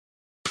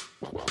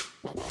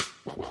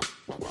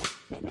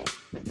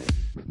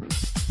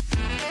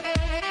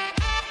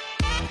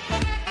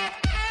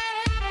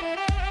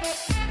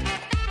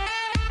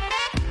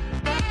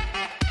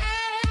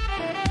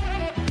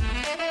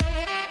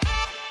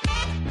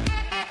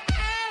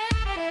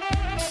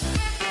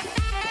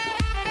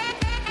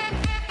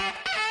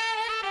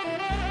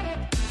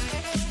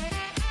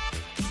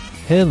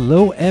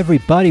Hello,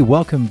 everybody.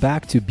 Welcome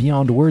back to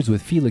Beyond Words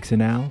with Felix and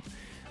Al.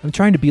 I'm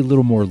trying to be a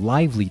little more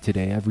lively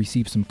today. I've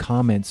received some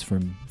comments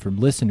from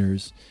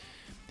listeners.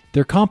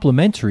 They're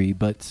complimentary,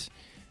 but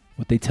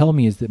what they tell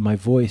me is that my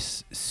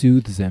voice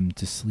soothes them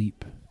to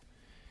sleep,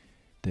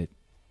 that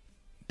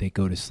they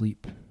go to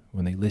sleep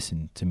when they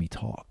listen to me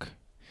talk.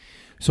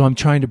 So I'm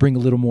trying to bring a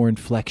little more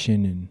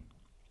inflection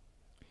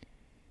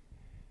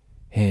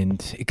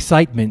and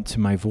excitement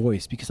to my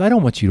voice because I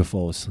don't want you to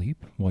fall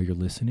asleep while you're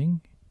listening.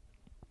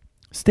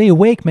 Stay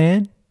awake,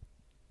 man,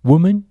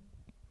 woman.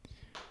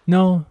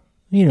 No,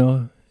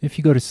 if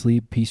you go to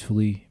sleep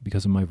peacefully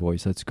because of my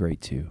voice, that's great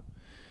too.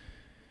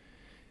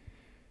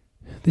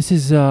 This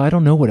is, I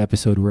don't know what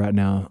episode we're at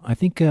now. I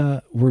think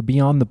we're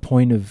beyond the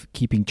point of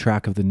keeping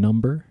track of the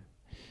number.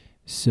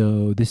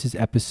 So this is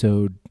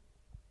episode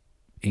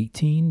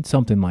 18,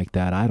 something like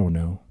that. I don't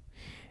know.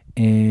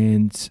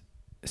 And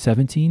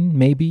 17,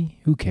 maybe.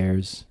 Who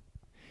cares?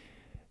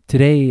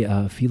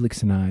 Today,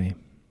 Felix and I,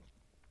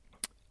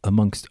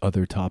 amongst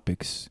other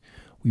topics,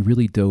 we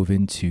really dove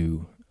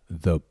into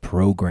the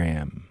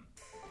programming,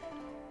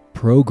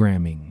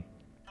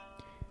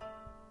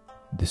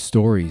 the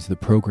stories, the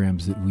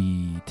programs that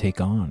we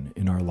take on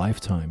in our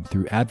lifetime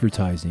through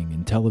advertising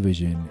and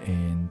television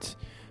and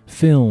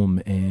film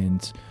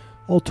and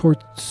all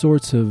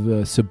sorts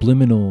of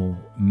subliminal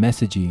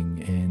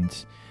messaging,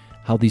 and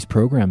how these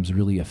programs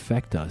really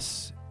affect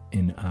us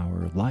in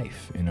our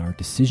life, in our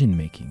decision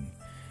making.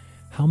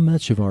 How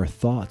much of our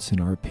thoughts and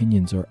our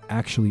opinions are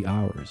actually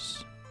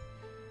ours?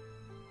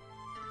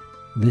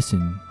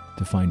 Listen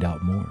to find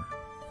out more.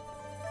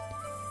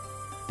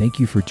 Thank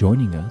you for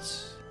joining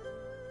us.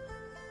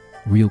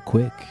 Real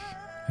quick,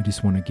 I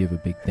just want to give a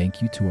big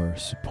thank you to our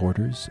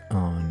supporters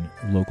on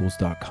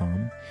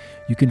locals.com.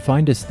 You can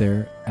find us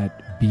there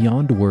at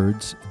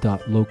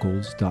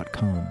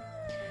beyondwords.locals.com.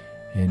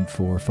 And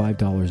for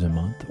 $5 a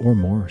month or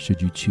more,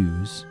 should you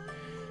choose,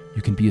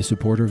 you can be a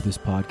supporter of this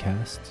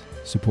podcast,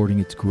 supporting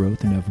its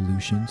growth and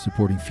evolution,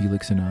 supporting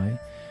Felix and I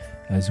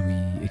as we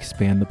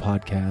expand the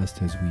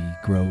podcast, as we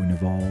grow and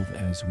evolve,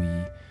 as we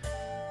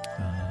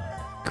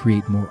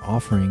create more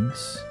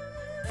offerings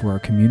for our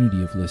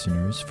community of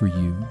listeners, for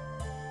you.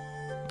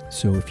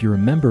 So if you're a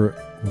member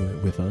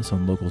with us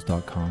on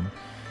locals.com,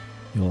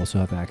 you'll also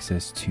have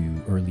access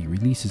to early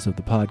releases of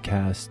the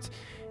podcast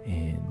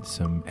and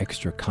some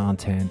extra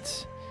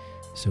content.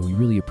 So we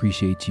really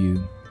appreciate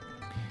you.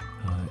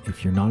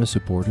 If you're not a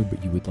supporter,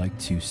 but you would like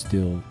to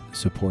still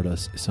support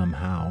us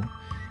somehow,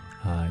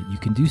 you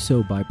can do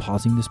so by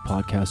pausing this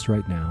podcast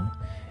right now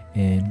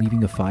and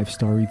leaving a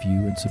 5-star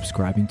review and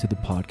subscribing to the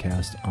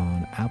podcast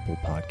on Apple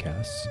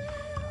Podcasts.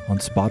 On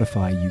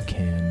Spotify, you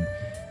can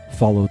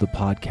follow the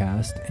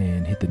podcast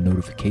and hit the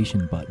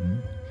notification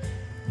button.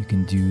 You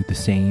can do the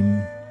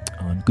same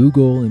on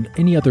Google and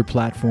any other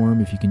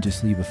platform if you can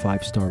just leave a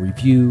 5-star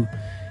review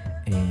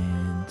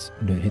and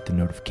hit the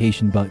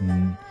notification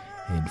button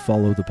and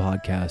follow the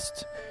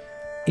podcast.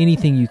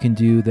 Anything you can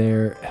do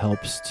there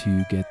helps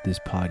to get this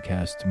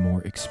podcast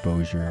more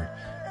exposure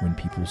when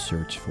people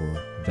search for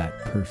that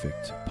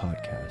perfect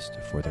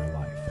podcast for their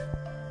life.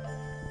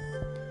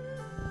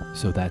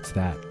 So that's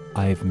that.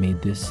 I have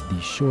made this the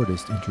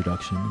shortest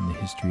introduction in the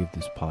history of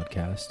this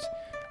podcast.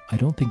 I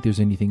don't think there's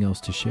anything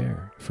else to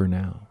share for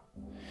now.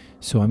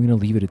 So I'm going to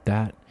leave it at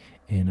that,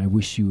 and I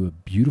wish you a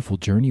beautiful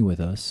journey with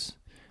us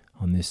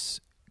on this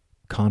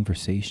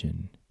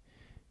conversation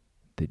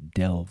that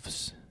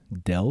dives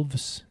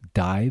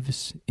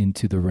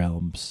into the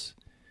realms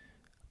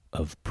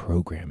of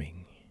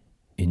programming.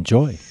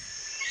 Enjoy.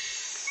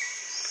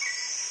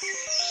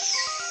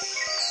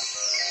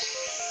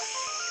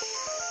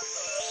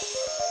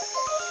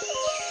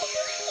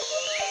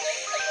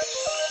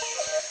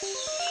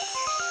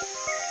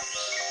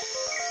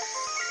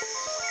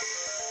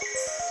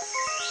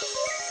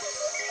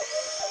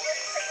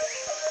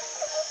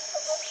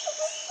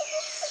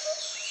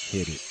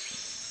 Hit it.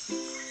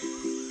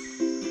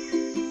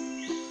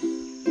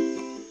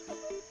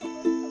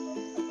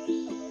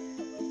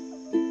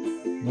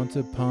 Once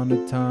upon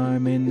a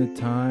time, in the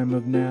time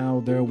of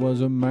now, there was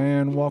a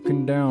man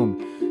walking down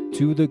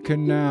to the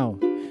canal.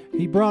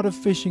 He brought a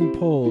fishing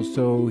pole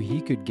so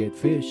he could get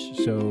fish,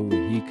 so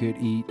he could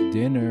eat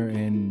dinner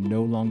and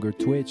no longer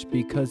twitch,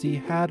 because he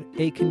had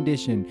a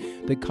condition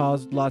that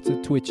caused lots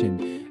of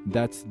twitching.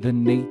 That's the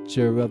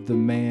nature of the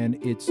man,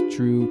 it's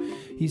true.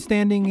 He's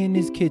standing in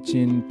his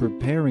kitchen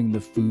preparing the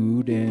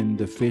food, and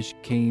the fish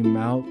came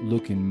out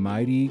looking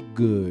mighty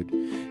good.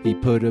 He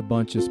put a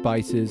bunch of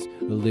spices,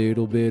 a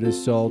little bit of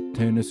salt,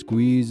 and a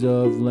squeeze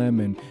of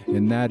lemon,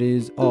 and that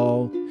is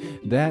all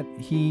that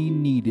he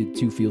needed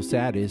to feel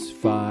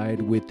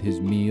satisfied with his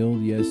meal.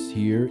 Yes,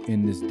 here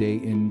in this day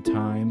and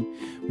time,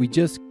 we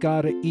just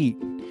gotta eat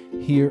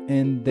here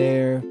and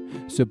there,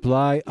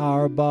 supply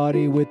our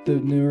body with the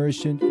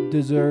nourishment it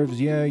deserves.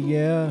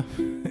 Yeah.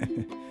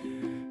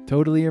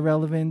 Totally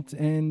irrelevant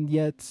and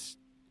yet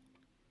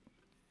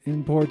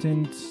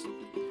important,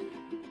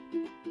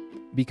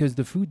 because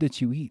the food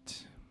that you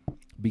eat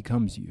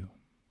becomes you.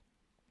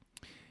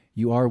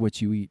 You are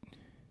what you eat.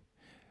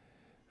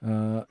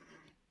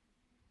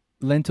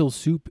 Lentil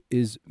soup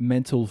is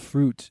mental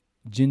fruit.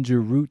 Ginger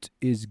root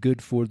is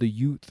good for the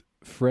youth.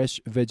 Fresh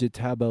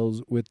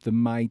vegetables with the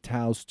Mai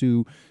Tao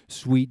stew.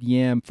 Sweet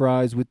yam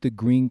fries with the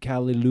green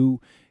callaloo.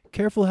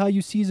 Careful how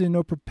you season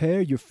or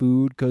prepare your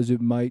food, 'cause you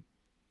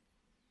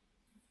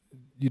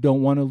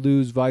don't want to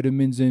lose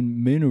vitamins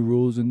and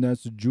minerals, and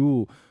that's the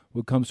jewel.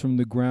 What comes from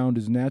the ground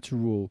is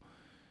natural.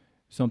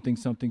 Something,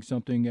 something,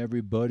 something,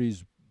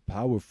 everybody's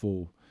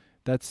powerful.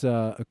 That's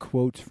a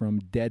quote from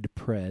Dead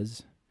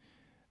Prez.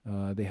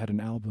 They had an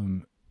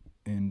album,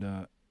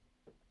 and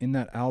in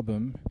that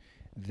album,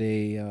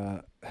 they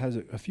has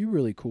a few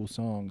really cool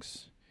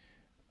songs.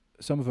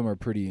 Some of them are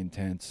pretty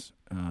intense,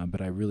 but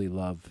I really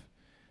love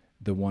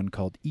the one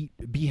called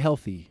Be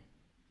Healthy.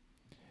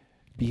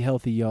 Be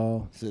healthy,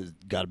 y'all. Says,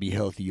 gotta be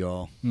healthy,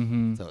 y'all.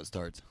 Mm-hmm. That's how it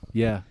starts.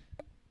 Yeah.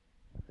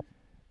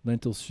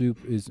 Lentil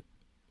soup is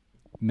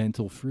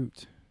mental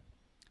fruit.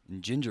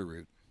 And ginger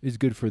root. Is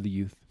good for the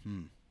youth.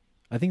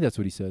 I think that's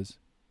what he says.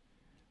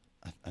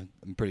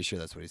 I'm pretty sure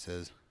that's what he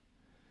says.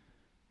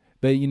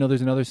 But,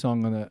 there's another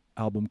song on the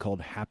album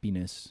called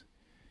Happiness.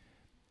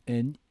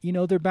 And,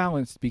 they're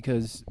balanced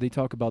because they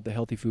talk about the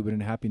healthy food, but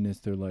in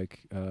Happiness, they're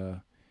like,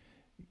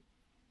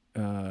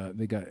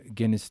 they got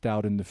Guinness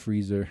Stout in the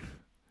freezer.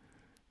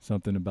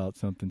 Something about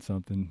something,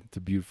 something. It's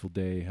a beautiful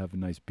day. Have a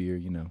nice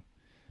beer,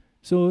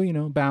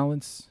 So,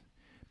 balance.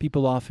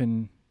 People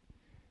often,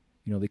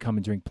 they come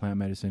and drink plant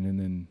medicine and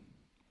then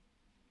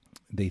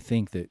they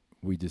think that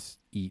we just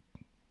eat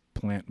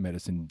plant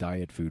medicine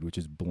diet food, which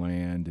is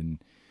bland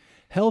and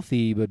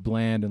healthy, but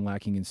bland and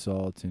lacking in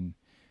salt. And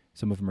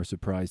some of them are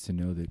surprised to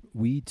know that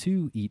we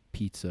too eat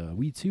pizza.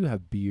 We too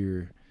have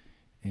beer.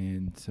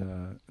 And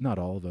not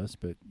all of us,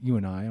 but you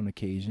and I on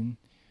occasion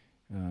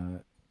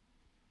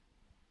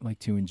like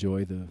to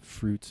enjoy the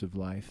fruits of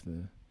life,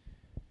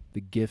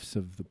 the gifts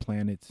of the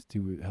planet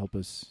to help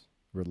us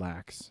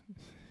relax,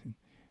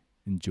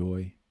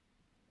 enjoy.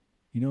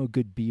 A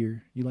good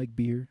beer. You like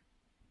beer?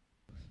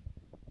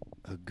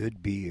 A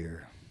good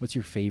beer. What's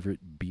your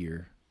favorite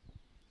beer?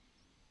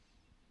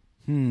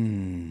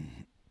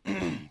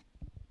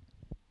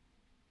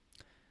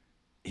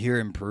 Here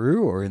in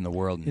Peru or in the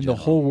world in general?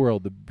 The whole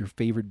world, your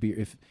favorite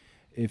beer.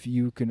 If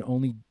you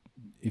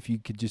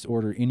could just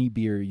order any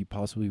beer you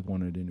possibly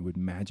wanted and it would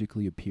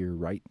magically appear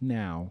right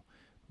now,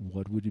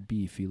 what would it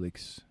be,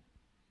 Felix?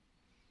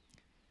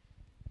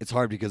 It's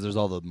hard because there's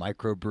all the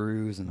micro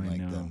brews and I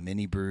know. the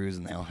mini brews,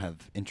 and they all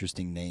have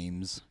interesting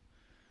names. I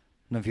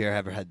don't know if you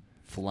ever had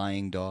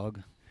Flying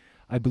Dog.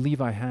 I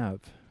believe I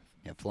have.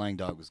 Yeah, Flying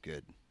Dog was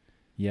good.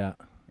 Yeah.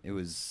 It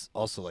was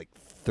also like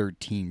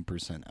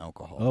 13%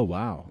 alcohol. Oh,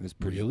 wow. It was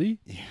pretty. Really?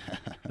 Yeah.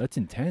 That's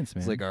intense,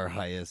 man. It's like our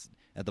highest,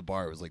 at the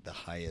bar, it was like the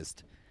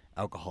highest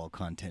alcohol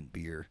content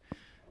beer.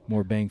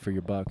 More bang for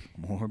your buck.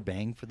 More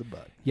bang for the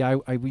buck. Yeah,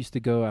 I used to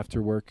go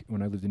after work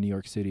when I lived in New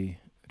York City.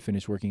 I'd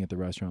finish working at the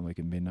restaurant like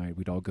at midnight.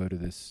 We'd all go to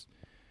this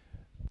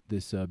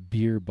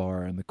beer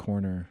bar in the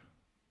corner,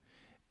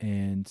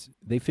 and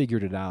they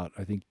figured it out.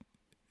 I think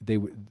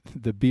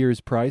the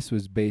beer's price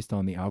was based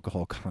on the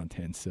alcohol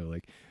content. So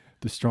like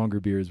the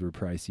stronger beers were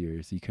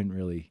pricier, so you couldn't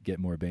really get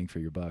more bang for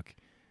your buck.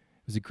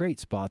 It was a great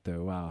spot,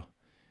 though. Wow.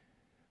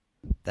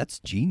 That's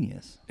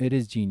genius. It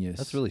is genius.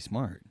 That's really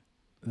smart.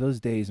 Those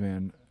days,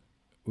 man,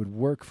 would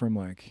work from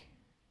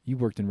you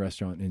worked in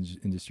restaurant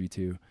industry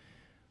too.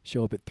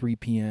 Show up at 3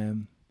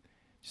 p.m.,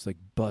 just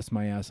bust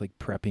my ass,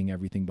 prepping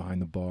everything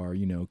behind the bar,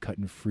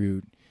 cutting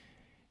fruit,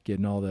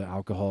 getting all the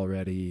alcohol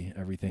ready,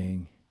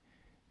 everything.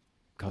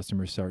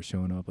 Customers start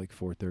showing up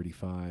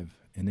 4:35,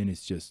 and then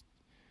it's just,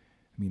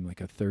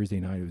 a Thursday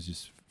night, it was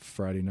just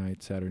Friday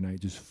night, Saturday night,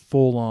 just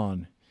full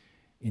on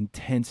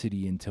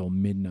intensity until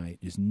midnight,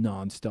 just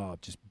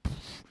nonstop, just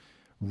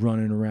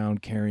running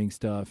around carrying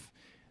stuff,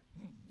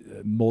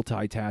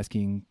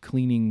 multitasking,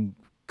 cleaning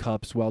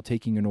cups while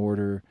taking an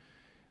order,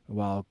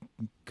 while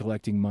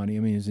collecting money. It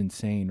was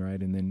insane,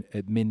 right? And then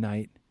at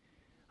midnight,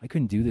 I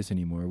couldn't do this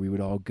anymore. We would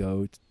all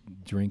go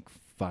drink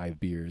 5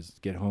 beers,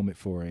 get home at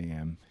 4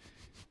 a.m.,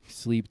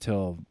 sleep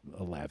till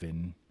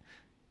 11,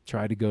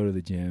 try to go to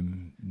the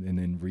gym, and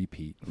then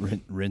repeat.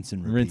 Rinse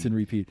and repeat. Rinse and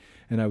repeat.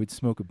 And I would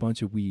smoke a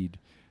bunch of weed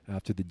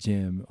after the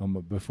gym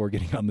before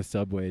getting on the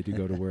subway to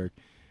go to work.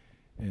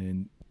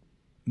 And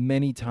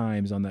many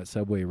times on that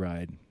subway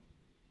ride,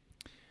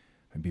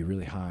 I'd be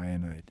really high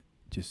and I'd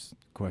just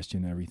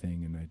question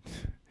everything, and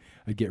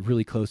I'd get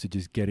really close to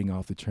just getting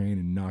off the train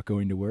and not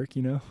going to work,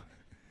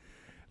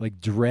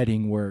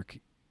 dreading work,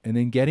 and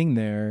then getting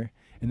there.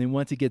 And then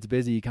once it gets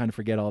busy, you kind of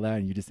forget all that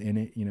and you're just in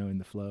it, in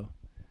the flow.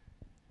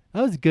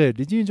 That was good.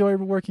 Did you enjoy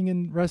working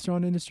in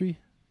restaurant industry?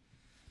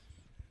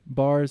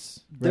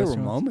 Bars, There restaurants?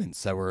 were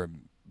moments that were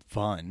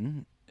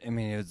fun.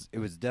 It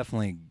was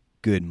definitely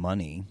good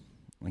money.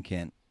 I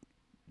can't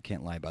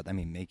lie about that.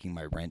 Making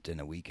my rent in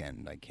a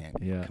weekend, I can't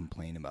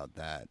complain about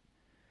that.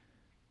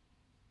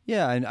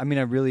 Yeah, I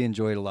really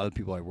enjoyed a lot of the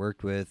people I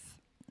worked with.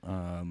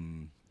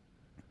 And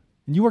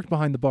you worked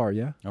behind the bar,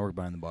 yeah? I worked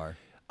behind the bar.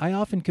 I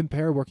often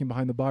compare working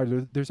behind the bar.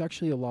 There's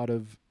actually a lot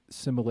of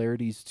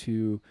similarities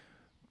to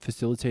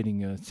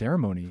facilitating a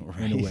ceremony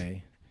in a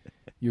way.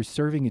 you're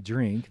serving a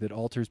drink that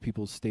alters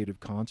people's state of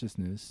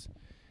consciousness,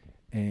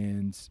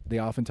 and they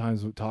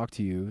oftentimes will talk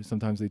to you.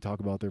 Sometimes they talk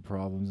about their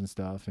problems and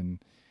stuff,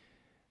 and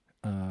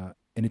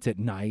it's at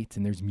night,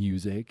 and there's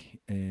music,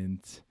 and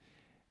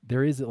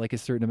there is like a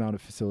certain amount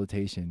of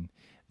facilitation.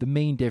 The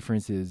main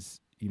difference is,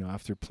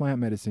 after plant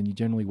medicine, you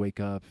generally wake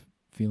up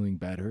feeling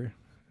better,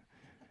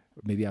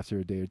 maybe after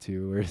a day or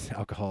two, whereas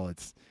alcohol,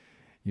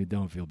 you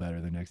don't feel better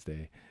the next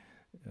day.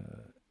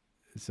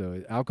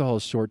 So alcohol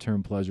is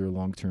short-term pleasure,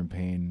 long-term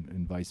pain,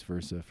 and vice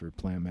versa for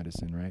plant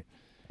medicine, right?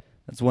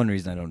 That's one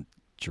reason I don't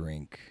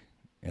drink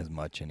as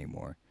much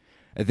anymore.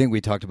 I think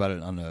we talked about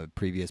it on a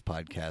previous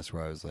podcast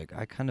where I was like,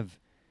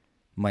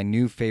 my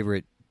new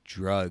favorite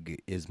drug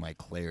is my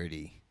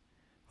clarity.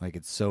 Like,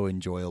 it's so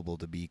enjoyable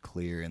to be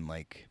clear, and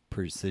like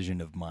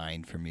precision of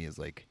mind for me is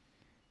like,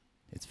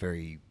 it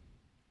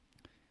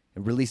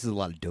releases a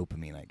lot of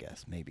dopamine, I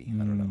guess. Maybe. I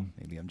don't know.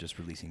 Maybe I'm just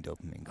releasing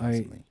dopamine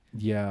constantly.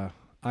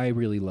 I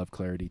really love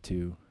clarity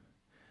too.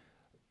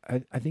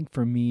 I think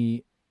for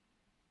me,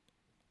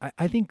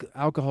 I think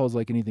alcohol is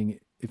like anything.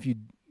 If you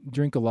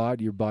drink a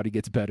lot, your body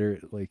gets better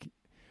at like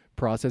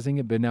processing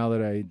it. But now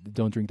that I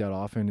don't drink that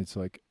often, it's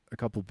like a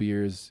couple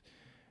beers,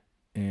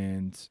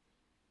 and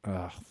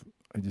I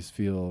just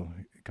feel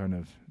kind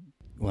of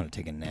want to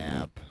take a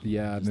nap.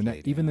 Yeah,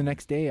 even the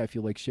next day, I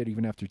feel like shit.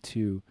 Even after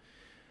 2.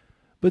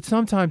 But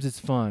sometimes it's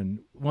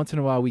fun. Once in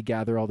a while, we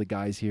gather all the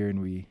guys here,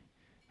 and we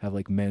have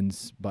like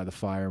men's by the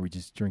fire. We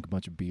just drink a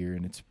bunch of beer,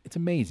 and it's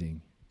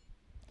amazing.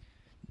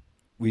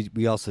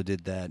 We also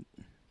did that.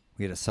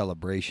 We had a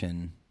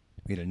celebration.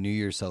 We had a New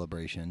Year's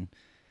celebration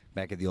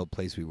back at the old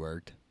place we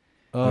worked.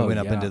 We went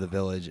up into the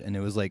village, and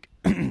it was like,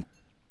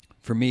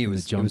 for me, it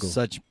was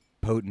such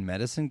potent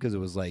medicine, because it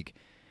was like,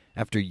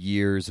 after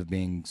years of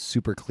being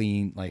super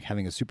clean, like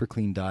having a super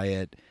clean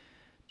diet,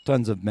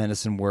 tons of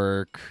medicine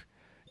work,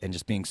 and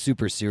just being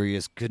super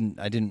serious.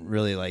 I didn't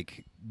really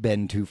like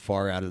bend too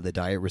far out of the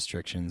diet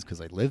restrictions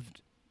because I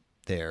lived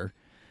there.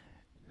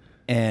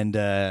 And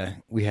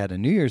we had a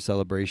New Year's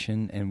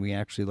celebration, and we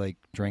actually like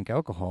drank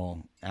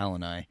alcohol, Al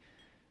and I,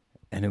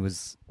 and it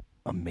was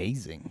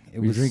amazing.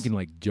 We were drinking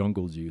like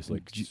jungle juice,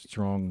 like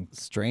strong,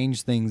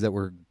 strange things that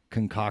were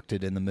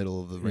concocted in the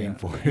middle of the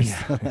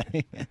rainforest.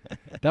 Yeah.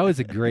 That was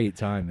a great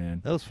time,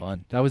 man. That was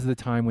fun. That was the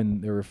time when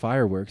there were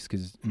fireworks,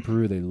 because in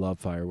Peru they love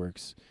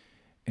fireworks.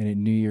 And at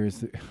New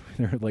Year's,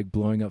 they're like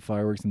blowing up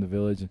fireworks in the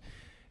village. It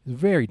was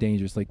very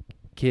dangerous, like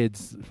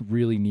kids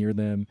really near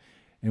them,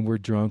 and we're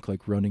drunk,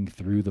 like running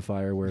through the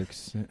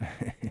fireworks.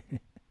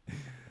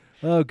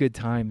 Oh, good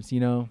times,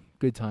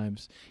 good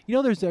times.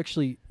 There's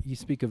actually, you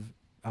speak of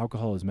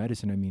alcohol as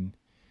medicine. I mean,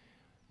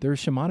 there are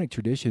shamanic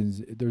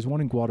traditions. There's one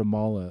in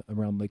Guatemala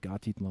around Lake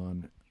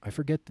Atitlan. I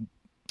forget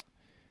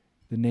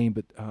the name,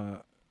 but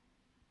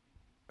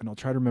and I'll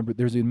try to remember.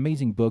 There's an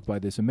amazing book by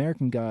this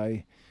American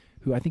guy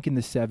who I think in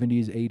the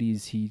 70s,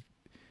 80s,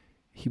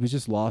 he was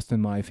just lost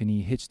in life, and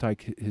he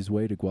hitchhiked his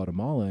way to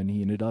Guatemala, and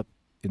he ended up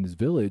in this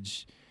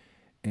village,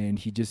 and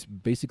he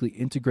just basically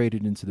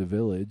integrated into the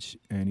village,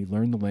 and he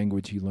learned the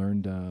language. He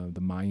learned the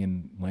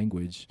Mayan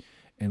language,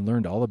 and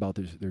learned all about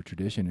their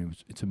tradition.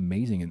 It's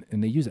amazing,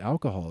 and they use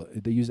alcohol.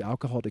 They use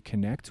alcohol to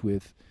connect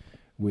with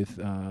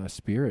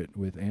spirit,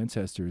 with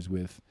ancestors.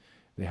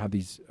 They have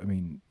these. I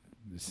mean,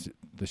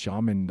 the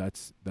shaman.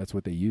 That's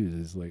what they use.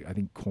 Is like, I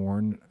think,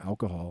 corn,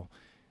 alcohol.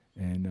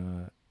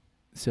 And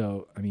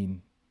so, I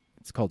mean,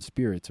 it's called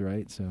spirits,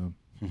 right? So,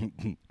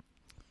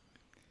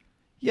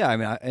 yeah, I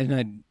mean,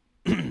 I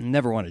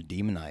never want to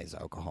demonize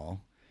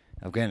alcohol.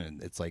 Again,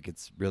 it's like,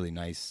 it's really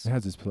nice. It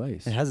has its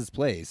place. It has its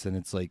place, and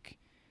it's like,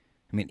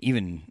 I mean,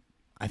 even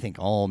I think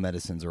all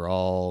medicines are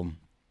all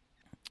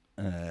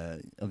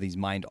of these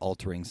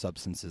mind-altering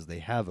substances. They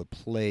have a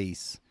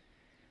place,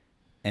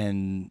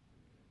 and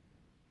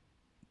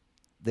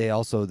they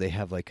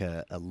have like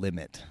a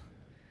limit.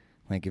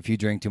 Like, if you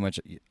drink too much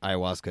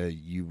ayahuasca,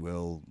 you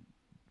will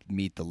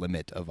meet the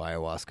limit of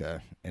ayahuasca,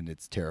 and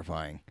it's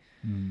terrifying.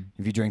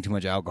 If you drink too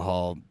much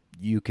alcohol,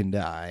 you can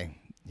die,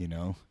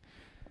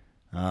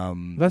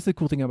 That's the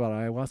cool thing about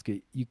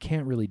ayahuasca. You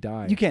can't really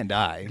die. You can't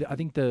die. I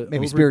think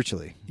maybe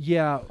spiritually.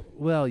 Yeah,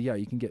 well, yeah,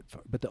 you can get,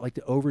 but the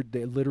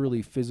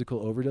literally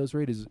physical overdose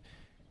rate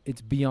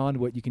it's beyond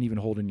what you can even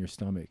hold in your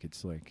stomach.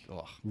 It's like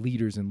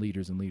liters and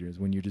liters and liters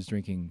when you're just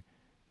drinking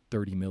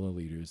 30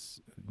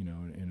 milliliters,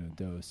 in a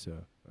dose,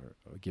 or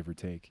give or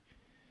take.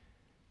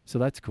 So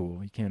that's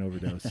cool. You can't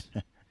overdose.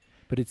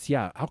 But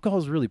alcohol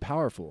is really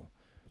powerful.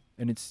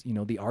 And it's,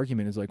 the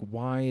argument is like,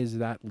 why is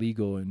that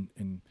legal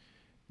and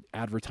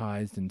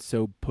advertised and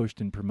so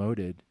pushed and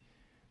promoted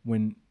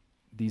when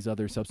these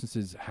other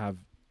substances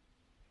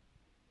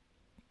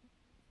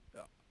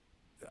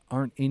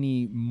aren't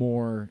any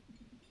more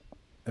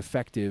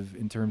effective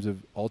in terms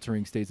of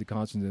altering states of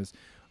consciousness,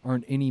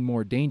 aren't any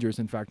more dangerous.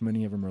 In fact,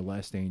 many of them are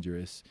less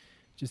dangerous.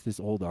 Just this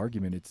old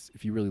argument.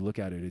 If you really look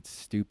at it, it's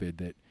stupid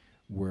that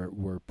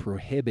we're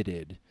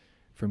prohibited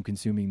from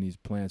consuming these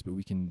plants, but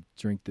we can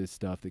drink this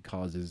stuff that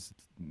causes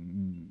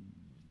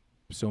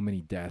so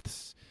many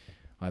deaths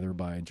either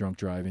by drunk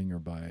driving or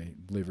by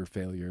liver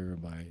failure,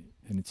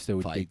 and it's so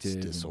fights,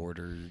 addictive,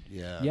 disorder.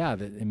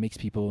 That it makes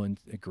people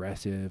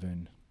aggressive.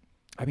 And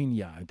I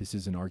mean, this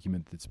is an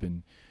argument that's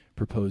been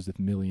proposed a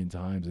million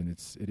times, and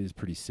it is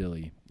pretty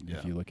silly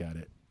if you look at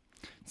it.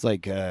 It's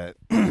like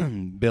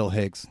Bill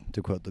Hicks,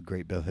 to quote the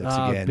great Bill Hicks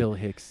again. Bill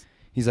Hicks.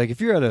 He's like,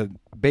 if you're at a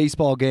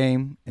baseball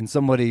game and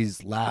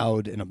somebody's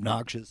loud and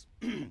obnoxious,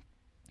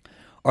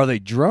 are they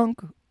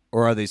drunk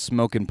or are they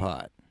smoking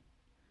pot?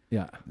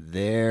 Yeah.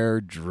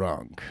 They're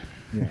drunk.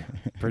 Yeah,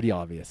 pretty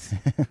obvious.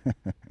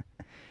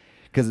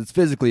 Because it's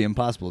physically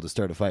impossible to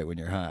start a fight when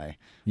you're high.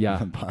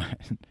 Yeah.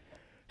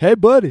 Hey,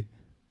 buddy.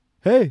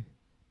 Hey.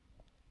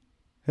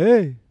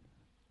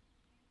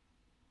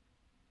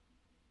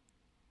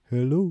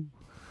 Hello.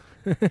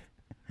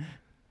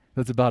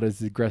 That's about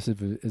as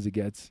aggressive as it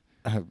gets.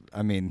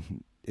 I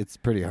mean, it's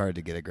pretty hard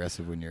to get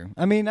aggressive when you're...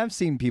 I mean, I've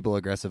seen people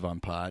aggressive on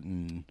pot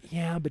and...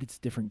 Yeah, but it's a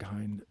different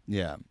kind.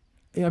 Yeah.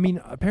 I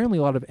mean, apparently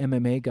a lot of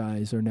MMA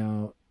guys are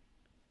now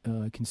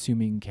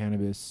consuming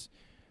cannabis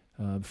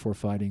before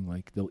fighting.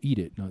 Like, they'll eat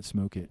it, not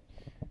smoke it.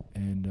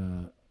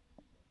 And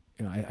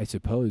I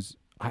suppose...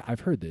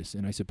 I've heard this,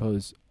 and I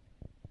suppose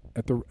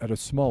at a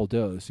small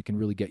dose, it can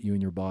really get you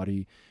in your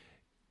body,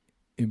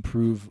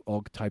 improve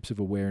all types of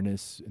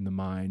awareness in the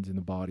mind and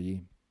the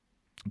body,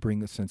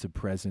 bring a sense of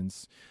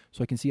presence.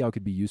 So I can see how it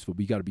could be useful,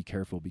 but you got to be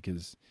careful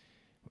because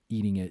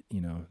eating it,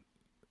 a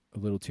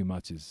little too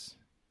much it's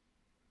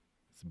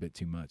a bit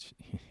too much.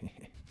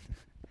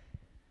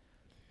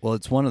 Well,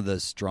 it's one of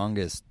the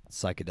strongest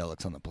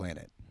psychedelics on the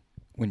planet.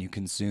 When you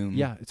consume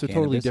it's a cannabis,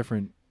 totally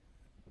different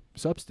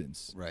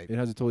substance. Right. It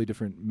has a totally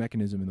different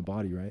mechanism in the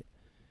body, right?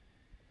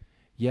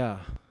 Yeah.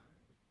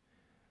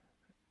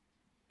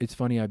 It's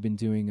funny, I've been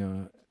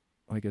doing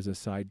like as a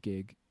side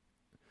gig,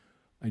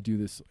 I do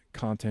this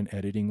content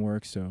editing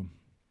work, so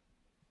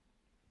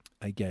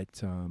I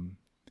get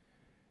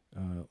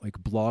like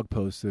blog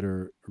posts that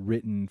are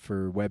written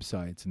for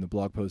websites, and the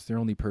blog posts, their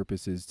only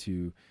purpose is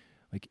to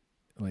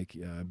like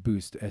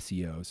boost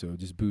SEO, so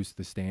just boost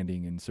the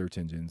standing in search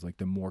engines. Like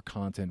the more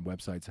content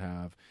websites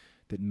have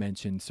that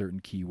mention certain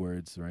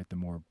keywords, right, the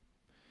more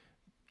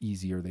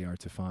easier they are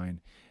to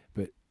find.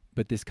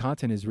 But this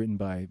content is written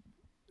by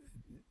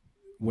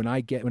when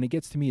it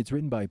gets to me, it's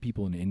written by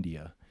people in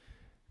India,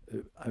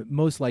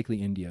 most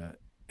likely India,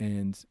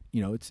 and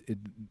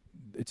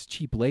it's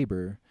cheap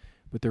labor,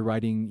 but they're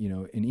writing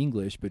in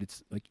English, but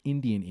it's like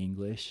Indian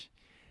English,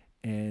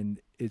 and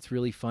it's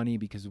really funny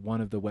because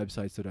one of the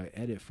websites that I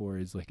edit for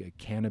is like a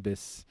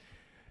cannabis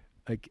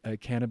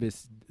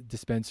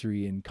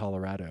dispensary in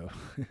Colorado,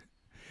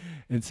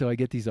 and so I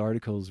get these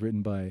articles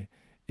written by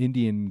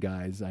Indian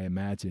guys, I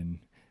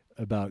imagine,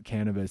 about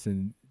cannabis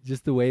and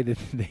just the way that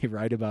they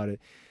write about it.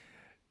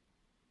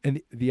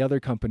 And the other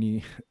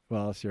company,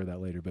 well, I'll share that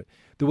later, but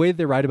the way that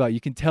they write about it, you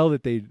can tell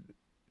that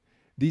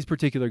these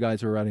particular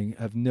guys who are writing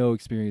have no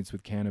experience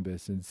with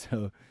cannabis. And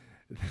so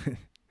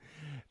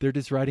they're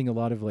just writing a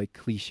lot of like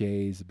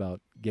cliches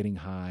about getting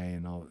high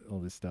and all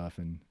this stuff.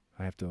 And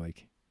I have to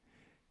like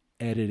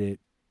edit it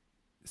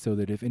so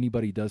that if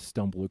anybody does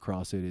stumble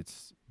across it, it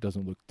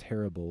doesn't look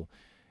terrible.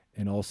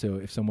 And also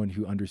if someone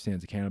who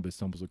understands cannabis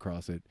stumbles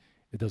across it,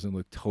 it doesn't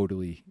look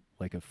totally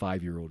like a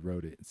 5-year-old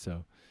wrote it.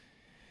 So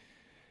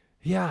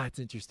yeah, it's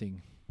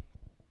interesting.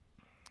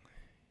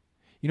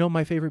 You know what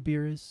my favorite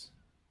beer is?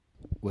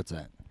 What's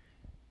that?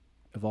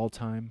 Of all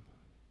time?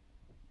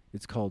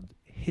 It's called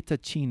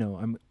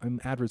Hitachino. I'm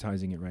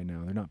advertising it right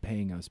now. They're not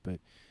paying us, but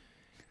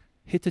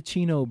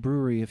Hitachino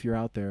Brewery, if you're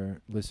out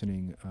there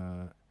listening,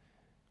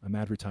 I'm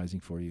advertising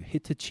for you.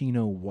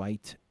 Hitachino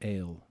White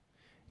Ale.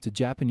 It's a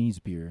Japanese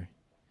beer.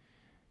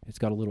 It's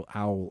got a little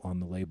owl on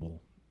the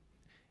label.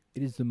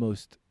 It is the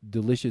most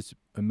delicious,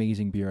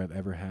 amazing beer I've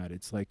ever had.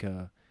 It's like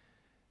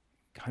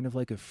kind of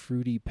like a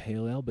fruity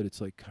pale ale, but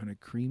it's like kind of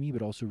creamy,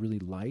 but also really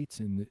light,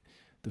 and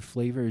the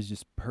flavor is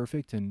just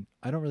perfect. And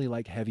I don't really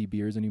like heavy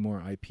beers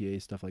anymore,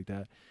 IPA, stuff like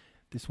that.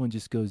 This one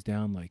just goes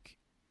down like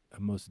a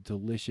most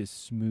delicious,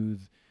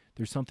 smooth.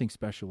 There's something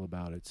special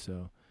about it.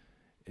 So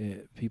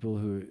people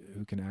who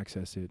can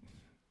access it,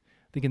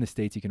 I think in the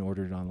States you can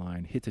order it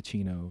online.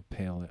 Hitachino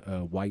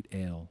White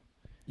Ale.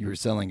 You were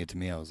selling it to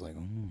me. I was like,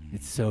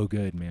 It's so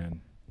good,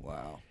 man.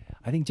 Wow.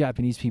 I think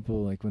Japanese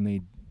people, like when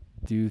they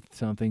do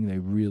something, they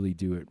really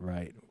do it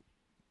right.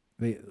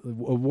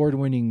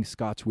 Award-winning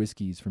Scotch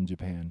whiskeys from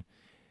Japan.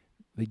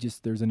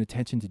 There's an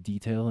attention to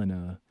detail and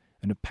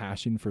a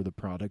passion for the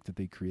product that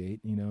they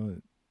create.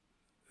 You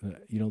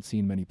don't see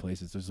in many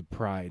places. There's a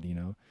pride,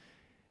 and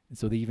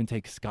so they even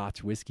take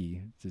Scotch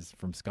whiskey, just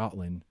from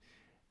Scotland,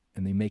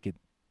 and they make it,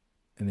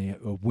 and they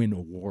win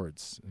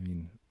awards. I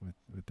mean,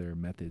 with their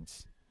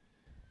methods.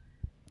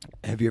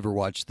 Have you ever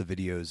watched the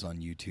videos on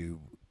YouTube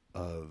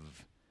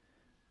of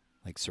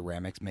like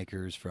ceramics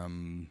makers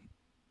from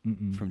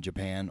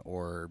Japan?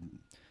 Or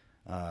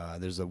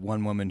there's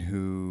one woman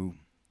who,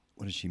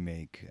 what does she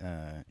make?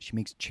 She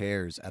makes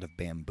chairs out of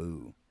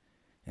bamboo.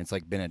 And it's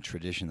like been a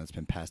tradition that's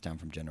been passed down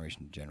from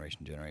generation to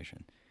generation to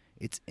generation.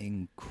 It's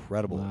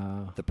incredible.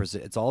 Wow.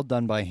 It's all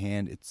done by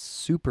hand. It's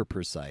super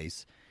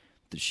precise.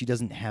 she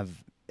doesn't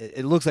have.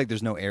 It looks like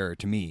there's no error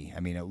to me. I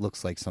mean, it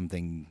looks like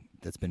something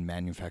that's been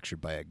manufactured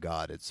by a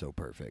god. It's so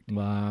perfect.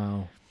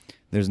 Wow.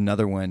 There's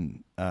another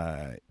one.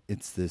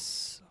 It's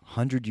this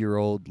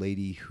 100-year-old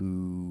lady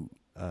who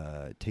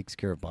takes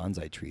care of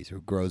bonsai trees, who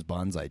grows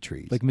bonsai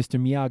trees. Like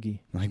Mr. Miyagi.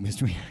 Like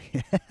Mr.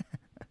 Miyagi.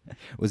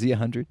 Was he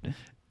 100?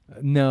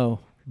 No,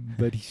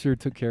 but he sure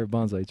took care of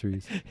bonsai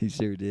trees. He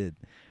sure did.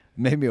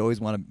 Made me always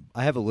want to.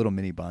 I have a little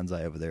mini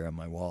bonsai over there on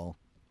my wall.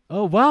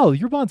 Oh, wow.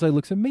 Your bonsai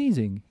looks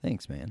amazing.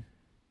 Thanks, man.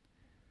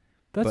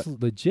 That's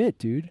legit,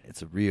 dude.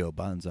 It's a real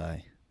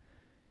bonsai.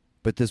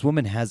 But this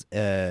woman has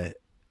a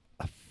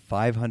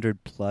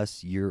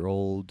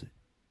 500-plus-year-old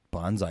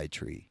bonsai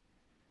tree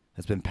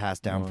that's been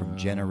passed down from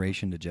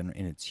generation to generation,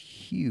 and it's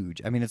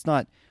huge. I mean, it's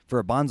not for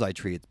a bonsai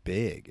tree. It's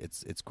big.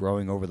 It's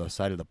growing over the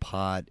side of the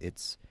pot.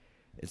 It's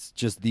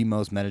just the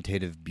most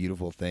meditative,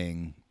 beautiful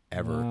thing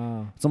ever.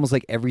 Wow. It's almost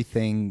like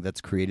everything that's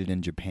created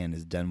in Japan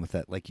is done with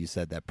that, like you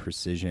said, that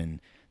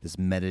precision, this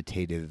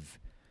meditative,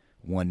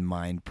 one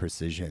mind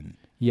precision.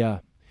 Yeah.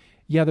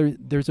 Yeah,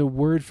 there's a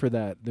word for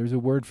that. There's a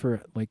word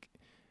for, like,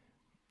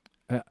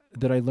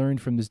 that I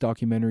learned from this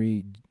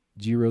documentary,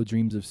 Jiro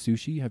Dreams of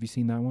Sushi. Have you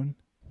seen that one?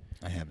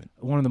 I haven't.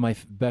 One of my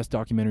best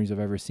documentaries I've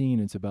ever seen.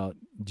 It's about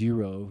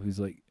Jiro, who's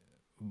like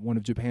one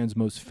of Japan's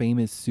most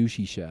famous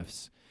sushi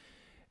chefs.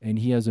 And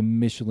he has a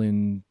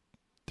Michelin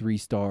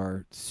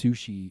 3-star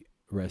sushi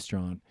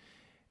restaurant.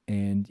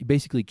 And you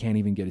basically can't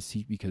even get a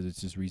seat because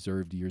it's just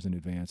reserved years in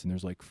advance. And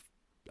there's like,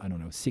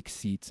 6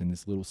 seats in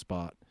this little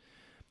spot.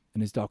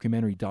 And his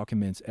documentary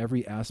documents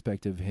every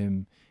aspect of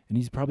him. And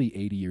he's probably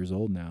 80 years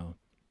old now.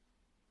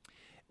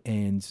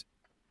 And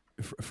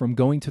from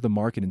going to the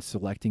market and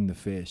selecting the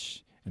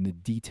fish and the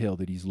detail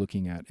that he's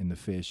looking at in the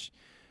fish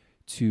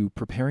to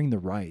preparing the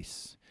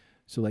rice.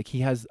 So like he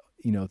has,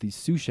 these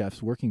sous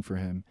chefs working for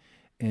him,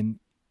 and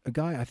a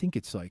guy, I think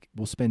it's like,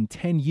 will spend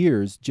 10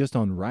 years just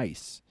on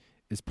rice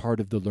as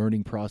part of the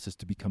learning process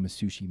to become a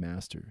sushi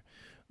master.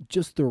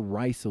 Just the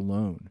rice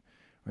alone,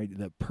 right?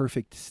 The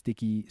perfect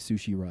sticky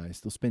sushi rice.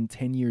 They'll spend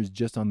 10 years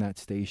just on that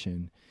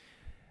station.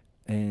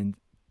 And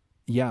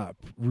yeah,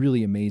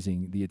 really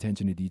amazing, the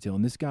attention to detail.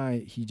 And this guy,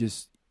 he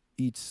just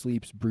eats,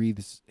 sleeps,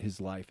 breathes his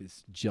life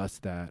is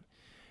just that.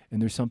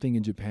 And there's something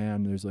in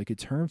Japan, there's like a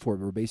term for it,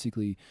 where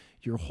basically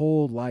your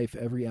whole life,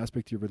 every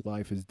aspect of your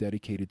life is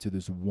dedicated to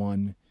this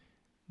one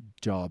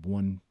job,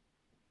 one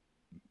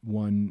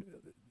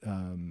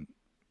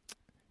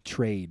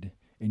trade,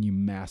 and you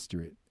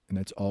master it. And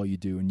that's all you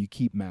do. And you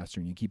keep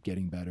mastering, you keep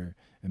getting better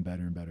and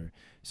better and better.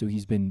 So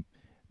he's been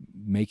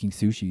making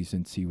sushi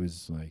since he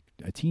was like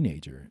a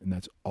teenager, and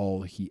that's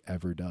all he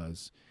ever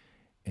does.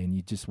 And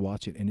you just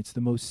watch it, and it's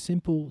the most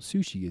simple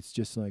sushi. It's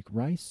just like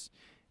rice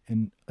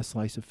and a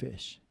slice of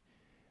fish,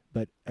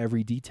 but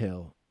every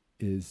detail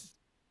is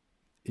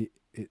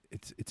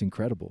it's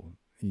incredible.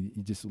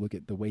 You just look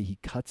at the way he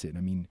cuts it.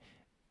 I mean,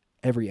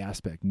 every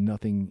aspect,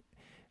 nothing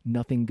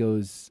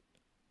goes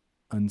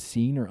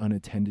unseen or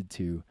unattended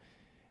to.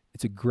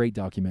 It's a great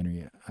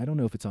documentary. I don't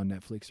know if it's on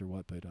Netflix or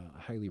what, but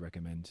I highly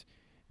recommend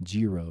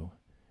Jiro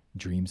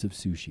Dreams of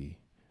Sushi,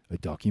 a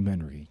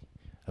documentary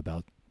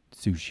about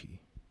sushi.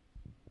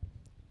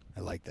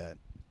 I like that.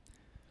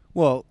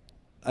 Well,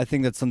 I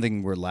think that's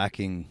something we're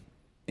lacking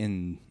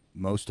in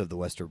most of the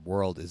Western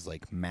world, is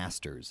like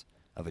masters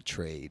of a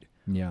trade.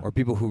 Yeah. Or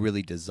people who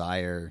really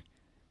desire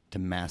to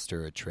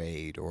master a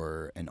trade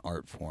or an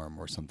art form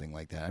or something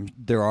like that.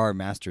 There are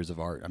masters of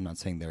art. I'm not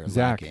saying they're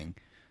lacking.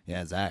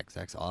 Yeah, Zach's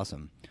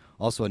awesome.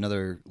 Also,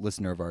 another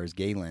listener of ours,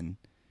 Galen,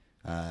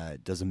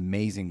 does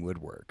amazing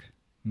woodwork.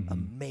 Mm-hmm.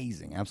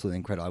 Amazing. Absolutely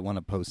incredible. I want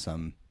to post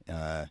some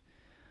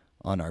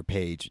on our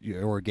page.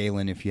 Or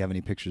Galen, if you have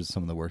any pictures of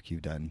some of the work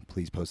you've done,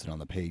 please post it on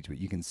the page. But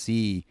you can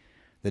see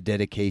the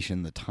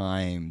dedication, the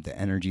time, the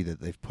energy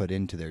that they've put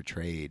into their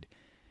trade.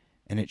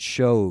 And it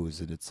shows.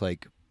 And it's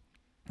like,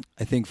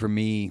 I think for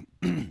me,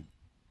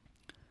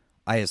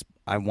 I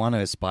want to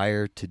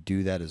aspire to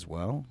do that as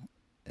well.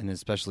 And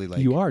especially like...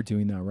 You are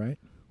doing that, right?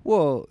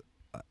 Well,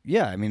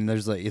 yeah. I mean,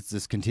 it's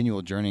this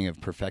continual journey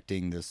of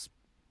perfecting this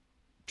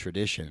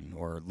tradition,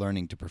 or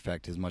learning to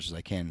perfect as much as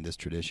I can this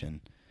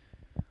tradition.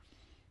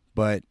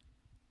 But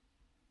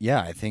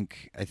yeah, I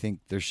think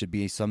there should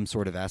be some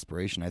sort of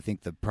aspiration. I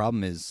think the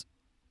problem is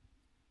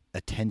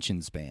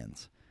attention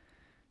spans.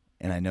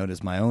 And I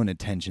notice my own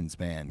attention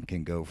span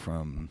can go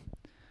from,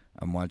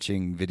 I'm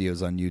watching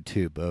videos on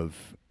YouTube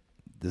of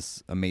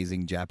this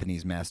amazing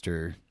Japanese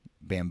master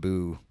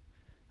bamboo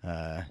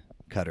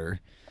cutter,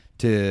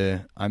 to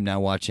I'm now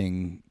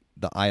watching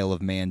the Isle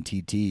of Man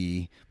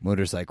TT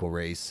motorcycle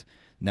race.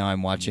 Now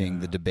I'm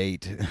watching the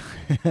debate.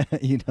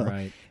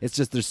 Right. It's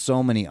just, there's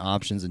so many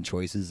options and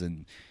choices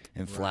and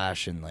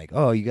flash, and like,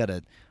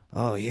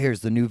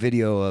 here's the new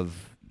video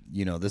of,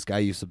 this guy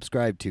you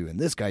subscribe to and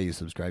this guy you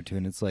subscribe to.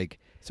 And it's like,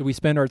 so we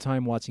spend our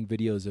time watching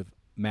videos of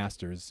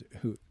masters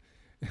who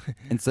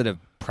instead of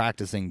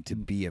practicing to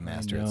be a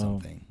master at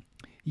something.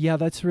 Yeah,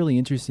 that's really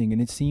interesting.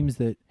 And it seems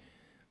that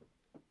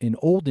in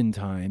olden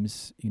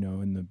times,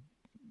 in the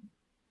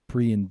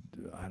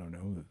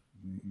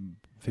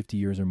 50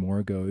 years or more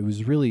ago, it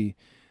was really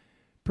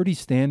pretty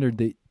standard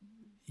that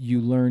you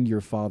learned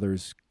your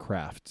father's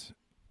craft.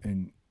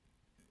 And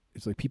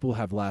it's like people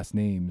have last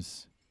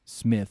names,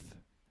 Smith,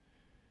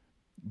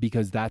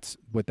 because that's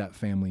what that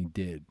family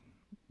did,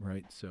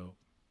 right? So,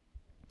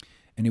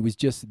 and it was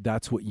just,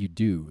 that's what you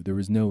do. There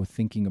was no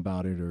thinking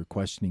about it or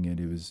questioning it.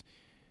 It was,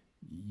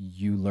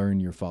 you learn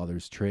your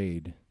father's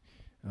trade,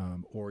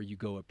 or you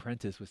go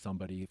apprentice with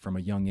somebody from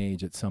a young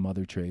age at some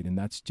other trade, and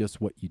that's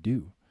just what you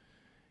do.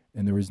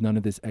 And there was none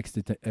of this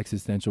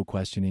existential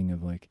questioning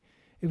of like,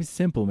 it was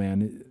simple,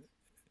 man.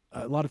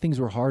 A lot of things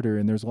were harder,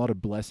 and there's a lot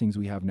of blessings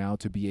we have now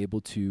to be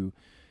able to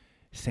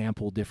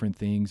sample different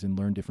things and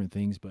learn different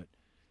things. But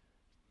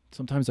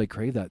sometimes I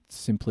crave that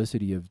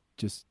simplicity of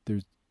just,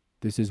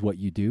 this is what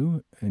you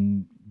do,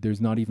 and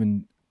there's not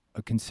even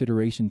a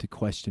consideration to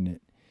question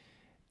it.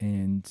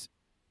 And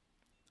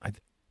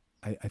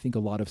I think a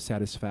lot of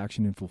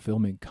satisfaction and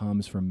fulfillment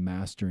comes from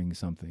mastering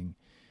something.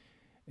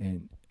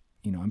 And,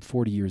 you know, I'm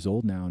 40 years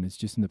old now, and it's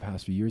just in the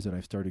past few years that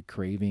I've started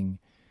craving,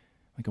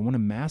 like, I want to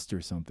master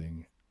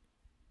something.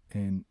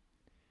 And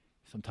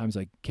sometimes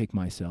I kick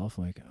myself,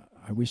 like,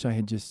 I wish I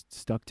had just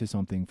stuck to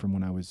something from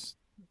when I was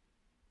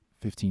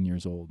 15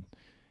 years old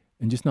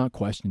and just not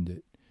questioned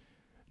it,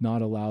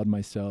 not allowed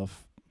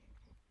myself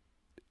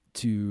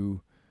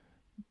to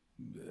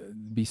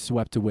be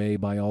swept away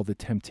by all the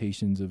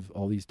temptations of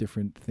all these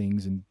different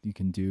things and you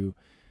can do.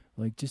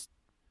 Like, just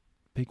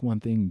pick one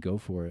thing and go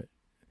for it.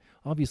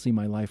 Obviously,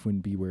 my life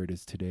wouldn't be where it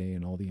is today,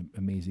 and all the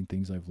amazing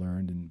things I've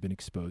learned and been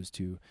exposed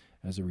to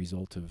as a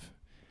result of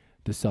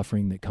the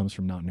suffering that comes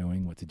from not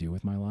knowing what to do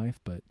with my life.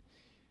 But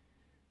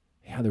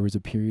yeah, there was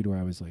a period where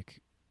I was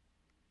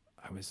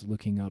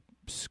looking up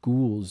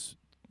schools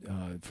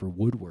for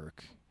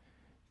woodwork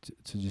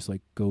to just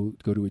like go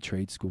to a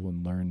trade school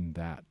and learn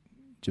that,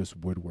 just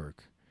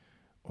woodwork.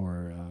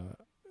 Or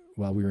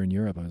while we were in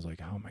Europe, I was like,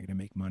 how am I going to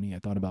make money? I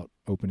thought about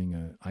opening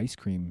an ice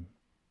cream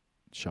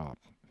shop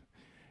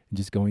and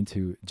just going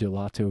to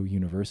Gelato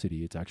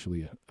University. It's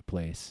actually a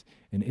place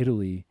in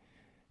Italy,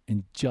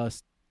 and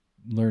just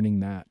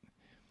learning that.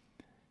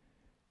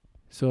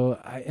 So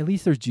at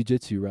least there's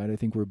jiu-jitsu, right? I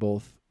think we're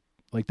both,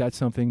 like, that's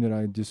something that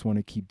I just want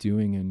to keep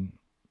doing. And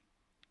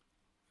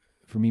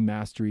for me,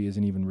 mastery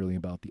isn't even really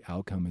about the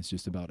outcome. It's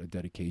just about a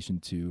dedication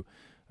to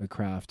a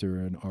craft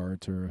or an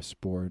art or a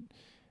sport,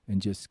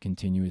 and just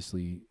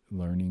continuously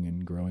learning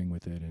and growing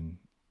with it. And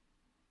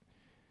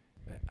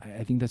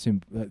I think that's,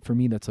 for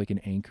me, that's like an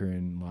anchor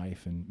in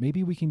life. And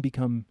maybe we can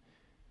become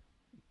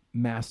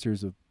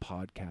masters of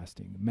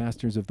podcasting,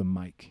 masters of the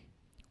mic.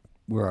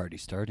 We're already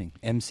starting.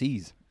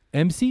 MCs,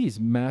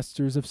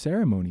 masters of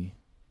ceremony.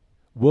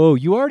 Whoa,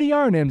 you already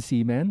are an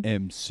MC, man.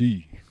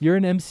 MC. You're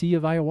an MC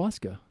of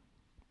ayahuasca.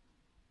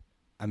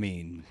 I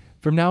mean,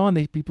 from now on,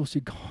 people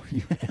should call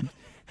you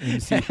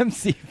MC.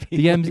 MC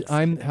Felix.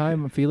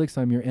 I'm Felix.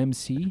 I'm your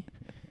MC,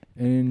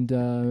 and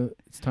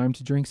it's time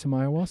to drink some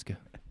ayahuasca.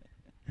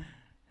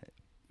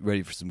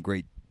 Ready for some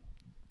great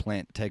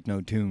plant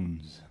techno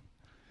tunes,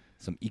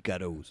 some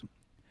Icaros.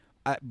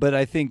 But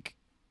I think,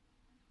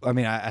 I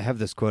mean, I have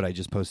this quote. I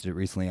just posted it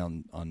recently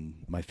on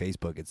my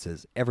Facebook. It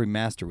says, "Every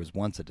master was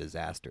once a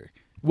disaster."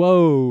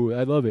 Whoa,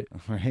 I love it.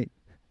 Right?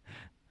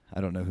 I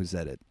don't know who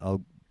said it.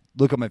 I'll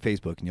look up my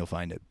Facebook and you'll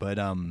find it. But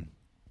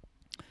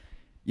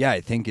yeah,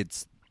 I think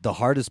it's the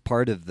hardest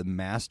part of the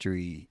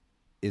mastery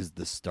is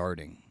the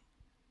starting.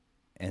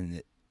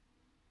 And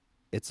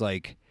it's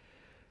like,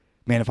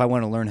 man, if I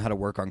want to learn how to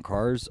work on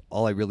cars,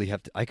 all I really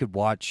have to, I could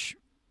watch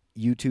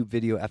YouTube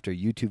video after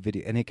YouTube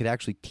video, and it could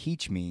actually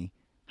teach me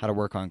how to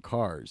work on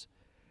cars.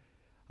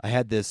 I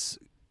had this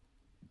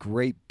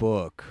great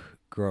book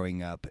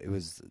growing up. It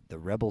was The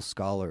Rebel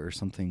Scholar or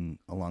something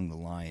along the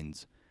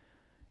lines.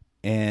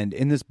 And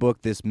in this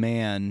book, this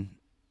man,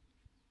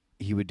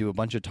 he would do a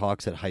bunch of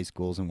talks at high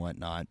schools and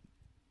whatnot.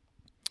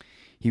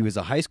 He was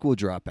a high school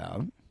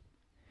dropout,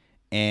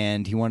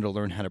 and he wanted to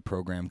learn how to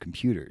program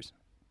computers.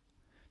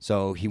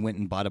 So he went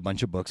and bought a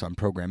bunch of books on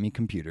programming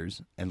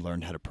computers and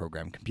learned how to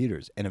program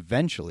computers, and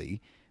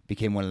eventually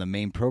became one of the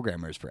main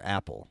programmers for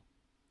Apple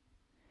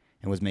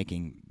and was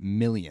making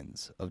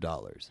millions of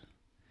dollars.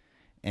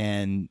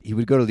 And he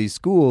would go to these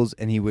schools,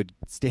 and he would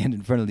stand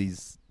in front of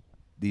these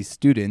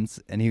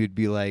students, and he would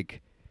be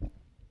like,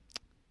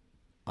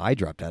 I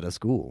dropped out of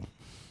school.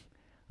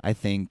 I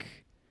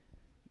think,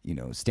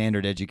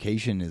 standard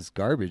education is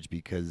garbage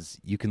because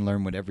you can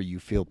learn whatever you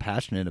feel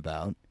passionate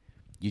about.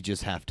 You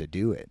just have to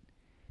do it.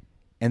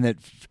 And that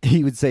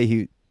he would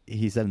say,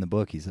 he said in the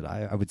book, he said,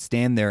 I would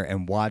stand there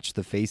and watch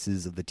the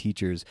faces of the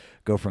teachers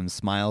go from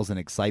smiles and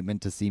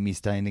excitement to see me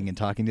standing and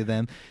talking to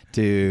them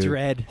to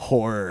dread,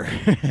 horror.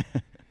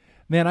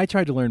 Man, I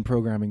tried to learn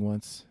programming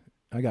once.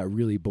 I got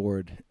really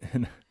bored.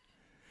 And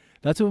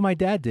that's what my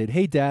dad did.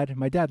 Hey, Dad.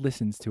 My dad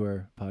listens to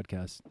our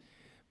podcast.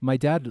 My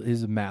dad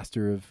is a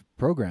master of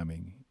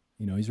programming.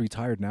 He's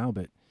retired now,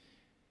 but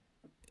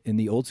in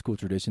the old school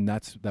tradition,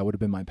 that would have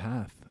been my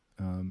path.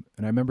 And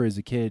I remember as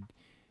a kid,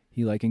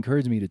 he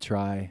encouraged me to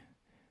try,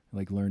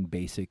 learn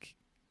basic.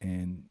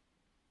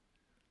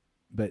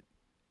 But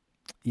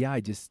yeah,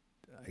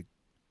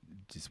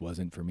 just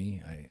wasn't for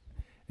me.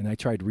 I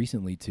tried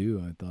recently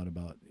too. I thought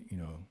about,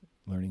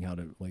 learning how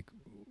to like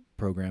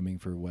programming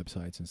for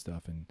websites and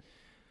stuff, and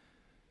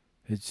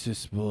it's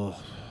just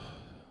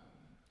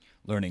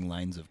learning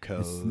lines of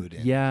code.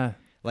 Yeah,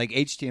 like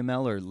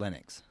HTML or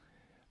Linux.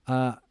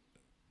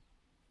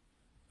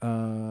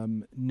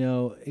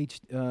 No,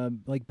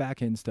 like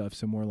back-end stuff,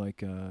 so more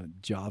like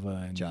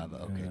Java and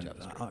Java. Okay,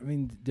 Java's great. I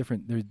mean,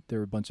 different. There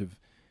are a bunch of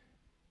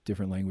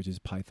different languages,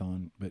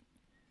 Python, but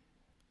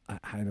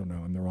I don't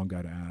know. I'm the wrong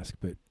guy to ask.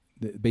 But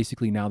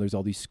basically, now there's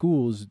all these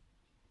schools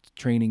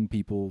training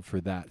people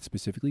for that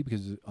specifically,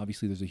 because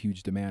obviously there's a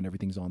huge demand.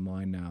 Everything's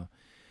online now,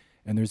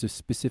 and there's a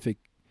specific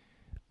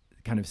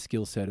kind of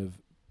skill set of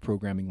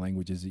programming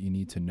languages that you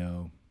need to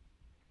know.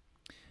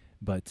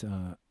 But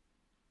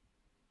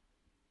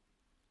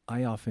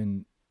I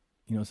often,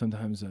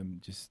 sometimes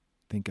I'm just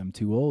think I'm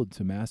too old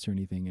to master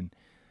anything, and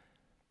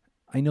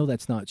I know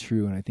that's not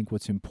true. And I think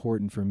what's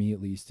important for me,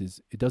 at least,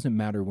 is it doesn't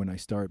matter when I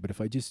start, but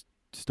if I just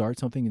start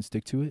something and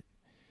stick to it,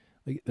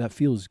 like that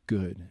feels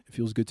good. It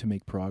feels good to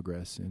make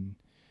progress. And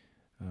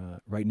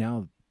right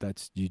now,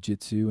 that's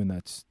jiu-jitsu, and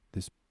that's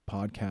this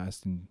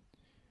podcast. And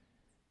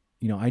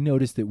I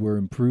noticed that we're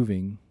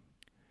improving,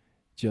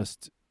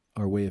 just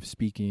our way of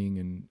speaking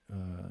and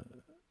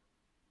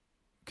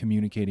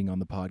communicating on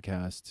the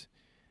podcast.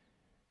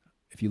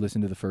 If you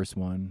listen to the first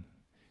one,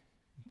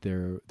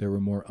 there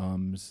were more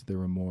ums, there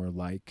were more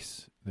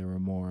likes, there were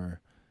more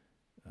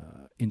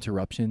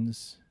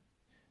interruptions.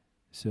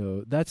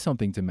 So that's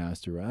something to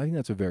master. Right? I think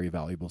that's a very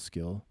valuable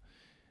skill.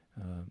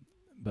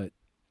 But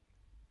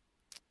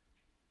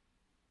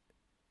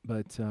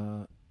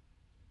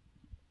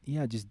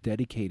yeah, just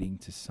dedicating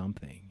to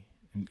something,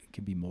 and it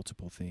can be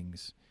multiple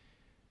things.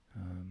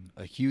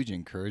 A huge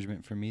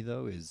encouragement for me,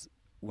 though, is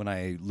when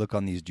I look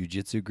on these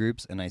jiu-jitsu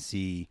groups and I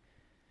see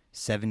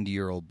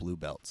 70-year-old blue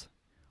belts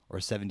or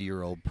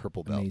 70-year-old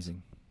purple belts.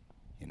 Amazing.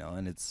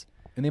 And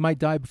they might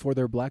die before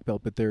they're black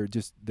belt, but they're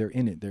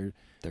in it. They're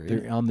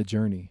on the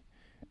journey.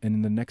 And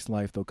in the next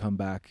life, they'll come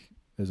back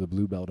as a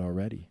blue belt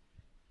already.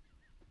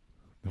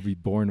 They'll be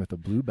born with a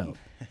blue belt.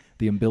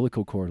 The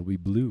umbilical cord will be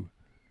blue.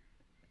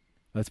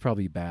 That's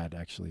probably bad,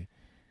 actually.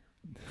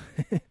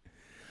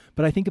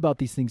 But I think about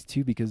these things,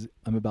 too, because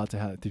I'm about to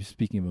have,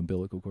 speaking of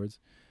umbilical cords,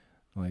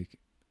 like,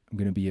 I'm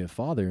going to be a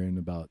father in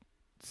about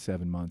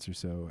 7 months or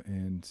so.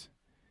 And,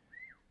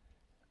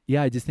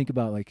 yeah, I just think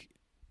about, like,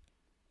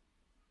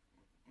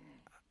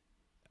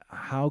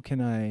 how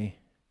can I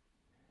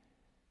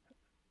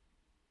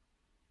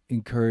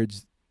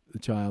encourage the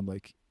child?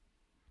 Like,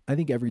 I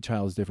think every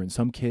child is different.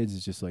 Some kids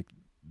is just like,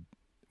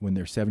 when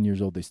they're 7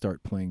 years old, they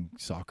start playing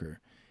soccer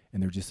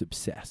and they're just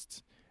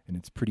obsessed, and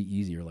it's pretty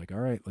easy. You're like, all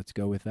right, let's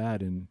go with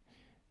that. And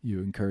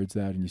you encourage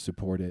that and you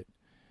support it.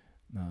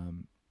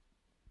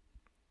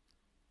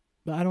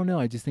 But I don't know.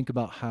 I just think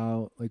about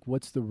how, like,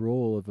 what's the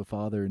role of a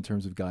father in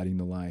terms of guiding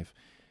the life?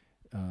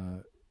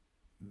 On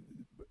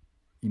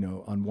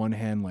one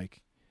hand,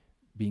 like,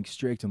 being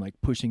strict and like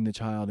pushing the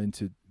child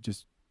into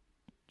just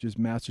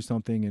master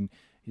something, and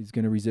he's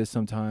going to resist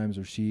sometimes,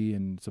 or she,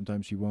 and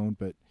sometimes she won't,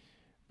 but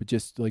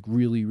just like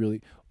really,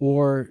 really,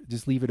 or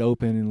just leave it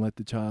open and let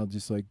the child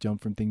just like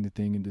jump from thing to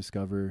thing and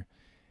discover,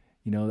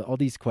 all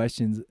these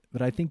questions.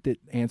 But I think that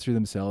answer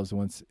themselves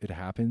once it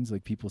happens.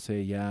 Like, people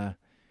say, yeah,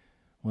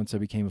 once I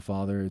became a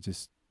father,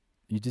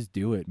 you just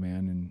do it,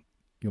 man, and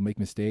you'll make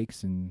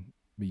mistakes,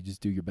 but you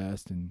just do your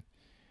best.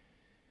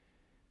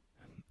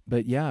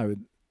 But yeah,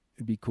 it'd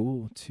be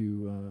cool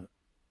to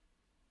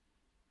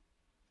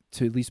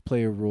at least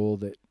play a role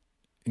that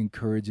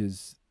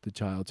encourages the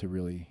child to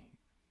really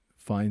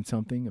find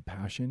something, a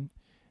passion,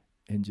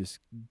 and just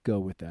go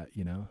with that,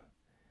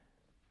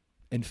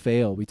 and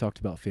fail. We talked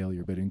about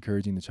failure, but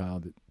encouraging the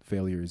child that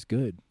failure is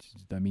good.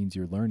 That means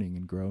you're learning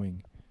and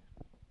growing.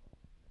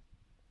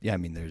 Yeah, I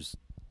mean, there's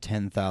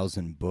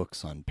 10,000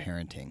 books on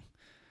parenting.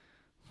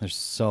 There's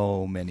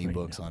so many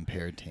books on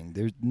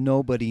parenting.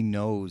 Nobody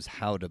knows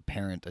how to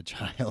parent a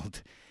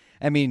child.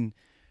 I mean,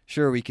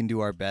 sure, we can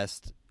do our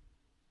best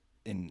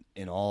in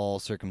all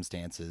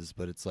circumstances,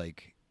 but it's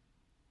like,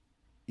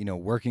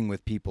 working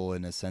with people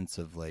in a sense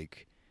of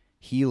like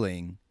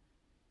healing,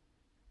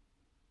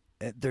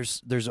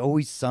 there's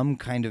always some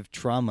kind of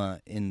trauma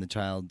in the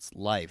child's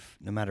life,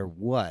 no matter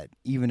what.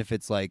 Even if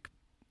it's like,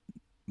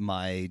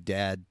 my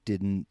dad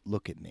didn't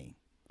look at me,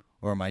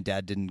 or my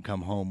dad didn't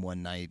come home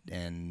one night,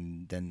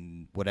 and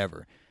then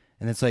whatever.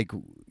 And it's like,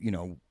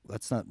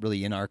 that's not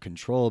really in our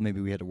control. Maybe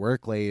we had to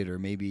work late, or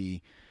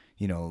maybe,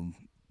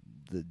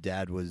 the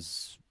dad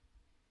was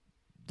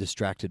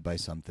distracted by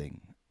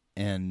something.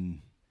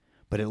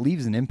 But it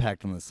leaves an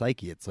impact on the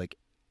psyche. It's like,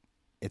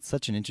 it's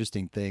such an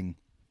interesting thing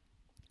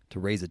to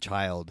raise a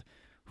child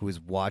who is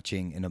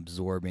watching and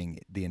absorbing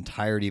the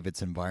entirety of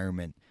its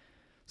environment.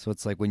 So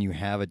it's like, when you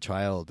have a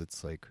child,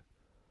 it's like,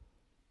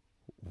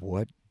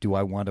 what do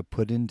I want to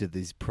put into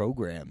these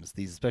programs,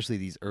 especially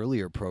these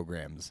earlier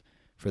programs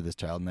for this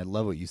child? And I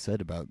love what you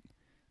said about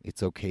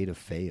it's okay to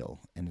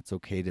fail, and it's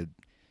okay to,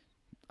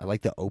 I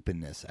like the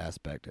openness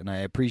aspect. And I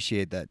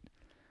appreciate that,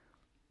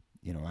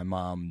 my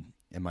mom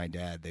and my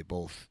dad, they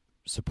both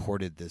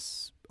supported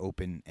this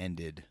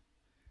open-ended,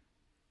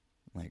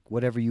 like,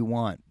 whatever you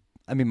want.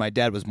 I mean, my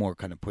dad was more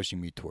kind of pushing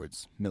me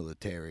towards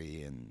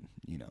military and,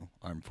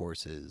 armed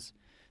forces,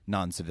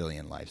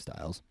 non-civilian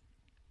lifestyles.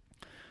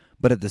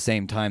 But at the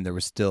same time, there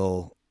was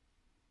still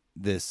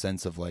this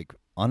sense of, like,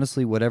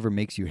 honestly, whatever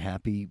makes you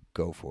happy,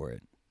 go for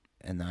it.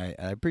 And I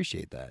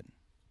appreciate that.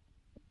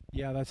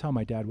 Yeah, that's how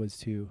my dad was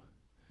too.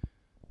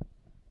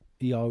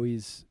 He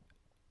always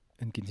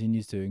and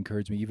continues to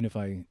encourage me, even if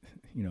I,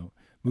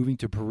 moving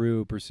to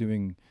Peru,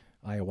 pursuing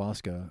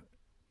ayahuasca,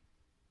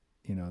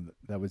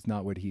 that was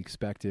not what he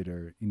expected,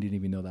 or he didn't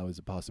even know that was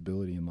a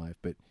possibility in life.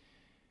 But,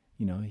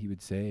 he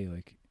would say,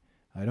 like,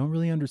 I don't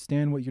really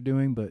understand what you're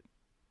doing, but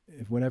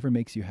if whatever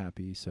makes you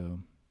happy. So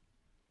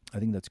I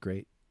think that's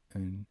great.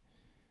 And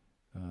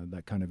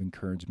that kind of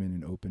encouragement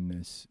and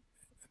openness,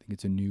 I think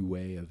it's a new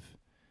way of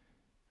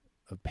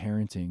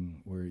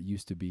parenting, where it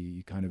used to be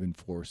you kind of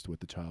enforced what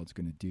the child's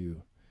going to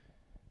do.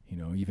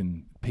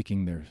 Even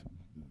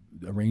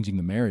arranging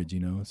the marriage,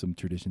 some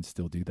traditions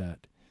still do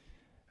that.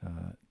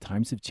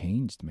 Times have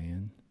changed,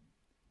 man.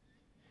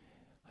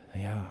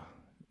 Yeah.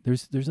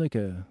 There's like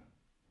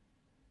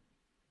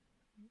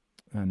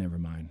never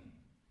mind.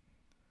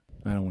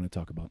 I don't want to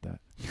talk about that.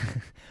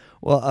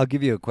 Well, I'll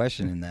give you a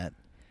question in that.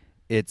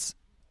 It's,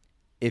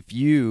 if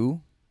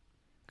you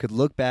could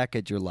look back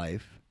at your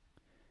life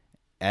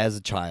as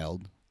a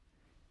child,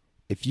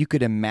 if you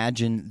could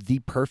imagine the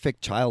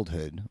perfect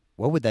childhood,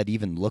 what would that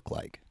even look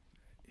like?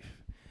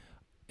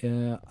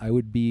 I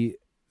would be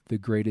the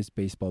greatest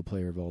baseball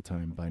player of all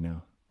time by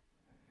now.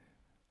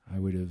 I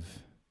would have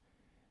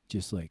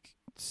just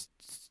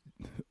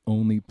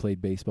only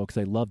played baseball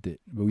because I loved it.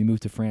 But we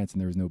moved to France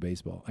and there was no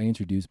baseball. I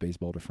introduced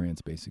baseball to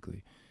France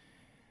basically.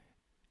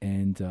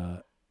 And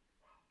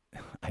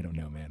I don't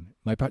know, man.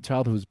 My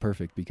childhood was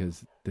perfect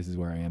because this is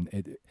where I am.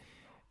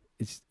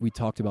 We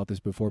talked about this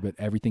before, but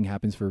everything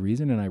happens for a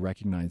reason, and I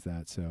recognize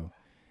that. So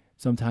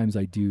sometimes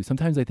I do.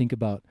 Sometimes I think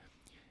about,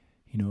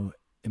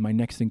 in my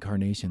next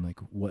incarnation, like,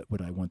 what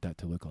would I want that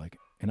to look like?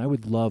 And I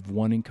would love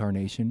one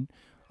incarnation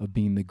of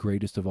being the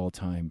greatest of all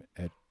time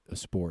at a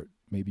sport,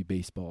 maybe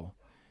baseball.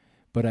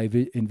 But I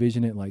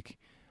envision it like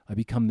I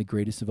become the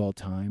greatest of all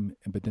time,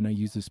 but then I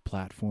use this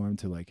platform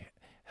to, like,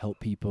 help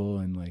people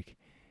and, like,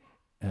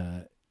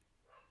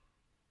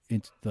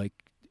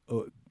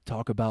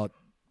 talk about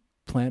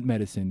plant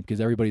medicine, because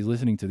everybody's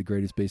listening to the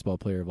greatest baseball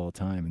player of all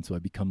time. And so I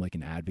become like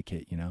an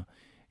advocate, and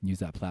use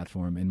that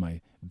platform and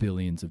my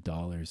billions of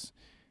dollars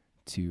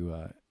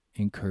to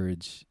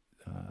encourage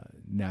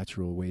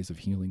natural ways of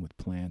healing with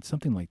plants,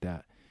 something like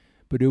that.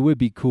 But it would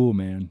be cool,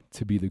 man,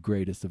 to be the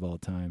greatest of all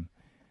time.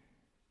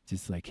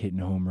 Just like hitting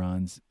home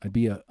runs. I'd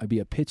be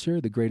a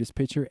pitcher, the greatest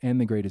pitcher, and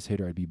the greatest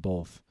hitter. I'd be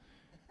both.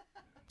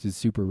 Just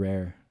super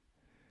rare.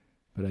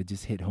 But I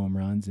just hit home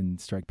runs and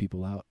strike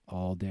people out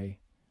all day.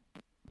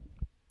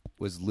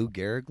 Was Lou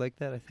Gehrig like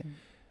that, I think?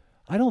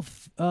 I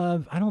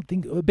don't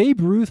think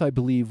Babe Ruth, I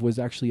believe, was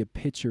actually a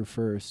pitcher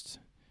first.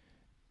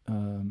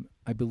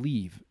 I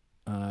believe.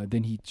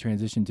 Then he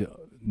transitioned to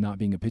not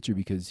being a pitcher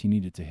because he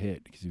needed to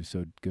hit because he was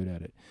so good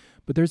at it.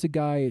 But there's a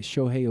guy,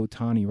 Shohei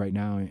Ohtani, right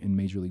now in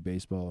Major League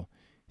Baseball.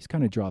 He's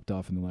kind of dropped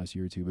off in the last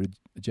year or two, but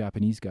a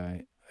Japanese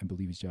guy, I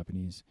believe he's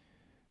Japanese,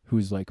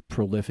 who's like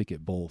prolific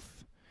at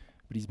both.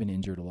 But he's been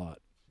injured a lot.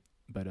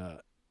 But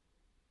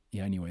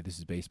yeah, anyway, this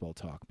is baseball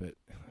talk, but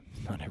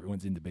not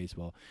everyone's into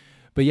baseball.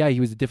 But yeah, he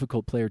was a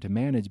difficult player to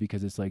manage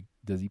because it's like,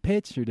 does he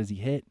pitch or does he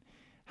hit?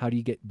 How do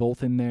you get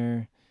both in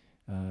there?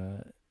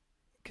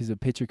 Because a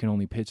pitcher can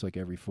only pitch like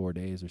every 4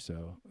 days or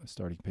so, a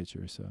starting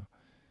pitcher.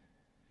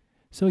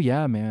 So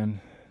yeah,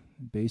 man,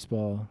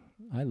 baseball.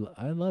 I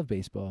love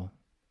baseball.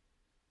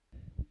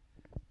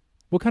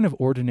 What kind of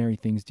ordinary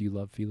things do you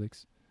love,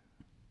 Felix?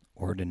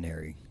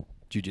 Ordinary.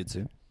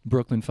 Jiu-jitsu.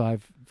 Brooklyn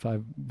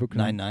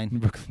Brooklyn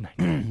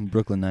Nine-Nine.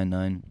 Brooklyn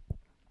Nine-Nine.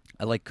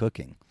 I like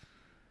cooking.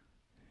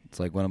 It's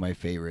like one of my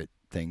favorite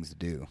things to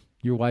do.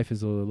 Your wife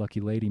is a lucky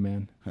lady,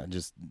 man. I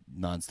just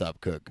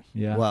nonstop cook.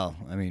 Yeah. Well,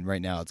 I mean,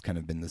 right now it's kind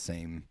of been the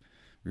same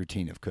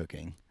routine of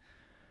cooking.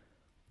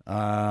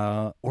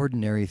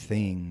 Ordinary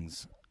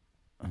things.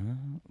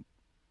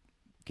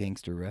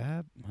 Gangster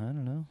rap? I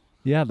don't know.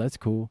 Yeah, that's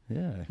cool.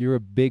 Yeah. You're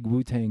a big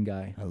Wu-Tang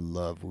guy. I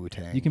love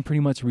Wu-Tang. You can pretty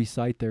much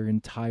recite their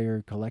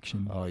entire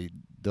collection. Oh, you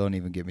don't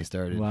even get me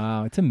started.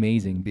 Wow, it's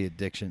amazing. It'd be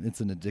addiction.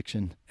 It's an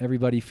addiction.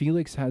 Everybody,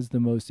 Felix has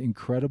the most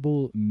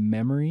incredible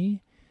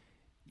memory.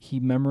 He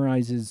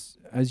memorizes,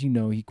 as you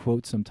know, he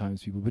quotes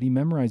sometimes people, but he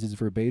memorizes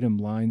verbatim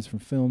lines from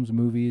films,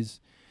 movies.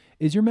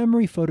 Is your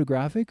memory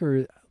photographic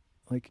or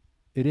like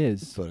it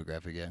is? It's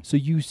photographic, yeah. So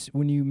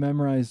when you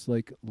memorize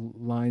like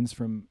lines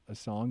from a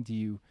song, do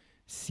you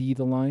see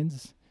the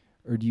lines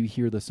or do you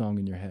hear the song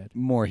in your head?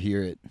 More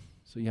hear it.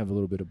 So you have a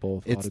little bit of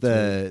both. It's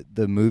the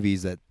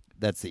movies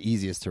that's the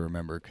easiest to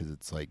remember because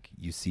it's like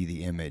you see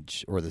the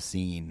image or the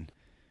scene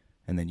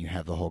and then you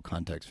have the whole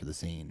context for the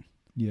scene.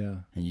 Yeah.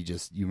 And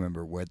you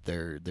remember what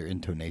their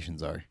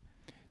intonations are.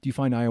 Do you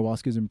find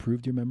ayahuasca's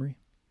improved your memory?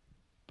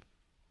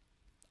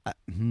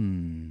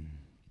 In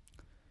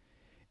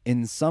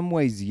In some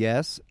ways,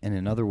 yes, and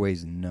in other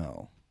ways,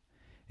 no.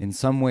 In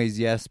some ways,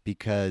 yes,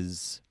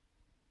 because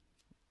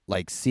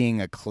like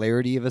seeing a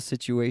clarity of a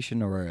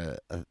situation or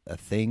a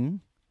thing,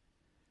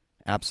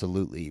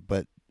 absolutely.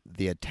 But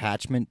the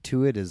attachment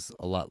to it is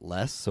a lot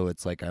less. So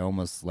it's like I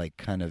almost like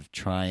kind of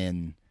try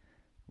and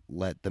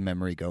let the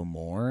memory go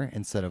more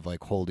instead of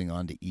like holding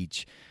on to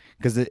each.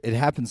 Because it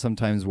happens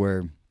sometimes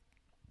where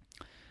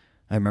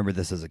I remember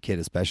this as a kid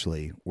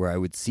especially, where I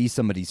would see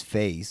somebody's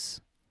face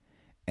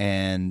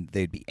and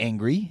they'd be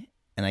angry,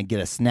 and I'd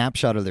get a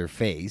snapshot of their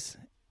face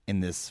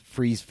in this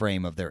freeze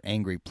frame of their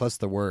angry plus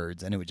the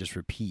words, and it would just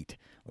repeat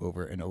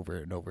over and over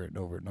and over and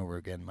over and over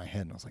again in my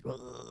head. And I was like,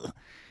 ugh.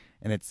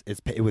 And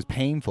it was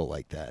painful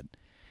like that.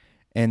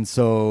 And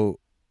so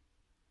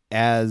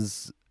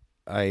as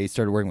I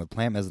started working with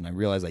plant medicine, I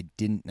realized I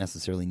didn't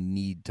necessarily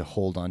need to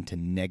hold on to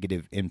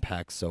negative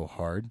impacts so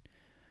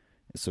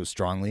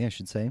strongly, I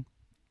should say.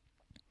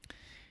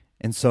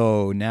 And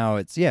so now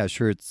it's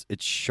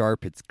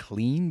sharp, it's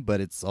clean,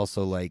 but it's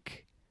also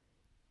like,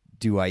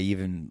 do I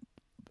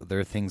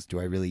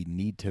really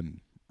need to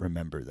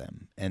remember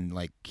them? And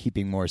like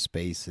keeping more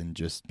space and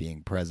just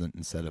being present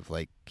instead of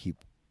like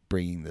keep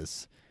bringing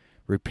this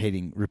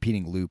repeating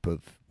loop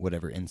of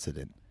whatever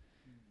incident.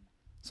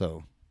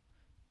 So,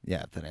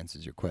 yeah, if that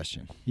answers your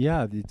question.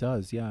 Yeah, it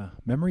does. Yeah.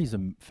 Memories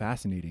are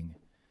fascinating.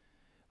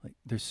 Like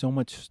there's so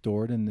much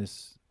stored in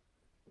this,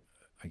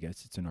 I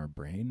guess it's in our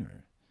brain,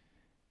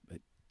 but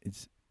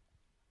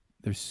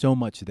there's so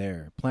much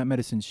there. Plant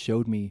medicine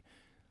showed me,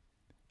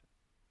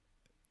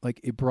 like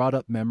it brought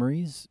up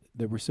memories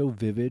that were so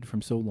vivid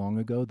from so long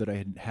ago that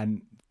I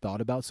hadn't thought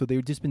about. So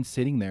they've just been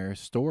sitting there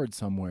stored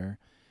somewhere,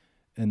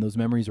 and those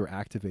memories were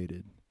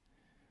activated.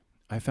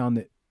 I found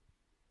that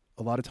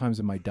a lot of times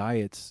in my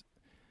diets,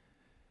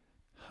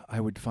 I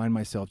would find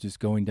myself just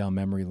going down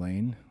memory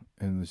lane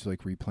and just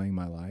like replaying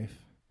my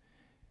life.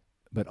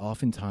 But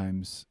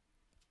oftentimes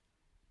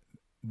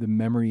the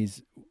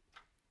memories,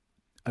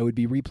 I would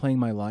be replaying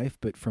my life,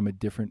 but from a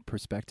different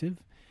perspective.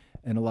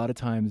 And a lot of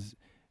times,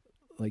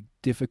 like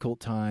difficult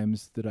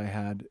times that I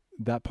had,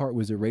 that part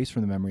was erased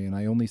from the memory, and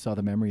I only saw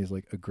the memory as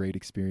like a great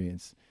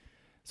experience.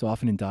 So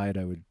often in diet,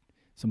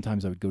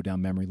 sometimes I would go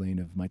down memory lane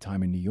of my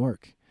time in New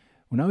York.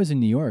 When I was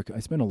in New York, I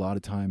spent a lot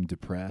of time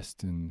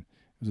depressed, and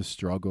it was a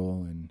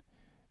struggle and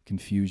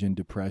confusion,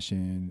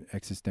 depression,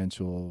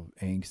 existential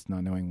angst,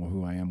 not knowing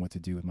who I am, what to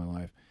do with my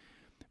life.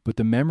 But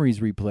the memories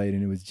replayed,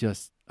 and I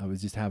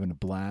was just having a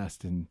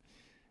blast and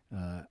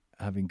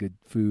having good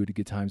food,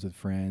 good times with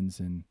friends.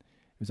 And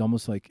it was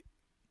almost like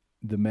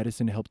the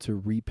medicine helped to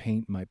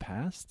repaint my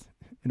past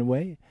in a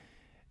way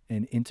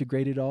and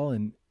integrate it all.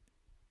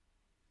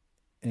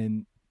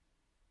 And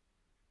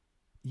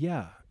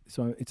yeah,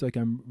 so it's like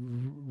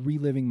I'm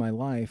reliving my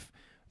life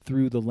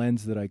through the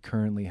lens that I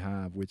currently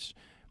have, which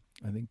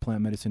I think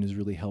plant medicine has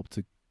really helped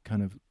to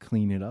kind of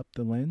clean it up,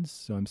 the lens.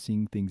 So I'm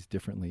seeing things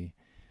differently.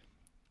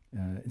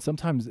 And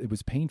sometimes it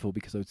was painful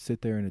because I would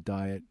sit there in a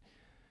diet.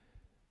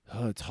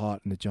 Oh, it's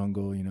hot in the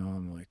jungle,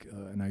 I'm like,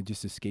 and I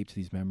just escaped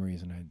these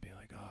memories, and I'd be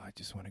like, oh, I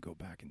just want to go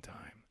back in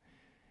time.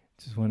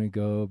 Just want to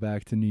go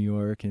back to New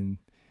York and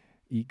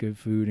eat good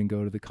food and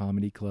go to the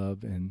comedy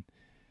club. And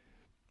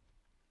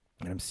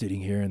I'm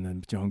sitting here in the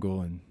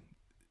jungle. And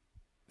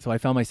so I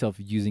found myself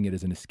using it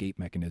as an escape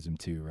mechanism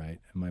too, right?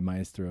 And my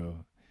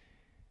maestro,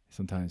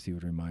 sometimes he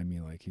would remind me,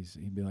 like,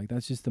 he'd be like,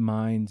 that's just the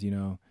mind,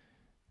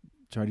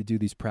 try to do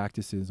these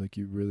practices. Like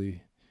you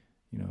really,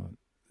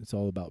 it's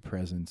all about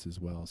presence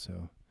as well.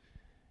 So,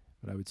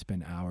 but I would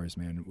spend hours,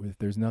 man. If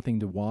there's nothing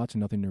to watch and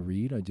nothing to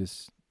read, I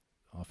just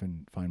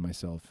often find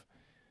myself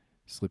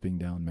slipping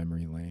down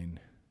memory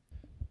lane.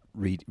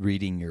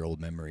 Reading your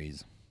old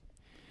memories.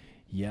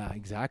 Yeah,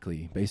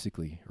 exactly.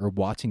 Basically, or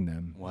watching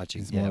them.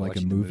 It's more like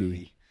a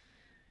movie.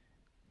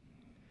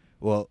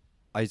 Well,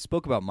 I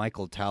spoke about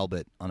Michael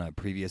Talbot on a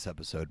previous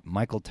episode.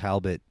 Michael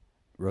Talbot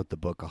wrote the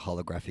book A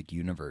Holographic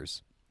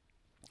Universe.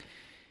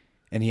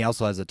 And he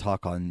also has a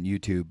talk on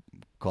YouTube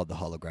called The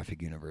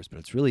Holographic Universe. But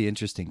it's really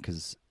interesting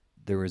because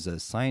there was a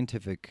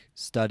scientific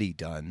study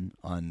done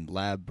on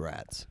lab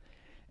rats.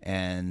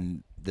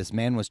 And this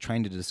man was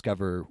trying to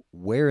discover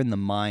where in the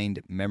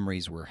mind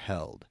memories were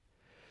held.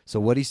 So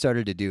what he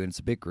started to do, and it's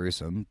a bit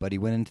gruesome, but he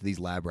went into these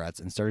lab rats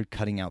and started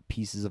cutting out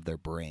pieces of their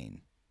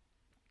brain.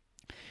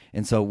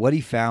 And so what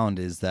he found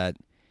is that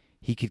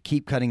he could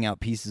keep cutting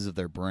out pieces of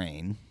their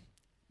brain,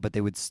 but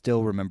they would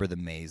still remember the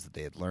maze that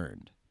they had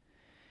learned.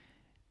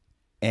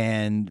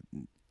 And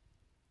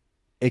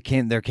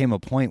there came a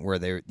point where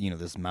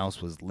this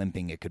mouse was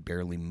limping, it could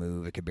barely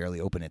move, it could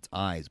barely open its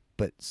eyes,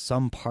 but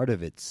some part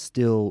of it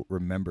still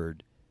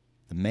remembered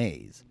the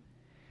maze.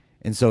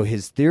 And so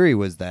his theory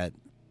was that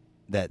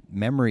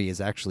memory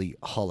is actually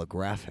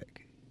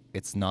holographic.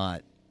 It's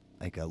not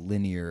like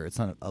it's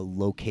not a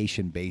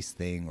location-based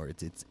thing, or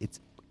it's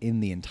in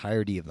the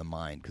entirety of the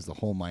mind, because the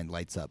whole mind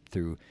lights up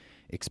through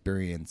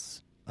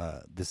experience,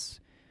 this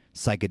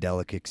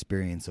psychedelic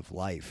experience of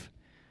life.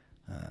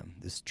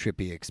 This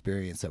trippy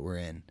experience that we're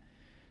in.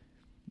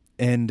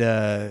 And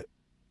there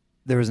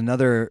was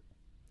another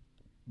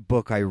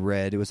book I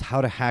read. It was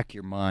How to Hack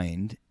Your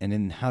Mind. And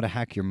in How to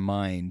Hack Your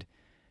Mind,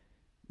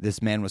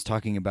 this man was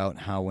talking about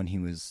how when he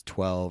was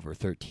 12 or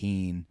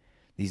 13,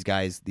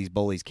 these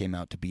bullies came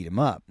out to beat him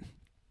up.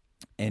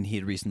 And he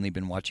had recently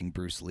been watching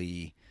Bruce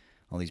Lee,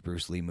 all these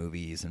Bruce Lee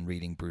movies and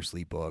reading Bruce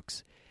Lee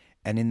books.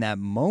 And in that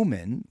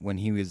moment, when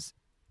he was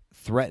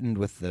threatened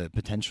with the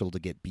potential to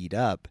get beat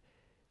up,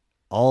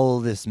 all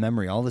this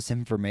memory, all this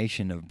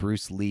information of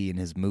Bruce Lee and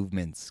his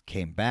movements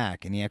came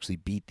back, and he actually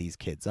beat these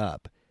kids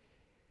up.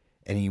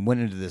 And he went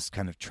into this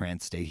kind of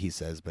trance state, he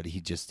says, but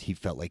he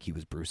felt like he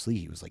was Bruce Lee.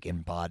 He was like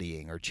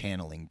embodying or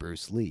channeling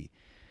Bruce Lee.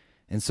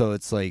 And so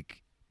it's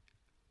like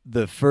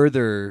the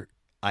further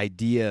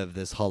idea of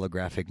this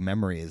holographic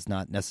memory is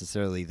not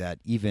necessarily that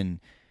even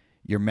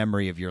your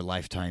memory of your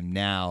lifetime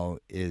now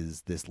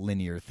is this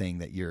linear thing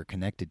that you're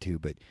connected to,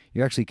 but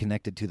you're actually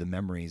connected to the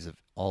memories of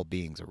all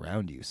beings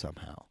around you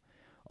somehow.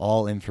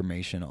 All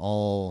information,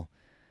 all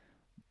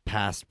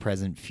past,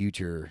 present,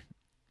 future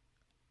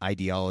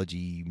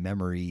ideology,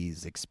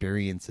 memories,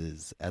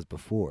 experiences as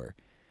before.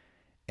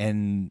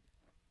 And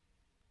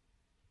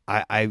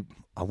I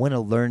want to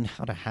learn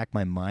how to hack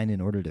my mind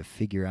in order to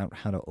figure out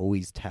how to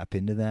always tap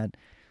into that.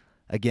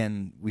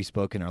 Again, we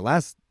spoke in our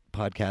last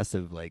podcast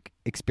of like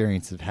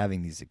experience of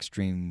having these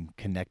extreme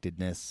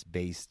connectedness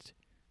based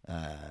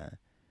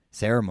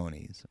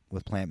ceremonies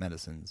with plant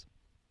medicines.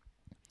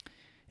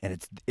 And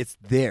it's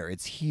there,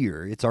 it's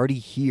here, it's already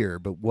here.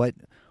 But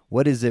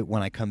what is it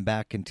when I come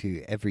back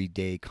into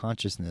everyday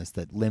consciousness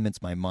that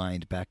limits my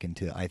mind back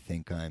into, I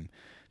think I'm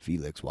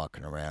Felix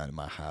walking around in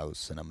my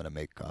house and I'm going to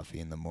make coffee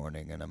in the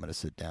morning and I'm going to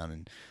sit down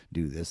and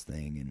do this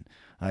thing and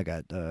I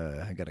got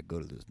to go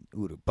to this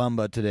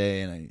Urubamba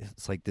today, and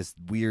it's like this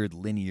weird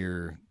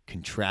linear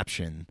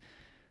contraption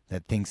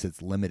that thinks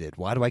it's limited.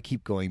 Why do I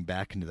keep going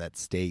back into that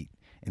state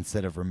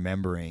instead of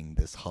remembering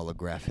this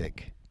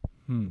holographic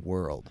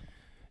world?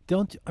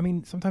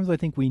 Sometimes I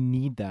think we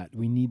need that.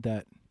 We need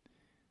that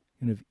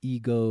kind of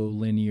ego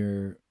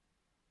linear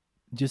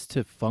just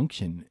to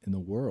function in the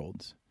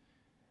world.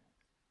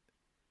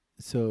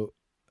 So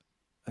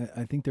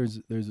I think there's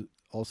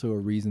also a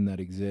reason that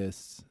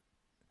exists.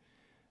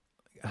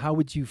 How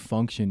would you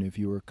function if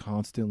you were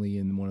constantly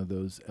in one of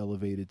those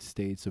elevated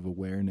states of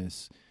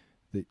awareness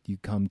that you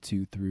come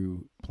to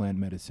through plant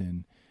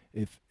medicine?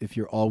 If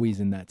you're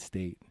always in that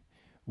state,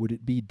 would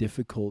it be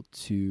difficult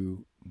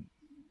to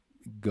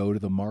go to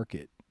the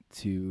market,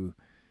 to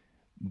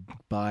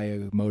buy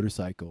a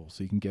motorcycle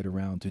so you can get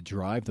around, to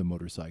drive the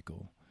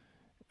motorcycle?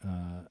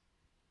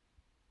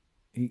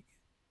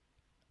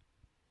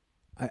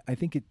 I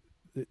think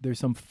there's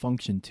some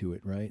function to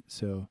it, right?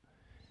 So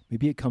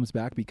maybe it comes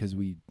back because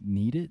we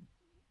need it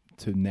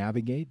to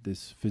navigate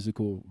this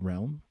physical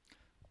realm.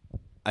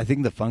 I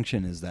think the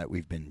function is that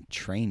we've been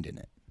trained in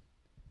it,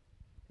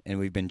 and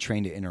we've been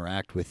trained to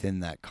interact within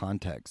that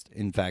context.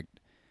 In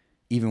fact,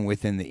 even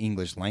within the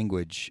English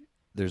language,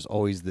 there's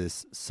always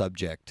this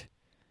subject,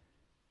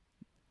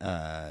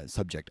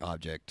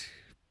 object,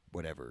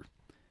 whatever,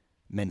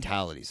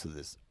 mentality. So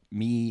this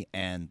me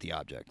and the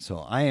object. So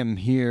I am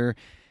here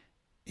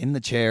in the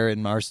chair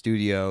in our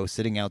studio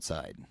sitting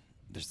outside.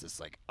 There's this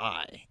like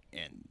I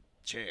and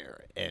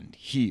chair and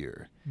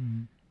here.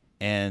 Mm-hmm.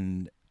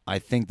 And I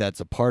think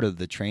that's a part of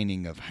the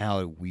training of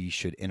how we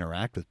should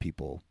interact with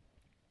people.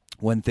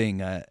 One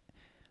thing I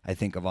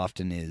think of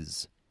often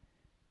is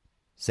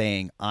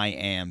saying I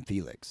am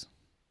Felix.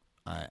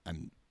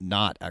 I'm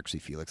not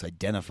actually Felix.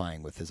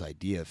 Identifying with this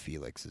idea of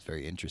Felix is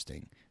very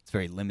interesting. It's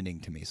very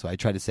limiting to me. So I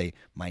try to say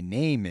my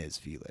name is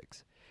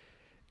Felix.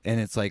 And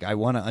it's like I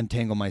want to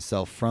untangle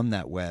myself from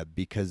that web,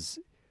 because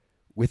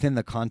within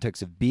the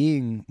context of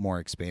being more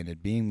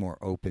expanded, being more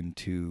open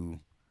to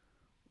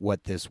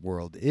what this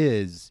world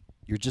is,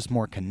 you're just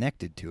more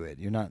connected to it.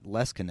 You're not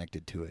less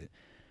connected to it.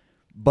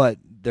 But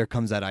there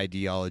comes that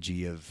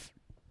ideology of,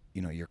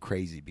 you're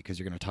crazy because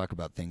you're going to talk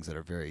about things that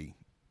are very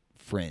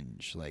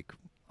fringe, like,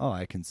 oh,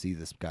 I can see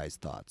this guy's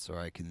thoughts, or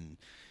I can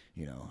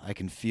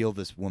feel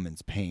this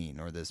woman's pain,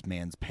 or this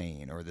man's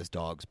pain, or this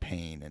dog's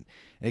pain. And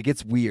it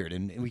gets weird,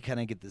 and we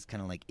kind of get this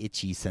kind of like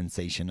itchy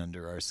sensation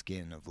under our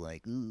skin of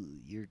like, ooh,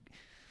 you've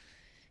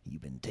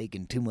been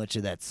taking too much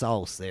of that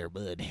sauce there,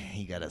 bud.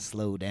 You got to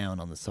slow down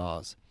on the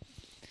sauce.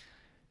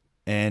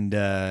 And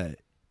I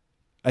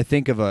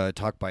think of a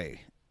talk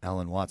by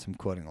Alan Watts. I'm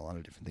quoting a lot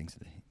of different things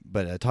today,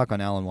 but a talk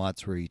on Alan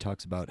Watts where he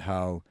talks about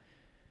how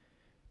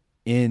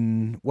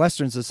in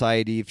Western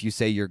society, if you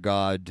say you're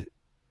God,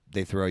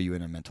 they throw you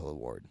in a mental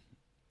ward.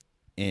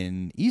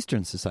 In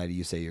Eastern society,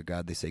 you say you're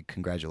God, they say,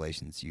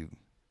 congratulations, you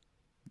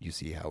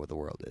see how the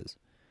world is.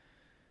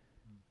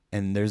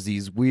 And there's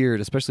these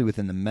weird, especially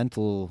within the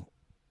mental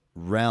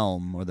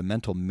realm or the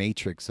mental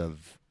matrix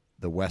of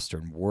the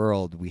Western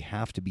world, we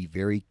have to be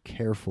very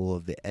careful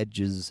of the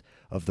edges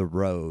of the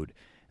road.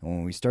 And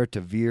when we start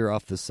to veer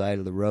off the side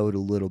of the road a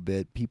little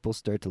bit, people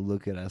start to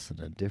look at us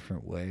in a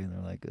different way, and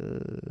they're like,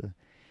 ugh.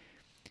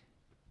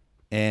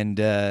 And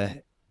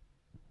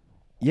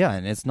yeah,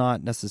 and it's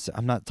not necessary.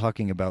 I'm not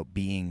talking about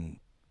being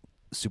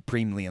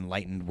supremely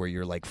enlightened where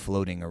you're like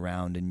floating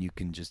around and you're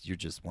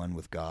just one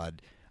with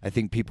God. I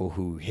think people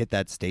who hit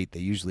that state, they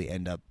usually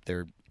end up,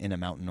 they're in a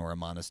mountain or a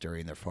monastery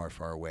and they're far,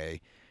 far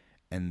away.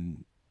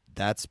 And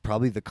that's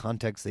probably the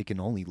context they can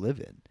only live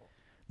in.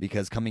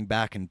 Because coming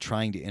back and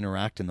trying to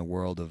interact in the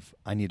world of,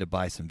 I need to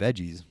buy some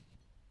veggies,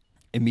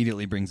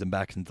 immediately brings them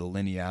back into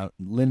the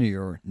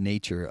linear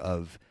nature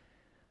of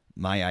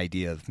my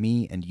idea of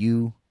me and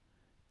you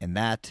and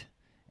that,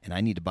 and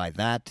I need to buy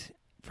that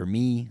for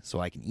me so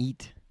I can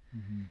eat.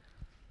 Mm-hmm.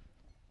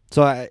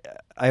 So I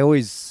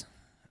always,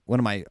 one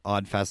of my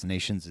odd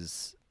fascinations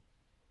is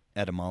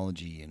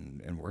etymology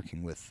and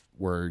working with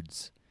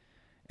words.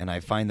 And I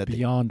find that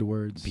Beyond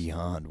Words.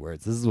 Beyond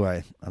Words. This is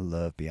why I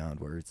love Beyond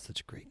Words.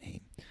 Such a great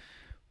name.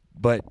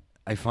 But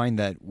I find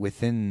that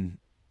within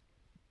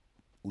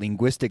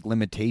linguistic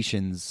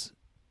limitations,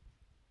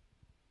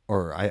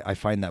 or I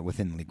find that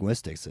within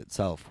linguistics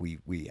itself,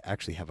 we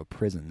actually have a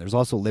prison. There's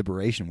also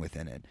liberation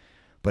within it.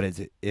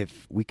 But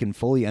if we can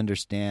fully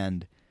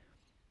understand,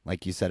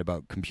 like you said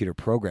about computer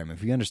programming,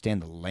 if we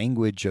understand the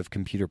language of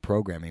computer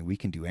programming, we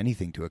can do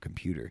anything to a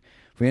computer.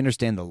 If we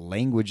understand the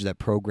language that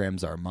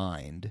programs our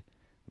mind,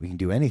 we can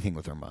do anything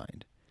with our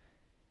mind.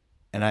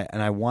 And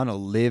I want to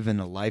live in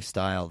a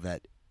lifestyle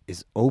that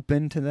is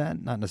open to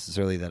that, not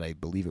necessarily that I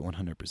believe it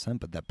 100%,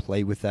 but that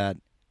play with that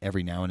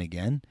every now and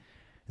again,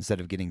 instead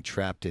of getting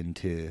trapped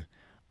into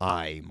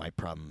my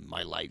problem,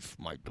 my life,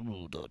 my...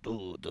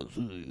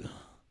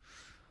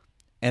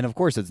 And of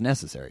course, it's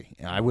necessary.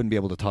 I wouldn't be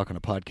able to talk on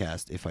a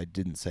podcast if I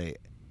didn't say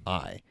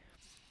I.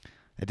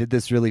 I did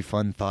this really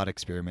fun thought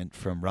experiment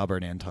from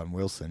Robert Anton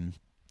Wilson.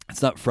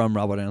 It's not from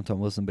Robert Anton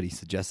Wilson, but he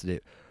suggested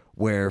it,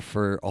 where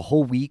for a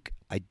whole week,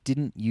 I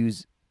didn't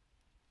use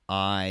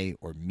I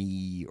or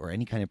me or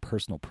any kind of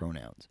personal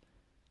pronouns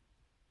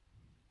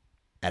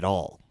at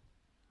all.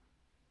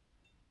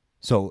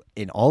 So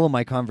in all of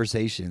my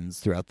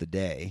conversations throughout the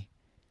day,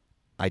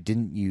 I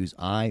didn't use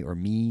I or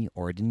me,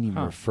 or I didn't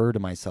even refer to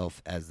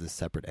myself as this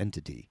separate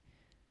entity.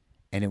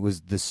 And it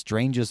was the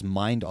strangest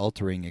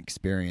mind-altering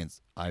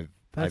experience I've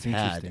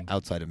had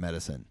outside of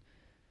medicine.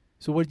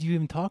 So what did you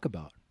even talk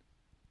about?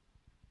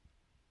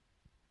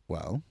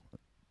 Well,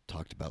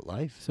 talked about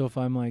life. So if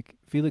I'm like,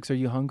 Felix, are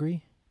you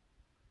hungry?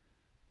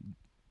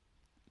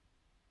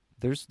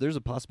 There's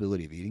a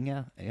possibility of eating.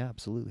 Yeah,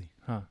 absolutely.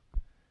 Huh.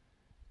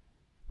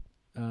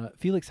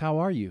 Felix, how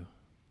are you?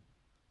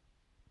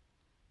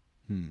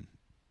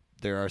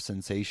 There are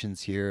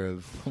sensations here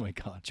of oh my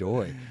god,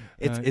 joy.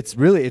 It's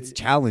really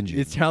challenging.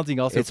 It's challenging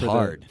also. It's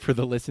hard for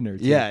the listener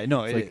too. Yeah,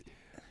 no,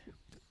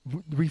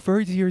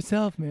 refer to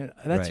yourself, man.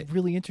 That's right.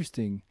 Really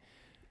interesting.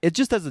 It's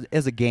just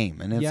as a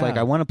game, and it's like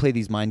I want to play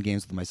these mind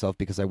games with myself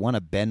because I want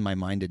to bend my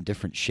mind in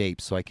different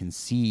shapes so I can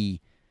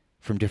see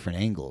from different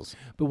angles.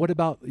 But what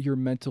about your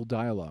mental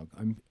dialogue?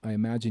 I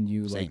imagine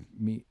you Same. like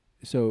me.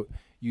 So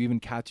you even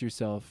catch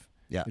yourself.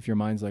 Yeah. If your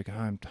mind's like,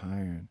 I'm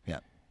tired. Yeah.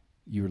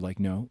 You're like,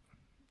 no.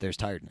 There's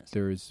tiredness.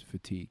 There is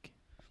fatigue.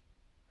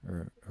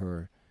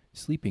 Or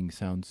sleeping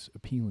sounds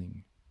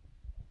appealing.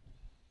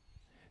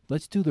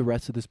 Let's do the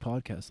rest of this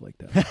podcast like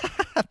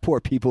that. Poor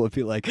people would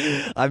be like,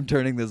 I'm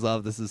turning this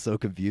off. This is so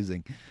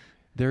confusing.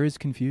 There is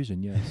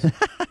confusion, yes.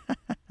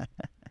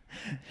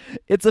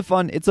 It's a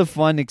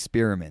fun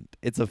experiment.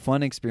 It's a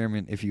fun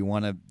experiment if you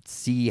want to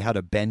see how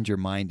to bend your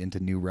mind into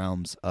new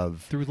realms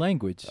of through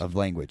language.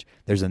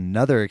 There's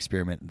another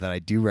experiment that I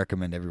do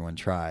recommend everyone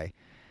tries,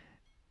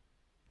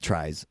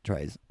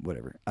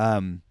 whatever.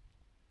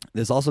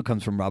 This also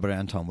comes from Robert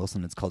Anton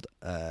Wilson. It's called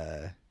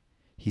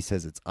he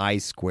says it's I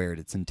squared.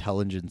 It's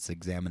intelligence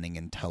examining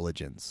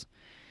intelligence.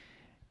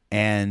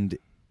 And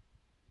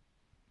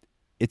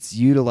it's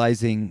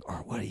utilizing, or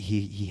what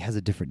he has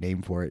a different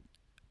name for it.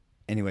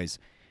 Anyways,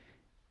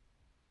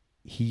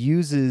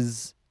 he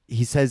says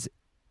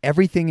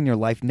everything in your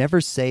life,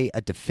 never say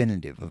a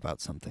definitive about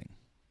something.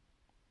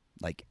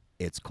 Like,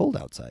 it's cold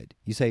outside.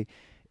 You say,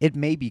 it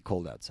may be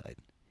cold outside.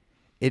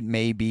 It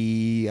may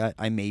be,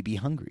 I may be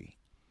hungry.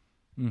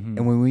 Mm-hmm.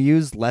 And when we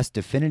use less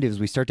definitives,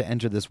 we start to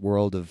enter this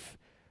world of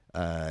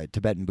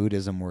Tibetan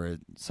Buddhism where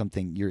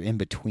you're in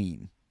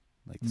between.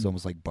 Like it's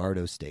almost like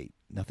Bardo state.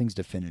 Nothing's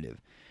definitive.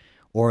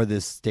 Or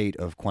this state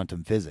of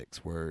quantum physics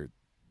where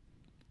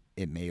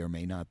it may or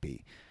may not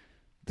be.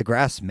 The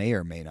grass may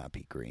or may not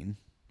be green.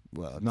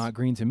 Well, it's not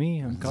green to me.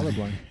 I'm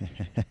colorblind.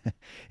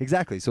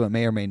 Exactly. So it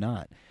may or may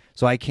not.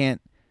 So I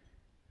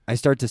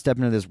start to step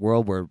into this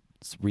world where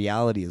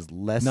reality is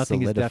less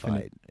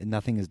solidified.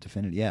 Nothing is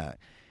definitive. Yeah.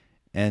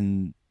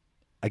 And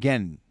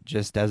again,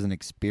 just as an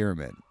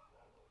experiment,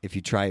 if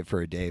you try it for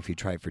a day, if you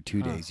try it for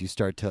 2 days, you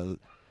start to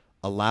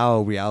allow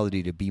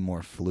reality to be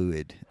more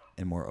fluid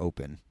and more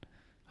open.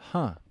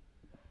 Huh.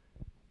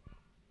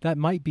 That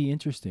might be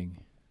interesting.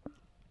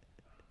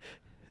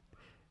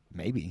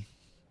 Maybe.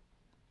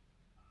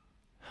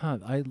 Huh.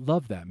 I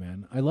love that,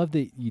 man. I love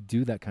that you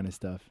do that kind of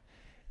stuff.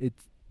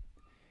 It's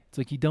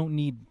like you don't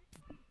need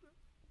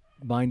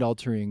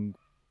mind-altering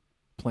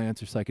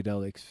plants or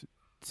psychedelics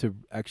to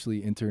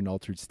actually enter an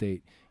altered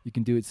state. You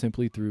can do it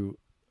simply through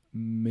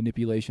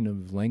manipulation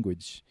of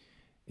language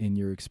in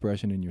your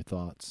expression and your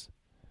thoughts.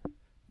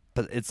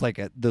 But it's like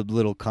the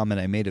little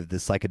comment I made of the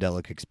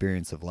psychedelic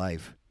experience of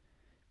life.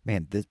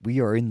 Man, we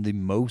are in the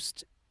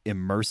most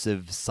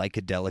immersive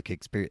psychedelic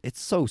experience.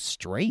 It's so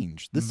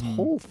strange. This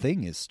whole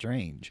thing is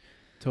strange.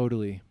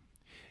 Totally.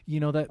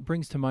 That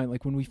brings to mind,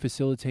 like when we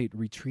facilitate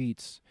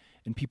retreats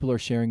and people are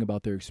sharing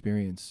about their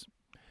experience,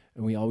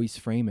 and we always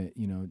frame it,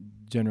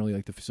 generally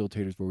like the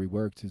facilitators where we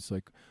worked, it's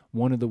like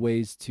one of the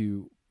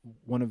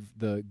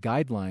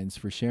guidelines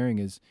for sharing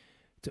is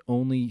to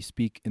only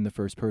speak in the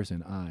first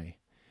person, I,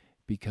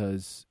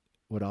 because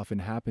what often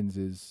happens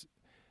is,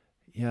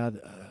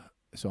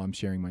 so I'm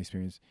sharing my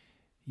experience.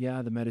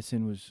 Yeah, the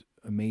medicine was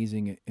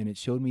amazing, and it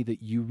showed me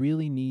that you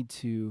really need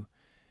to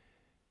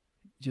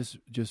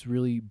just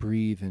really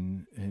breathe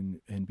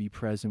and be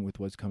present with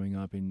what's coming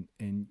up, and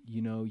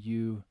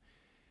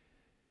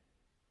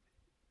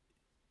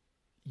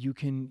you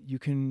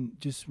can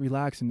just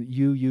relax and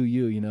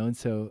and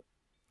so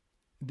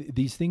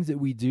these things that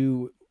we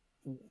do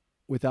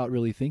without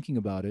really thinking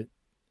about it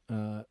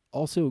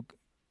also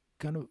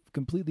kind of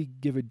completely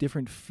give a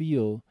different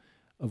feel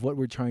of what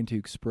we're trying to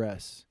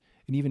express.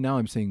 And even now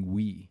I'm saying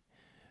we,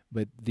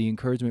 but the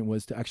encouragement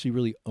was to actually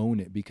really own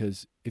it,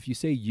 because if you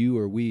say you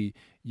or we,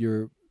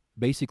 you're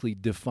basically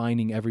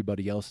defining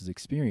everybody else's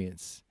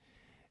experience.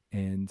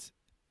 And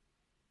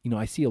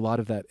I see a lot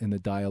of that in the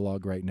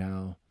dialogue right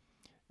now,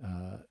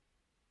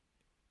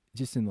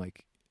 just in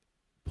like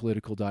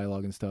political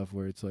dialogue and stuff,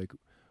 where it's like,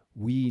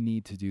 we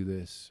need to do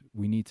this,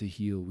 we need to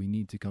heal, we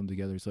need to come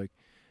together. It's like,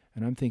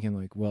 and I'm thinking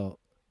like, well,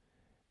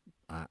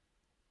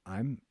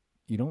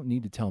 you don't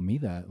need to tell me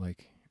that,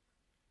 like,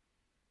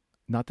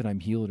 not that I'm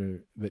healed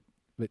but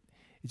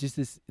it's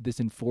just this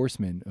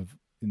enforcement of,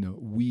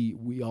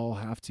 we all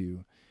have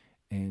to,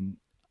 and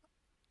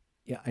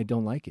I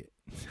don't like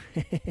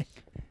it.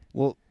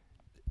 Well,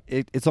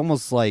 it's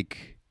almost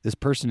like this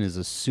person is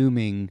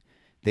assuming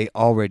they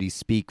already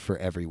speak for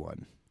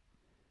everyone.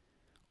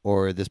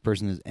 Or this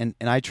person is, and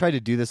I try to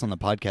do this on the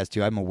podcast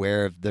too. I'm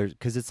aware of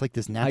because it's like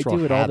this natural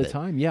habit. I do it all the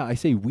time. Yeah, I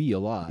say we a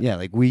lot. Yeah,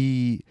 like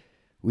we,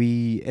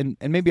 and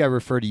maybe I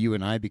refer to you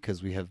and I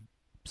because we have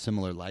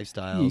similar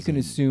lifestyles. Yeah, you can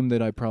assume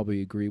that I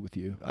probably agree with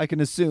you. I can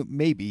assume,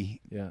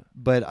 maybe. Yeah.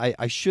 But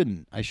I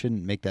shouldn't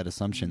make that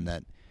assumption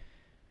that,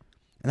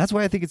 and that's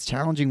why I think it's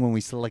challenging when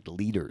we select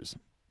leaders,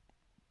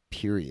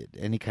 period.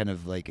 Any kind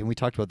of like, and we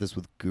talked about this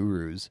with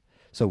gurus.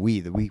 So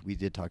we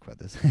did talk about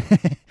this.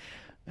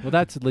 Well,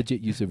 that's a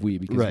legit use of we,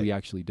 because right. We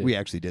actually did. We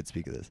actually did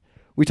speak of this.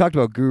 We talked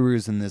about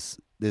gurus and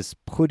this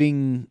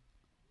putting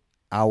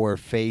our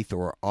faith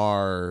or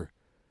our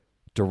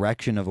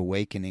direction of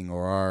awakening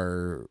or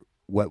our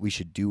what we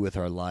should do with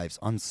our lives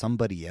on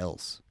somebody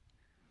else.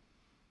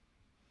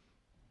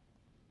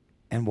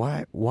 And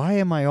why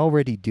am I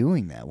already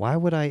doing that? Why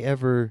would I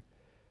ever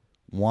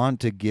want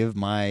to give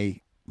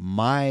my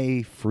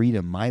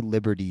freedom, my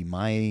liberty,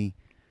 my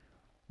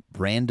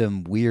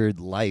random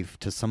weird life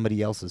to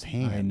somebody else's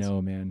hands? I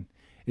know, man.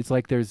 It's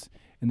like there's,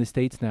 in the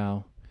States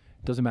now,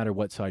 it doesn't matter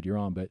what side you're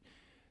on, but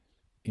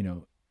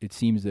it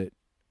seems that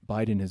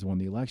Biden has won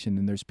the election,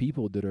 and there's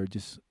people that are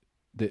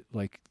that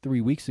like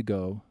 3 weeks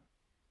ago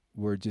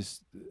were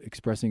just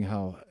expressing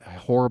how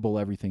horrible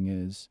everything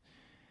is,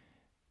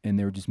 and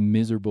they were just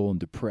miserable and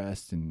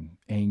depressed and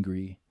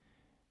angry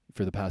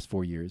for the past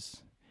 4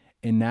 years.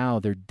 And now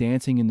they're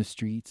dancing in the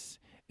streets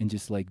and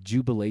just like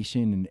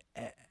jubilation,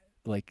 and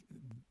like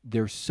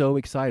they're so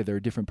excited. They're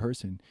a different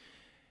person.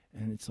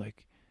 And it's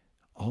like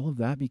all of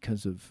that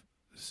because of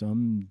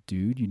some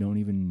dude you don't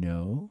even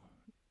know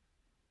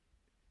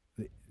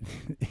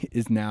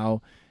is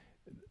now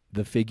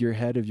the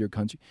figurehead of your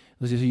country.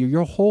 So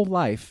your whole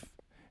life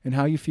and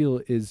how you feel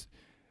is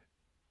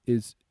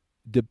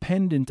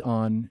dependent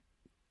on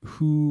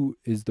who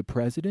is the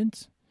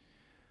president.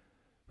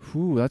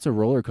 Whew, that's a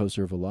roller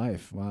coaster of a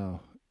life.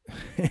 Wow.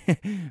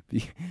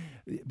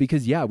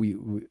 Because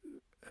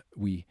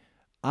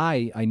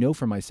I know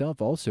for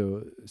myself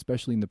also,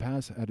 especially in the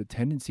past, had a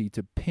tendency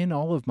to pin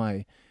all of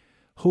my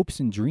hopes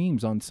and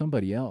dreams on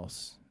somebody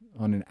else,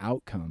 on an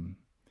outcome.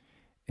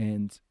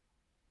 And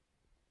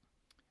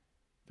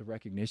the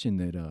recognition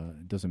that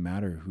it doesn't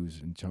matter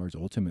who's in charge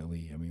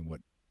ultimately. I mean,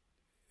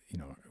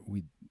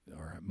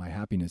 my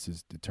happiness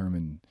is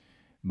determined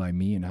by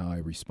me and how I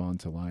respond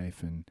to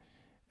life,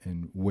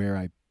 and where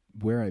I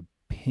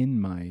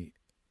pin my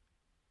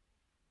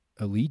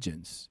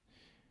allegiance,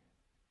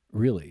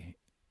 really.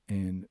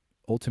 And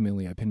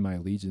ultimately, I pin my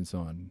allegiance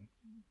on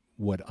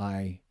what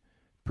I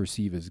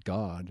perceive as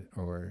God,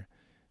 or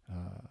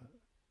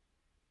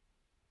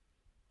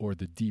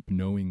the deep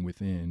knowing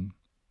within.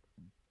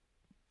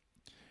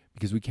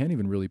 Because we can't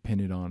even really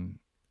pin it on,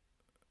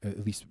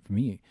 at least for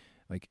me,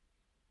 like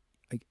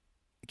I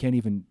can't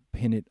even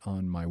pin it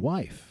on my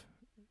wife.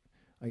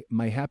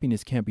 My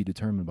happiness can't be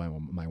determined by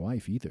my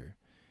wife either.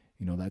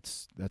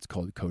 That's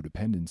called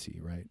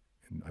codependency, right?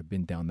 And I've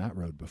been down that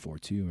road before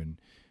too. And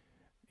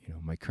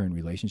my current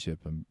relationship,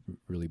 I'm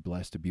really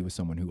blessed to be with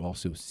someone who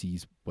also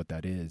sees what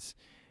that is.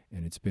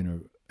 And it's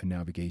been a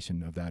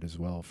navigation of that as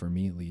well, for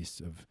me at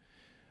least, of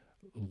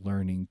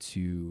learning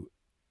to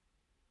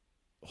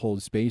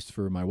hold space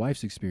for my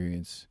wife's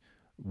experience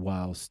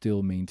while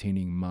still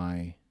maintaining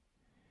my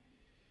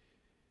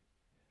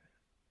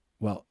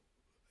well,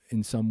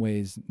 in some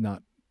ways,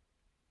 not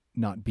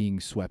being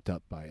swept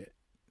up by it.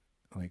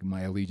 Like,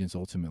 my allegiance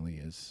ultimately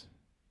is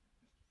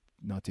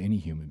not to any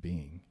human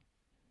being.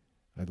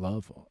 I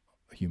love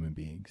human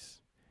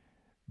beings,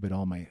 but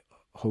all my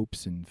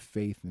hopes and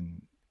faith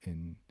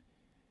and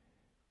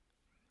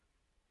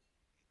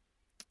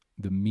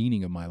the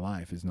meaning of my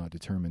life is not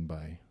determined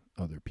by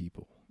other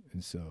people.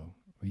 And so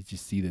we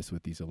just see this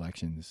with these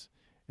elections.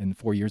 And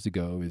 4 years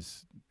ago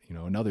is,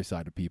 another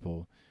side of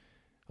people.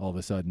 All of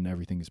a sudden,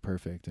 everything is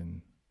perfect.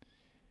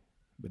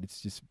 But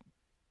it's just,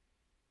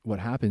 what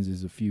happens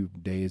is a few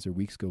days or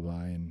weeks go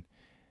by, and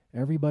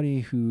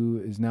everybody who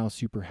is now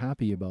super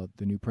happy about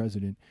the new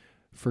president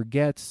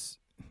forgets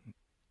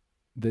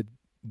that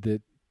they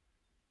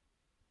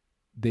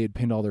had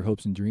pinned all their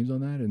hopes and dreams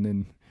on that, and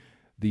then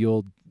the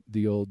old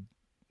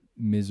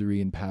misery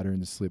and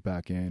patterns slip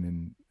back in.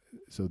 And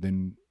so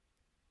then,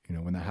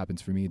 when that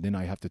happens for me, then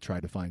I have to try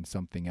to find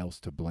something else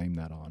to blame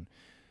that on,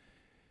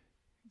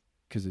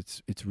 because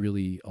it's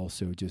really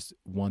also just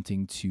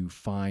wanting to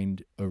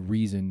find a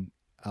reason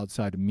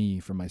outside of me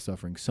for my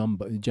suffering,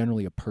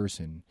 generally a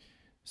person.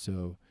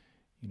 So,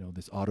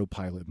 this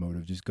autopilot mode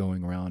of just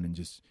going around and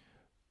just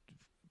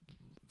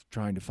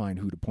trying to find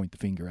who to point the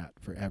finger at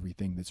for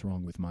everything that's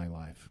wrong with my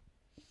life.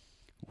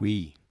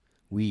 Oui.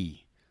 Bah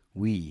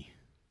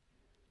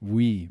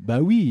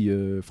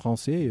oui,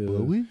 français.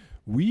 Bah oui.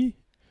 Oui.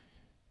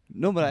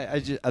 No, but I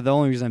just, the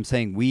only reason I'm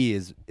saying we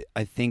is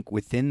I think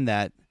within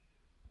that,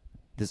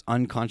 this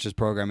unconscious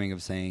programming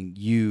of saying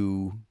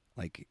you,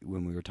 like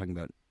when we were talking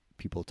about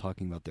people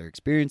talking about their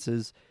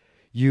experiences,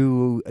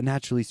 you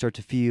naturally start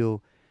to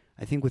feel,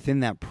 I think within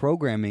that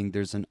programming,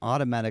 there's an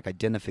automatic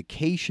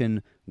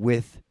identification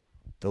with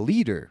the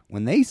leader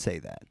when they say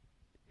that.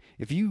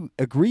 If you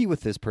agree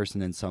with this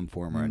person in some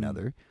form or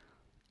another,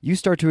 you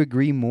start to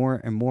agree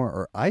more and more,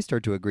 or I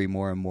start to agree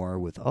more and more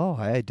with,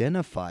 I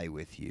identify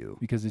with you.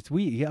 Because it's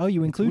we. Oh,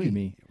 you included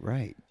me.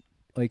 Right.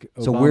 Like,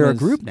 so we're a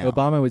group now.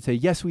 Obama would say,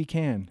 yes, we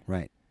can.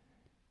 Right.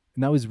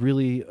 And that was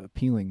really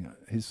appealing.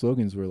 His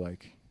slogans were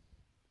like,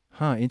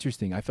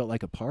 interesting. I felt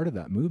like a part of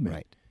that movement.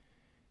 Right.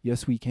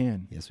 Yes, we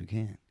can. Yes, we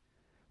can.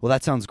 Well,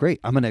 that sounds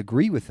great. I'm going to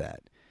agree with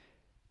that.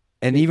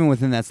 And even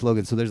within that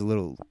slogan, so there's a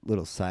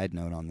little side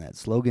note on that.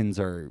 Slogans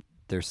they're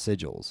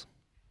sigils.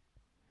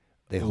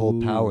 They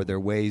hold power. They're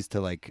ways to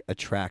like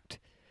attract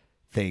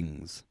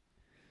things.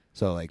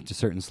 So like just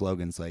certain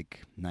slogans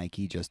like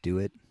Nike, just do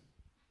it.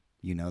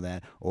 You know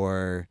that?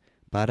 Or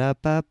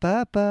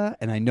ba-da-ba-ba-ba.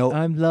 And I know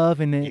I'm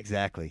loving it.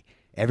 Exactly.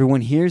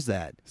 Everyone hears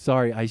that.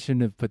 Sorry, I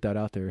shouldn't have put that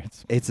out there.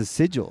 It's a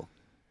sigil.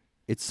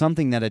 It's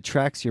something that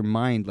attracts your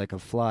mind like a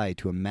fly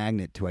to a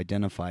magnet to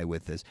identify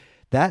with this.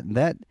 That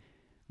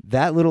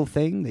little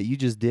thing that you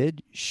just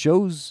did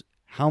shows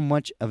how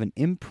much of an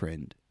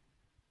imprint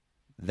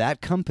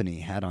that company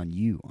had on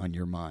you, on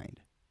your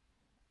mind.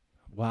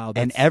 Wow.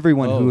 And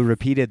everyone who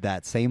repeated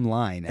that same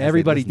line.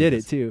 Everybody did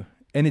it too.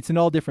 And it's in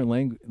all different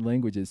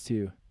languages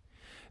too.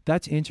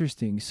 That's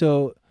interesting.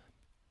 So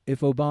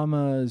if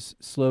Obama's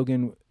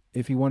slogan,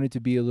 if he wanted to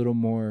be a little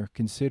more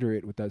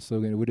considerate with that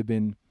slogan, it would have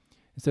been,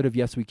 instead of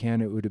yes, we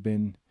can, it would have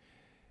been,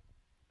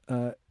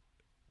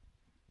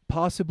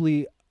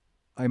 possibly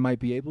I might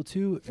be able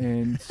to,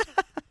 and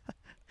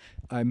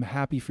I'm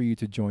happy for you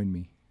to join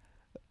me.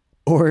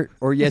 Or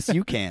yes,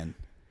 you can.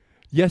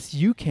 Yes,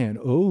 you can.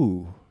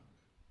 Oh.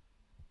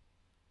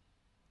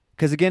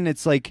 Because again,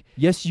 it's like...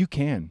 Yes, you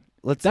can.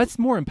 That's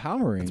more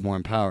empowering. It's more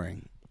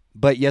empowering.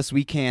 But yes,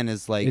 we can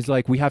is like... It's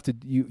like we have to...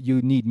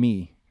 You need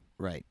me.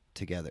 Right.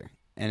 Together.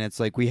 And it's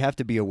like we have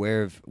to be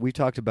aware of... We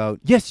talked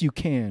about... Yes, you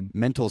can.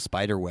 Mental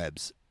spider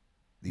webs.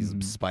 These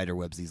spider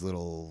webs, these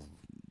little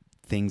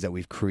things that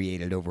we've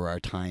created over our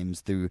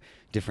times through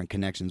different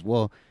connections.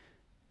 Well...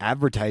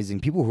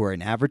 Advertising, people who are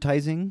in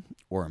advertising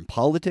or in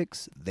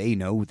politics, they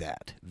know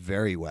that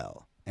very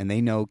well. And they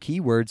know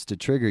keywords to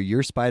trigger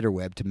your spider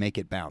web to make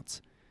it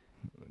bounce.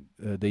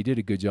 They did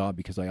a good job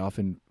because I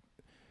often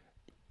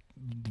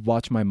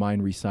watch my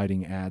mind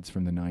reciting ads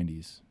from the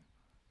 90s.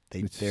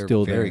 They're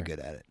very good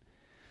at it.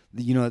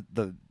 You know,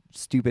 the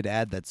stupid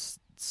ad that's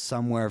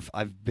somewhere,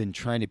 I've been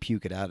trying to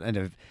puke it out. And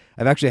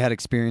I've actually had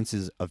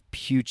experiences of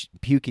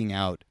puking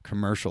out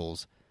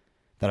commercials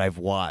that I've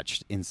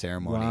watched in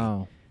ceremony.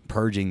 Wow.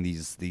 Purging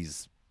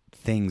these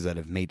things that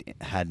have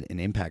had an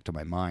impact on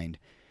my mind.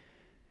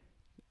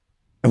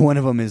 And one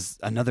of them is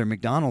another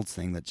McDonald's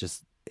thing that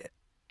just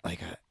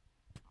like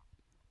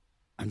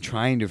I'm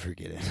trying to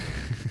forget it,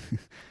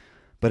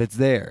 but it's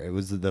there. It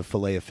was the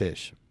fillet of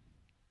fish.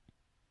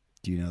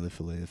 Do you know the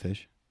fillet of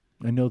fish?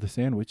 I know the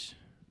sandwich.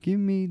 Give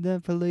me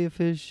that fillet of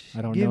fish.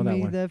 I don't know that one.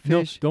 Give me that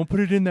fish. No, don't put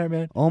it in there,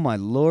 man. Oh my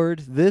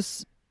Lord!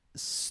 This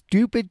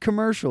stupid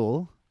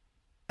commercial,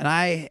 and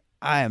I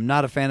am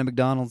not a fan of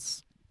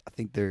McDonald's. I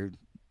think they're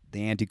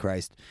the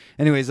Antichrist.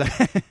 Anyways,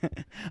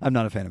 I'm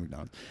not a fan of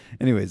McDonald's.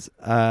 Anyways,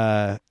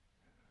 that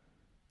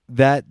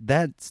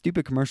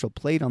stupid commercial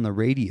played on the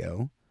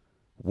radio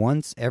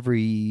once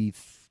every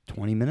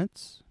 20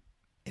 minutes,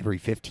 every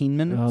 15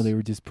 minutes. Oh, they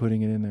were just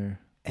putting it in there.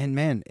 And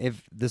man,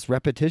 if this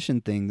repetition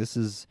thing, this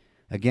is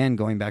again,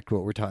 going back to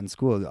what we're taught in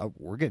school,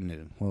 we're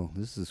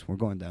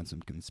going down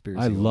some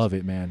conspiracy. I love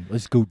it, man.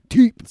 Let's go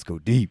deep. Let's go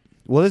deep.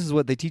 Well, this is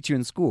what they teach you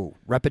in school.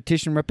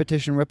 Repetition,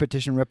 repetition,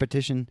 repetition,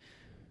 repetition.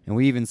 And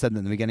we even said that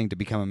in the beginning, to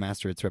become a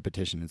master, it's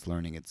repetition, it's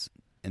learning,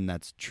 and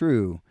that's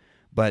true,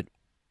 but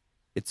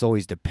it's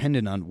always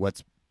dependent on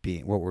what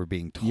we're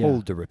being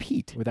told to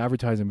repeat. With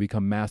advertising, we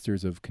become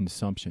masters of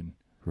consumption.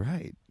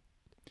 Right.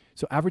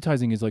 So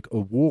advertising is like a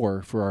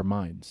war for our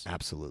minds.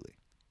 Absolutely.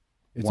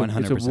 It's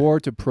a war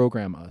to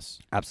program us.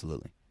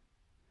 Absolutely.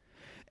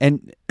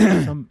 And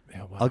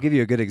I'll give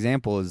you a good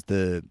example is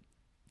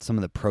some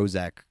of the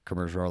Prozac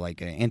commercial or like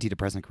an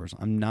antidepressant commercial.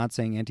 I'm not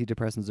saying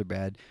antidepressants are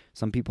bad.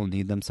 Some people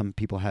need them. Some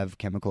people have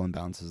chemical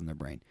imbalances in their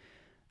brain.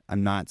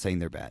 I'm not saying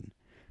they're bad.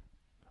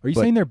 Are you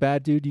saying they're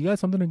bad, dude? You got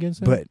something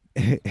against them?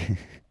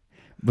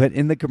 But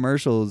in the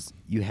commercials,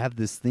 you have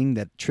this thing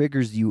that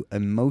triggers you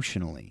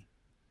emotionally.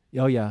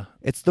 Oh, yeah.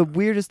 It's the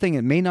weirdest thing.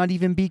 It may not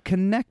even be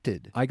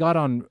connected. I got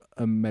on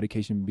a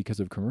medication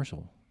because of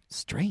commercial.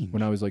 Strange.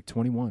 When I was like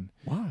 21.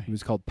 Why? It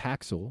was called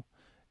Paxil.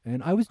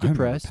 And I was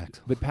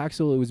depressed. But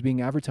Paxil, it was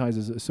being advertised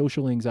as a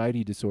social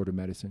anxiety disorder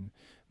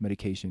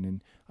medication.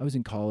 And I was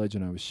in college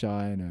and I was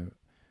shy and I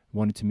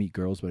wanted to meet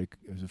girls, but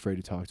I was afraid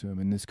to talk to them.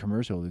 And this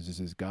commercial, there's just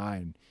this guy.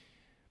 And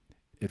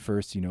at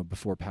first,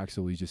 before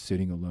Paxil, he's just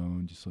sitting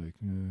alone, just like...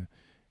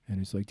 And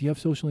it's like, do you have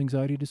social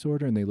anxiety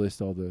disorder? And they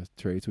list all the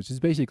traits, which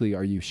is basically,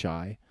 are you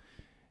shy?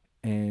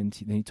 And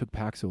then he took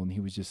Paxil, and he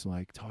was just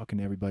like talking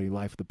to everybody,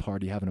 life of the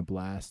party, having a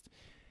blast.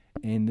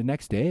 And the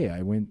next day,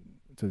 I went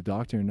to the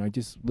doctor, and I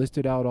just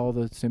listed out all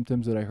the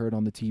symptoms that I heard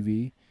on the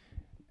TV.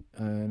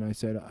 And I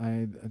said,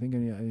 I think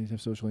I have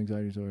social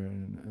anxiety disorder.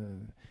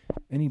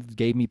 And he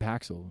gave me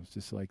Paxil. It's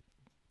just like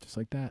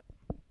that.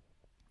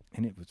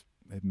 And it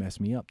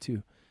messed me up,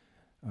 too.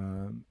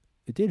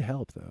 It did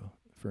help, though.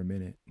 For a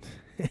minute,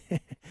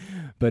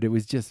 but it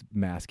was just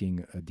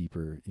masking a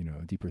deeper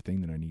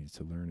thing that I needed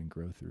to learn and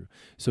grow through.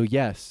 So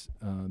yes,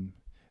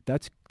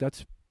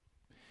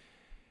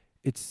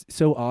 it's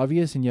so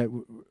obvious, and yet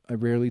I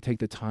rarely take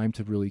the time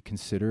to really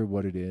consider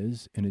what it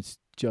is, and it's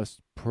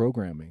just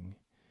programming.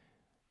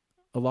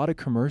 A lot of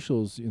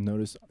commercials, you'll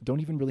notice,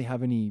 don't even really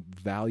have any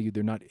value.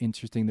 They're not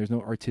interesting. There's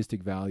no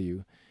artistic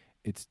value.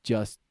 It's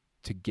just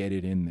to get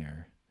it in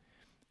there.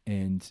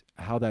 And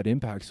how that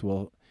impacts,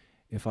 well,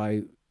 if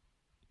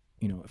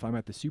I'm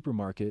at the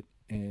supermarket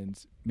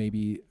and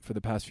maybe for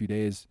the past few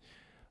days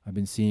I've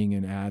been seeing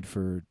an ad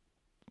for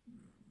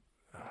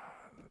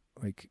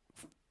like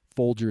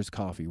Folgers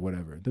coffee,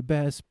 whatever. The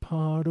best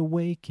part of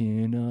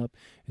waking up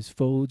is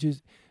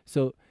Folgers.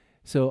 So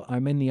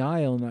I'm in the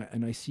aisle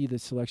and I see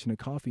this selection of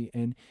coffee,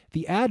 and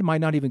the ad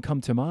might not even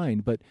come to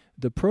mind, but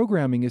the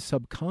programming is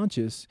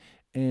subconscious,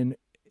 and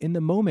in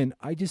the moment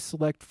I just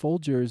select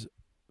Folgers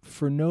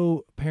for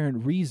no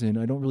apparent reason.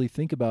 I don't really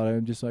think about it.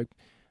 I'm just like,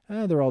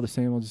 they're all the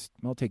same.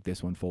 I'll take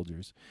this one,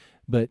 Folgers.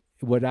 But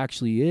what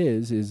actually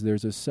is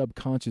there's a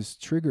subconscious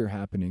trigger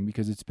happening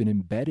because it's been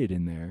embedded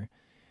in there.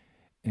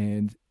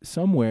 And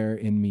somewhere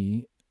in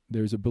me,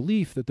 there's a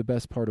belief that the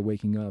best part of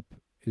waking up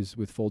is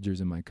with Folgers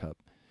in my cup.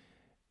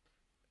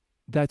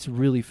 That's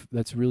really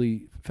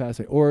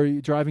fascinating. Or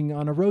you're driving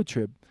on a road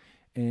trip,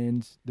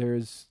 and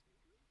there's,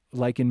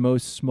 like in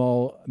most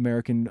small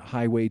American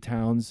highway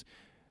towns,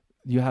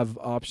 you have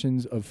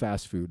options of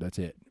fast food. That's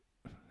it.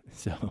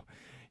 So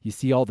you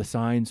see all the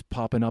signs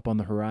popping up on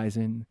the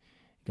horizon.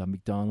 You got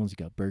McDonald's, you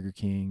got Burger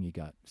King, you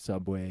got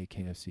Subway,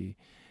 KFC.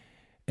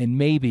 And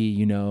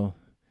maybe,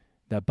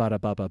 that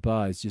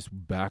ba-da-ba-ba-ba is just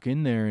back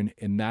in there.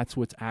 And that's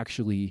what's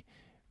actually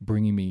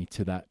bringing me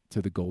to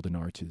the Golden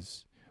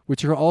Arches,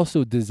 which are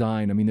also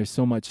designed. I mean, there's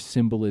so much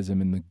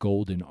symbolism in the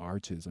Golden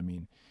Arches. I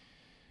mean,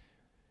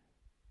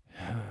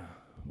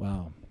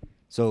 wow.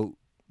 So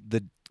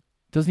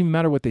doesn't even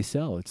matter what they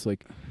sell. It's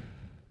like,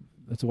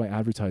 that's why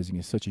advertising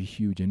is such a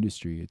huge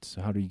industry. It's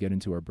how do you get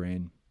into our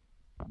brain?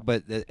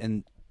 But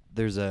and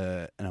there's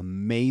an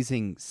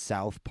amazing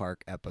South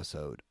Park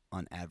episode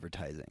on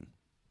advertising.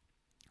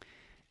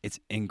 It's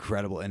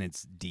incredible and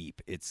it's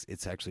deep.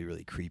 It's actually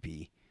really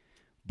creepy.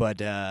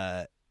 But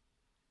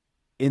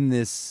in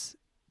this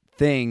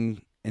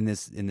thing, in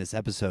this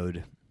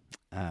episode,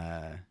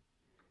 I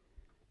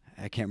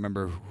can't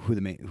remember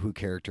who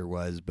character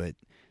was, but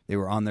they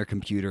were on their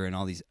computer and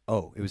all these...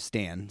 Oh, it was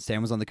Stan.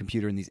 Stan was on the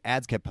computer and these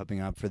ads kept popping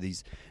up for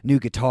these new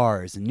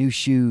guitars and new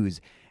shoes.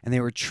 And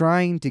they were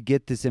trying to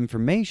get this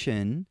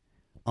information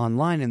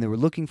online and they were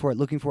looking for it.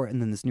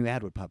 And then this new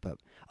ad would pop up.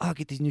 Oh, I'll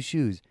get these new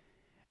shoes.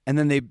 And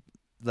then it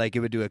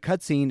would do a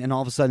cutscene and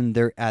all of a sudden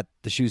they're at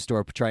the shoe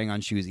store trying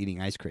on shoes,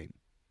 eating ice cream.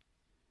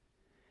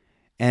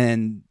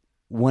 And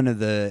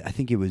I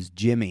think it was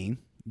Jimmy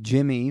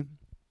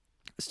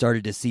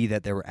started to see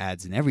that there were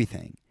ads in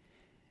everything.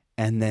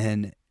 And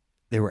then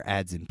there were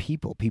ads in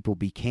people. People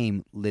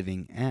became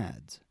living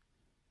ads.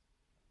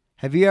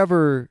 Have you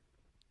ever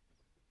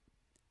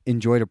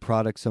enjoyed a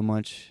product so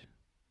much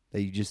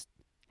that you just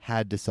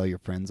had to sell your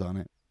friends on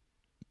it?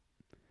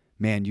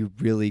 Man, you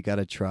really got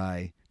to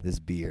try this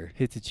beer.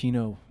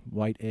 Hitachino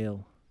White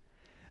Ale.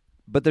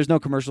 But there's no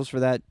commercials for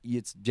that.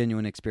 It's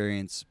genuine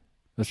experience.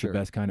 That's the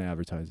best kind of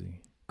advertising.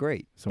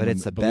 Great. Someone but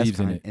it's the best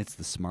kind. it. It's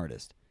the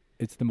smartest.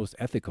 It's the most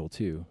ethical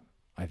too,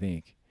 I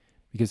think,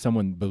 because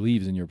someone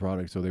believes in your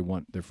product, so they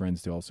want their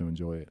friends to also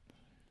enjoy it.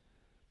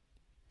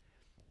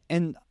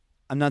 And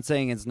I'm not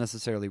saying it's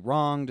necessarily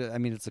wrong. I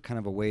mean, it's a kind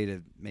of a way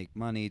to make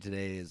money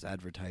today is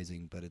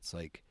advertising, but it's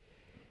like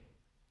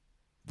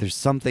there's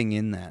something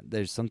in that.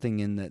 There's something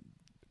in that,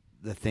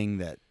 the thing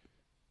that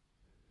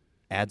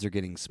ads are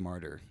getting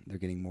smarter. They're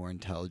getting more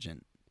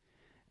intelligent,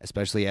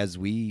 especially as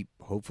we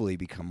hopefully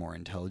become more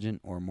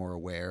intelligent or more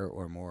aware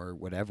or more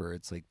whatever.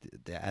 It's like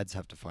the ads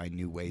have to find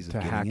new ways of to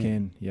getting hack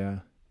in. Yeah.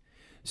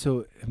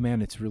 So,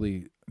 man, it's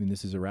really, I mean,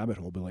 this is a rabbit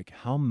hole, but like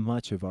how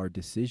much of our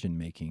decision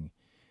making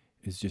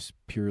is just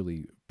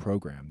purely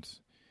programmed,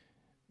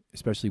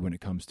 especially when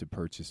it comes to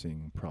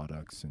purchasing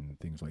products and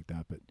things like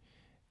that. But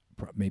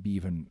maybe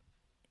even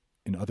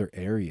in other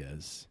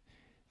areas,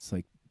 it's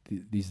like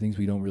these things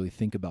we don't really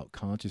think about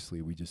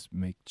consciously. We just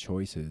make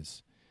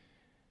choices.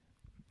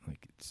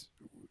 Like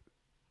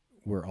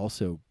we're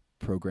also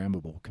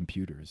programmable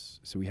computers.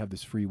 So we have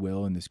this free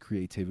will and this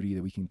creativity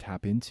that we can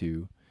tap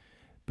into,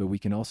 but we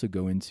can also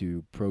go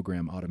into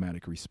program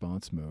automatic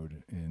response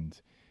mode,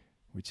 and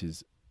which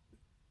is,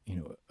 you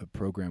know, a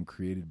program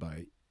created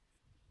by,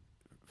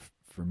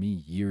 for me,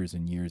 years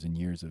and years and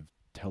years of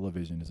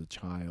television as a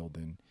child,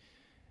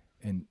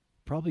 and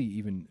probably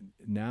even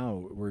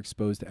now we're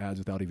exposed to ads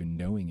without even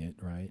knowing it,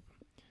 right?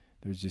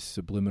 There's just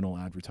subliminal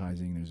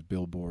advertising, there's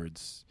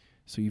billboards.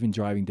 So even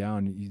driving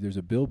down, there's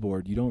a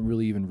billboard, you don't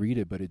really even read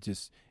it, but it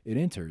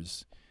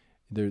enters.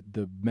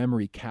 The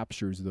memory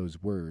captures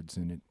those words,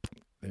 and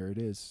there it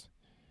is.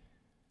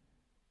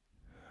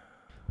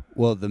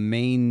 Well, the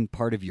main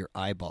part of your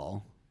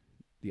eyeball,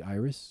 the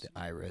iris,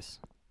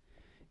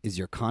 is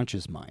your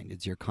conscious mind.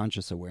 It's your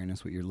conscious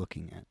awareness, what you're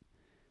looking at.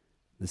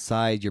 The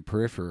side, your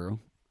peripheral,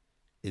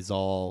 is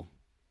all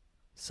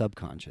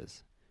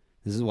subconscious.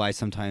 This is why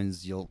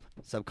sometimes you'll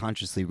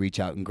subconsciously reach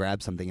out and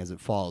grab something as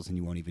it falls and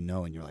you won't even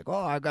know, and you're like,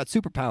 oh, I've got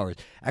superpowers.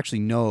 Actually,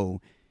 no,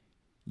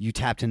 you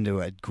tapped into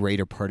a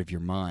greater part of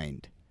your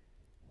mind,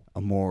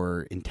 a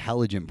more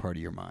intelligent part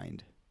of your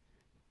mind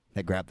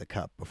that grabbed the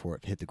cup before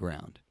it hit the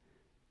ground.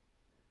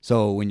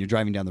 So when you're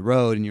driving down the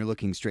road and you're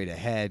looking straight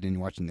ahead and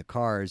you're watching the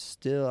cars,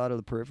 still out of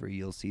the periphery,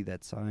 you'll see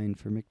that sign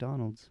for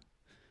McDonald's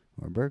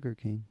or Burger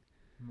King.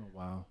 Oh,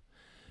 wow.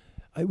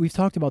 We've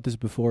talked about this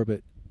before,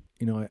 but,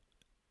 you know,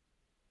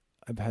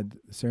 I've had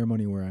a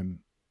ceremony where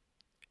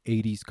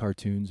 80s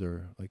cartoons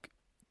are, like,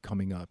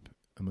 coming up.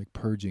 I'm, like,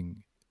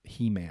 purging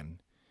He-Man.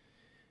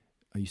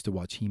 I used to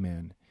watch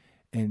He-Man.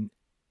 And,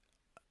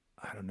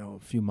 I don't know,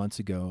 a few months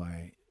ago,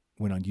 I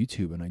went on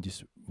YouTube and I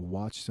just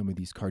watched some of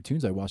these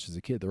cartoons I watched as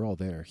a kid. They're all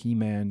there.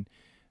 He-Man,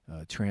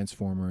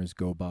 Transformers,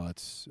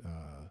 GoBots.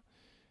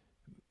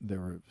 There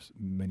were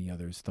many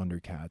others,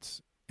 Thundercats.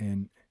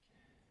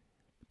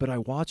 But I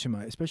watch them,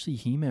 especially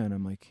He-Man,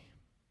 I'm like,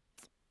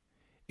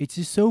 it's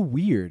just so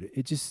weird.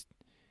 It just,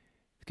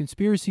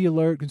 conspiracy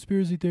alert,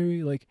 conspiracy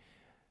theory, like,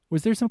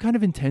 was there some kind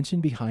of intention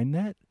behind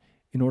that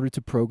in order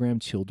to program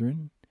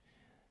children?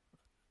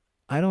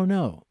 I don't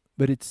know,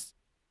 but it's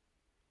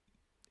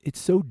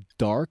so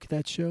dark,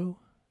 that show.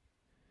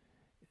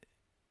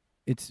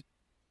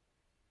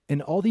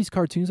 And all these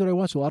cartoons that I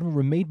watched, a lot of them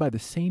were made by the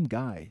same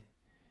guy.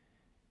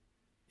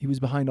 He was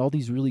behind all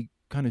these really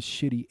kind of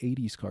shitty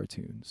 80s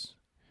cartoons.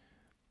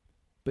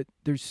 But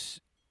the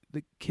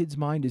kid's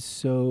mind is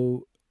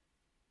so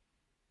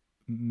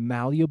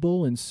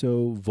malleable and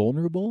so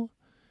vulnerable.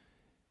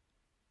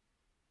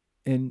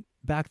 And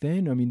back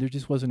then, I mean, there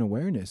just wasn't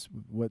awareness.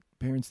 What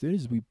parents did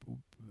is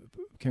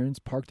parents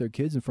parked their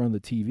kids in front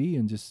of the TV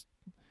and just,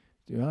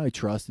 I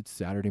trust it's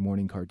Saturday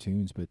morning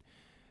cartoons, but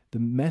the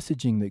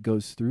messaging that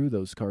goes through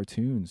those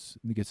cartoons,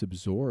 that gets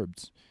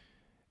absorbed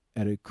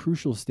at a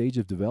crucial stage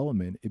of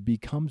development, it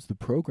becomes the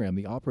program,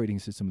 the operating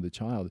system of the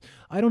child.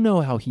 I don't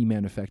know how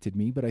He-Man affected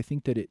me, but I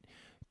think that it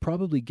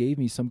probably gave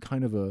me some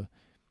kind of a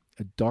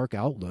dark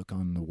outlook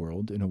on the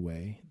world in a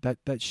way.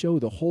 That show,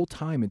 the whole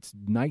time, it's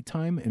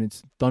nighttime and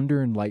it's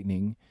thunder and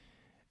lightning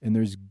and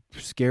there's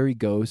scary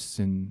ghosts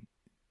and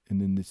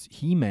then this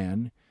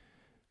He-Man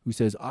who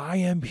says, I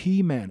am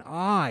He-Man.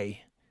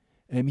 I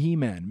am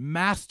He-Man,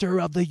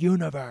 master of the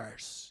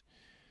universe.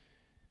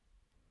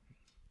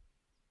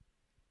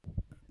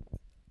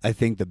 I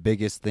think the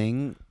biggest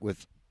thing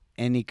with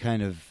any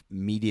kind of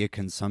media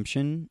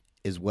consumption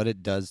is what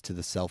it does to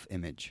the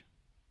self-image.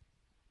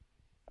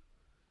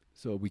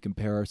 So we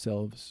compare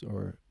ourselves,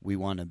 or we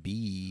want to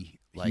be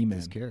like He-Man.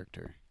 This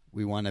character.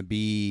 We want to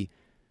be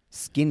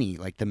skinny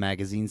like the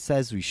magazine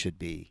says we should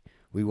be.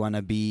 We want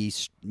to be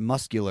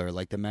muscular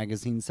like the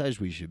magazine says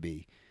we should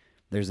be.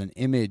 There's an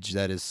image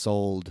that is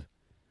sold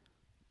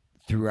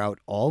throughout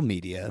all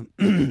media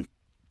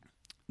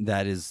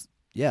that is,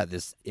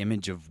 this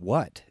image of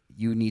what?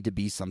 You need to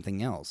be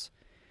something else.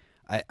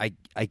 I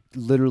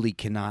literally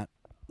cannot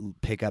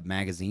pick up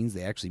magazines.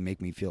 They actually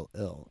make me feel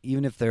ill.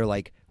 Even if they're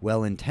like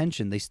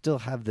well-intentioned, they still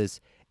have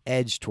this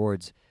edge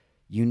towards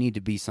you need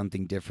to be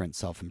something different,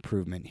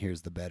 self-improvement.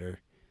 Here's the better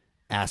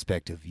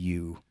aspect of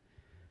you.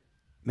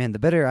 man, the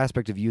better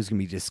aspect of you is going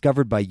to be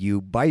discovered by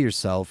you, by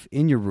yourself,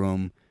 in your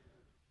room,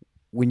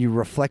 when you're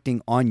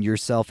reflecting on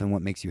yourself and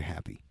what makes you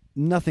happy.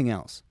 Nothing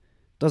else.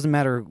 Doesn't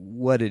matter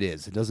what it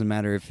is. It doesn't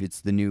matter if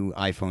it's the new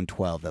iPhone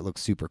 12 that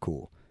looks super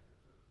cool.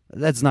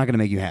 That's not going to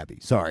make you happy.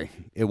 Sorry,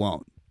 it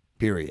won't.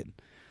 Period.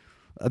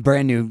 A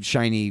brand new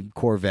shiny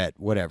Corvette,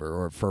 whatever,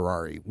 or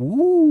Ferrari.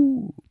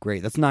 Woo!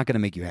 Great. That's not going to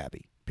make you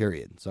happy.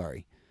 Period.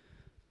 Sorry.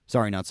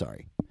 Sorry, not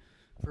sorry.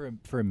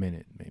 For a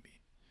minute,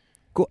 maybe.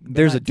 Cool.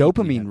 There's a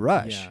dopamine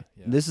rush.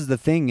 Yeah. This is the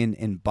thing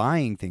in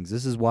buying things.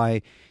 This is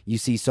why you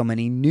see so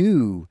many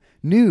new.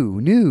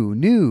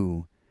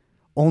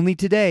 Only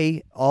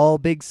today, all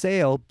big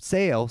sale.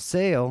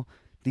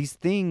 These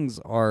things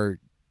are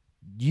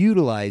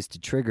utilized to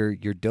trigger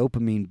your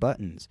dopamine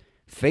buttons.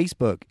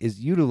 Facebook is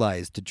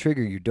utilized to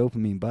trigger your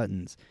dopamine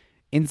buttons.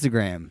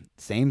 Instagram,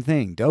 same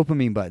thing,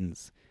 dopamine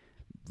buttons.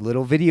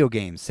 Little video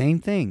games, same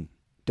thing,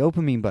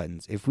 dopamine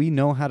buttons. If we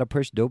know how to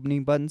push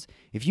dopamine buttons,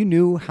 if you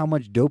knew how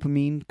much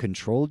dopamine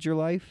controlled your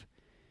life,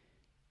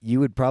 you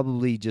would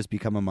probably just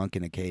become a monk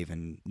in a cave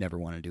and never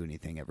want to do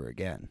anything ever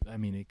again. I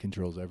mean, it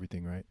controls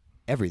everything, right?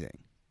 Everything.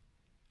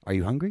 Are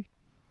you hungry?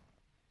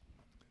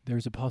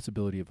 There's a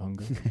possibility of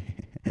hunger.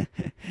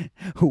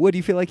 What do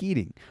you feel like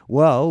eating?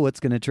 Well,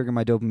 what's going to trigger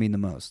my dopamine the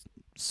most?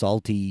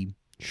 Salty,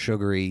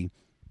 sugary,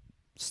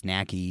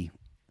 snacky.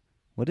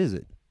 What is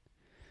it?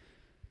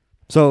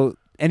 So,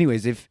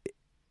 anyways, if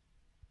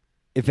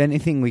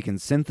anything we can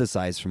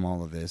synthesize from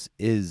all of this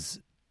is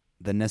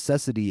the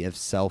necessity of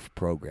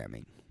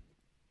self-programming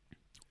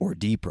or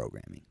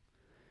deprogramming.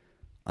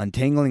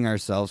 Untangling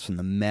ourselves from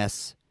the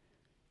mess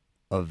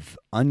of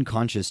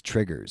unconscious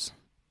triggers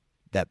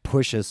that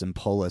push us and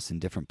pull us in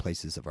different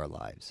places of our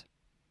lives.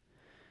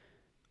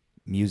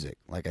 Music,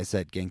 like I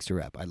said, gangster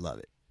rap, I love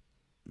it.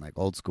 Like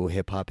old school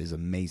hip hop is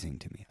amazing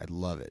to me. I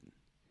love it.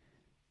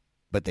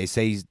 But they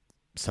say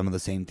some of the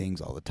same things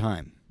all the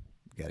time.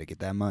 Got to get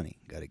that money.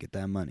 Got to get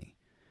that money.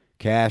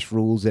 Cash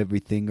rules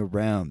everything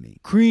around me.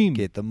 Cream.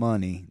 Get the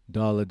money.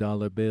 Dollar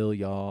bill,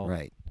 y'all.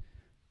 Right.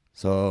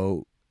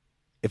 So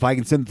if I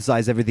can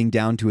synthesize everything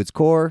down to its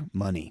core,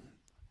 money.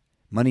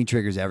 Money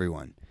triggers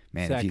everyone.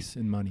 Man, sex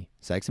and money.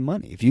 Sex and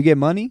money. If you get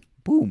money,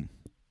 boom.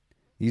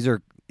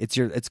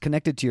 It's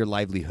connected to your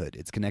livelihood.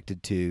 It's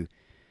connected to,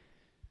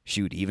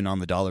 shoot, even on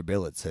the dollar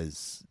bill it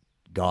says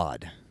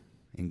God.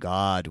 In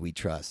God we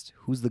trust.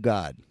 Who's the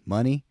God?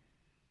 Money?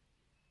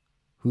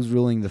 Who's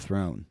ruling the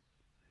throne?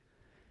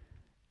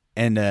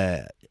 And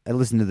I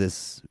listen to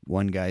this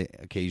one guy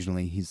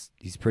occasionally.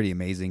 He's pretty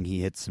amazing.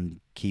 He hits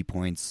some key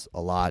points a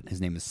lot. His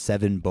name is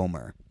Seven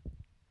Bomer.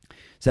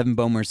 Seven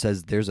Bomer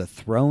says there's a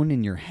throne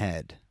in your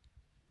head.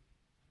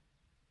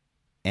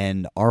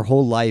 And our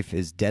whole life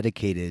is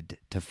dedicated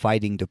to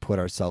fighting to put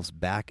ourselves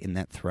back in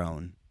that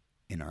throne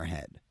in our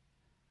head.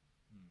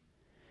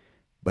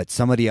 But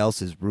somebody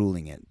else is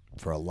ruling it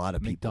for a lot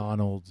of people.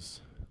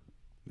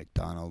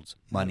 McDonald's,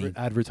 money.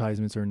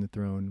 Advertisements are in the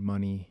throne,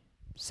 money.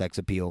 Sex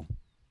appeal.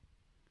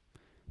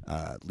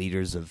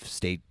 Leaders of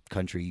state,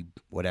 country,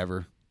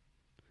 whatever.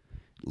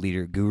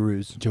 Leader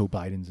gurus. Joe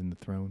Biden's in the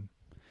throne.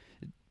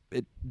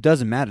 It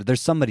doesn't matter.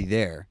 There's somebody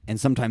there, and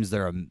sometimes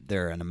they're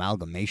an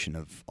amalgamation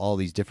of all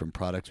these different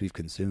products we've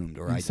consumed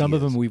or ideas. Some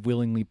of them we've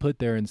willingly put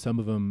there, and some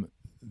of them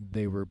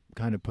they were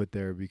kind of put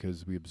there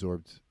because we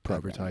absorbed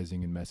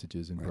advertising and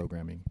messages and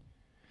programming.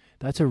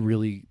 That's a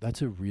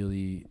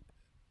really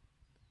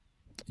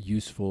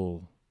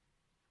useful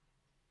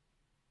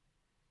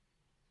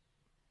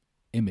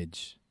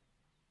image.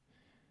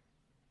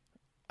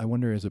 I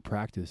wonder, as a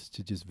practice,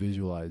 to just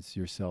visualize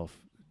yourself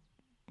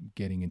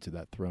getting into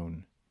that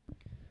throne.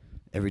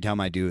 Every time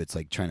I do, it's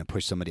like trying to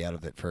push somebody out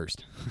of it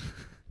first.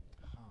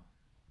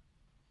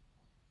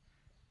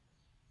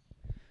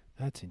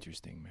 That's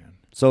interesting, man.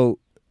 So,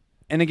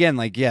 and again,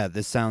 like, yeah,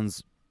 this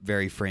sounds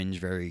very fringe,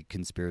 very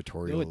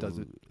conspiratorial. No, it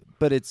doesn't.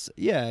 But it's,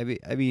 yeah,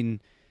 I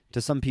mean,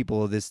 to some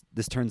people, this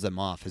turns them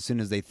off. As soon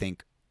as they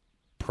think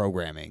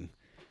programming,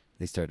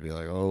 they start to be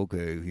like, oh,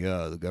 okay,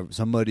 yeah,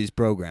 somebody's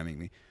programming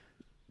me.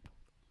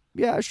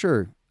 Yeah,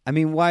 sure. I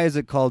mean, why is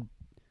it called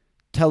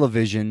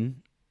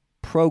television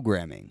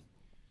programming?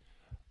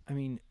 I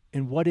mean,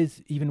 and what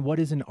is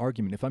an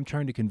argument? If I'm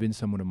trying to convince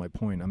someone of my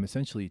point, I'm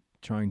essentially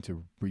trying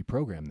to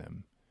reprogram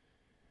them.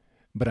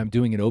 But I'm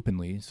doing it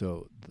openly,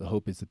 so the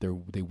hope is that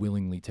they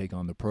willingly take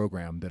on the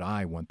program that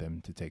I want them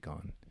to take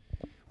on.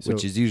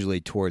 Which is usually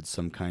towards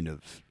some kind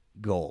of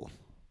goal.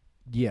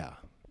 Yeah.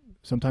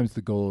 Sometimes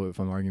the goal, if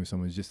I'm arguing with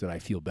someone, is just that I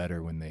feel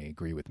better when they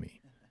agree with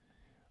me.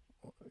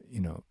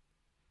 You know,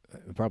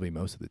 probably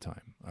most of the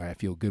time. Or I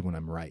feel good when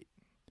I'm right.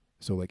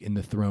 So like in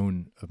the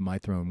throne of my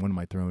throne, one of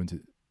my thrones,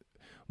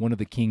 one of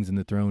the kings in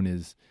the throne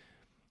is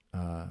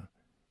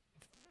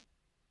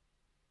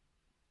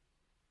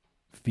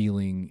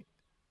feeling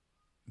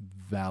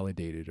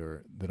validated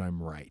or that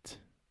I'm right.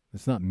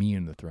 It's not me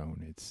in the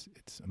throne. It's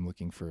I'm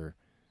looking for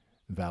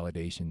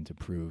validation to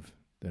prove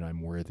that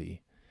I'm worthy.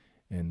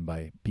 And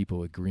by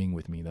people agreeing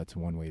with me, that's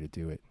one way to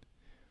do it.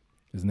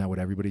 Isn't that what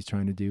everybody's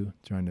trying to do?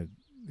 Trying to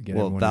get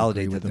everyone to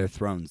agree with them? Their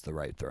throne's the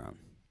right throne.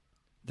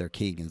 Their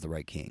king is the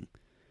right king.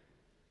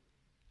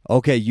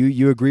 Okay,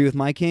 you agree with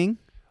my king?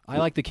 I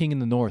like the king in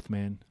the north,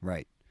 man.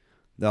 Right.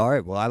 All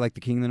right. Well, I like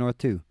the king in the north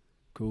too.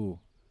 Cool.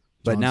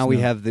 But Jon now Snow. we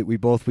have that. We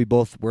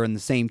both were in the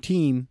same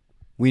team.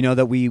 We know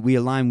that we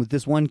align with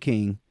this one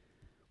king.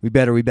 We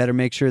better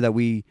make sure that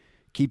we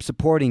keep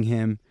supporting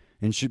him,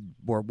 and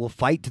we'll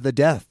fight to the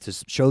death to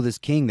show this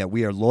king that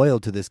we are loyal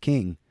to this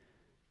king.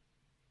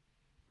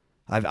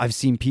 I've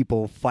seen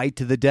people fight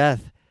to the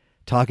death,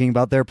 talking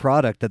about their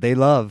product that they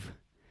love,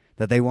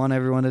 that they want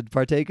everyone to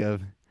partake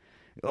of.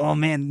 Oh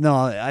man, no,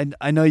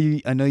 I know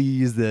you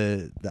use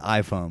the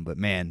iPhone, but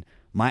man,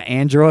 my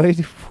Android,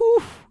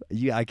 whew,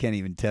 I can't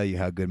even tell you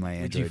how good my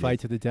Android is. Did you fight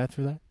to the death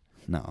for that?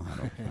 No,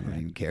 I don't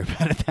even care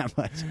about it that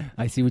much.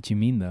 I see what you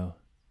mean, though.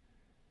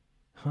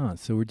 Huh,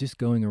 so we're just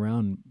going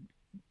around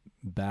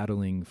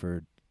battling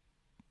for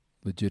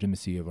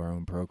legitimacy of our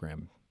own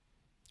program.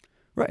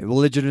 Right, well,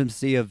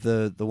 legitimacy of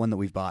the one that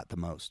we've bought the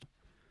most.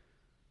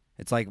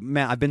 It's like,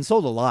 man, I've been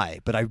sold a lie,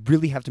 but I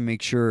really have to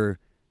make sure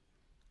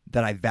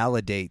that I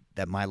validate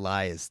that my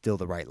lie is still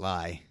the right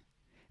lie.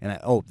 And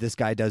this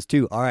guy does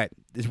too. All right,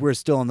 we're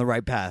still on the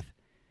right path.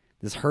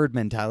 This herd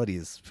mentality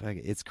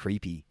it's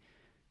creepy.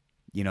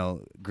 You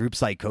know, group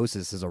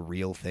psychosis is a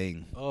real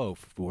thing. Oh,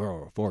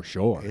 for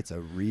sure. It's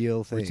a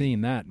real thing. We're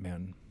seeing that,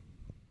 man.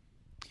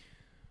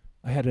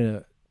 I had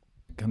a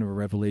kind of a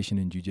revelation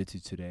in jiu-jitsu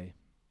today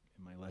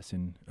in my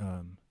lesson.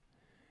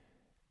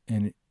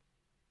 And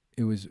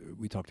it was,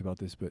 we talked about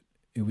this, but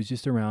it was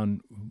just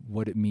around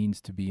what it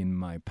means to be in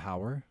my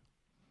power.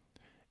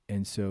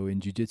 And so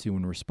in jiu-jitsu,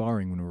 when we're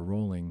sparring, when we're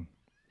rolling,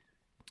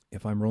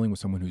 if I'm rolling with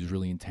someone who's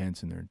really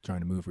intense and they're trying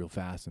to move real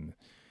fast, and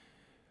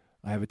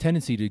I have a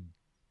tendency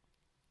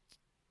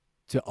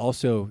to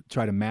also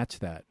try to match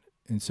that.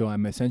 And so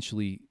I'm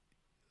essentially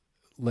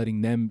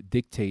letting them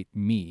dictate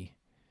me.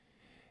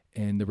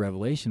 And the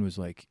revelation was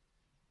like,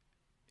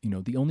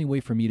 the only way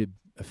for me to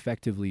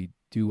effectively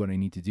do what I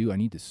need to do, I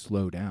need to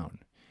slow down.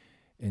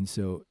 And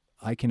so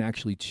I can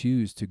actually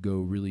choose to go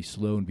really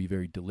slow and be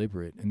very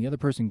deliberate. And the other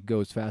person can go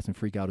as fast and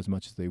freak out as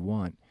much as they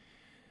want.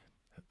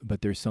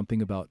 But there's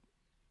something about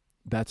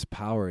that's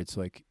power. It's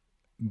like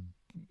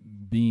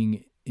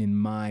being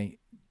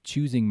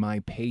choosing my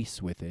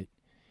pace with it.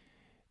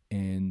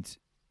 And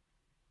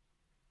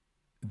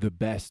the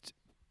best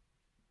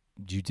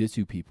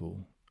jiu-jitsu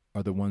people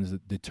are the ones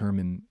that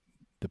determine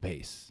the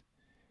pace.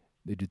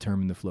 They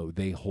determine the flow.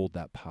 They hold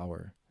that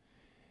power.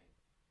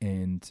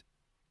 And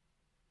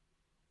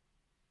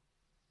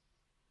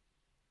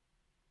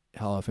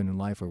how often in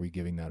life are we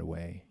giving that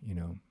away?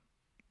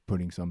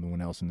 Putting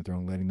someone else in the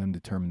throne, letting them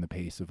determine the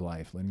pace of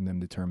life, letting them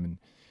determine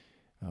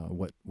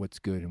what's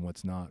good and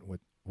what's not,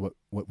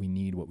 what we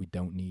need, what we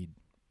don't need.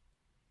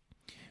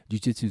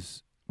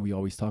 Jiu-jitsu's, we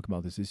always talk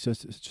about this. It's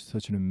just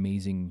such an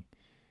amazing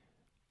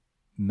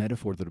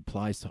metaphor that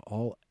applies to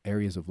all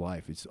areas of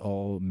life. It's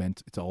all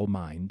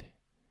mind,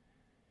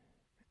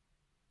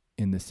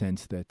 in the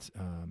sense that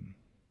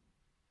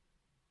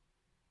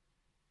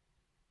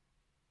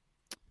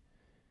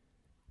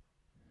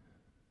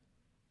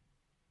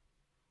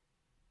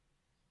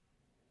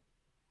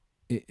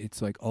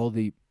it's like all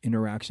the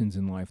interactions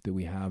in life that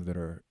we have that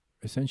are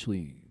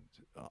essentially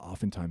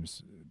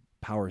oftentimes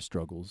power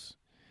struggles.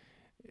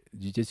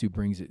 Jiu-jitsu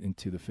brings it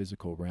into the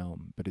physical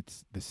realm, but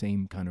it's the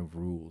same kind of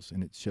rules,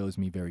 and it shows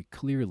me very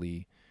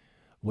clearly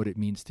what it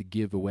means to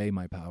give away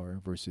my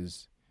power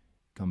versus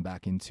come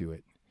back into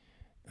it.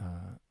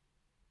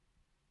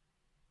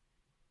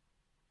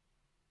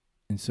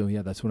 And so,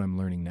 that's what I'm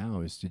learning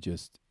now, is to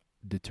just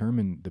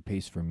determine the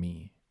pace for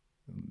me,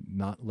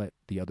 not let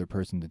the other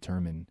person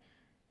determine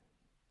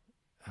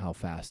how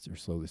fast or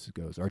slow this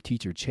goes. Our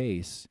teacher,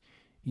 Chase,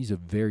 he's a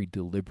very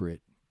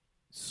deliberate,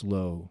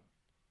 slow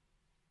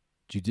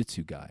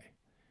jiu-jitsu guy.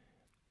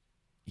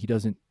 He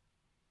doesn't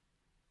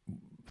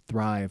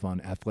thrive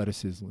on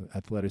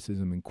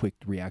athleticism and quick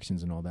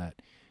reactions and all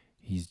that.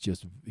 He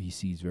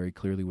sees very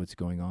clearly what's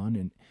going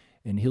on,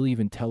 and he'll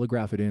even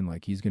telegraph it in,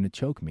 like he's going to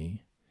choke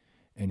me,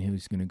 and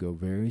he's going to go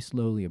very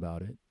slowly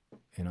about it,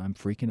 and I'm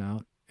freaking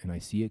out, and I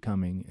see it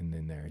coming, and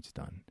then there it's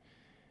done.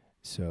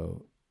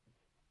 So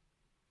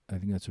I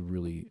think that's a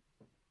really,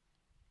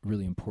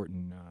 really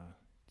important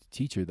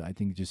teacher that I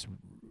think just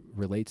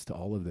relates to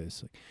all of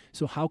this.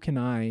 So how can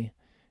I,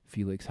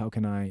 Felix,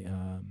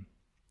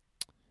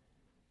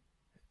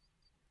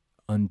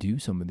 undo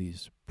some of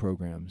these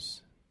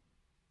programs?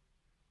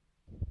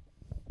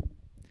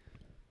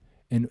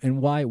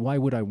 And why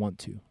would I want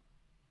to?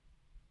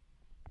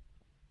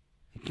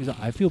 Because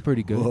I feel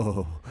pretty good.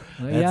 Whoa,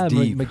 that's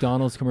deep.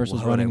 McDonald's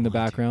commercials running in the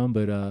background,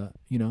 but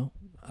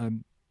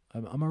I'm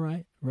all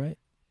right, right?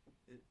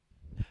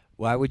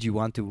 Why would you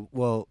want to?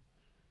 Well,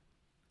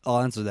 I'll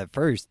answer that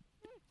first.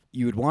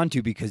 You would want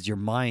to because your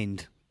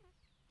mind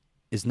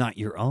is not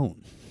your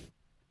own.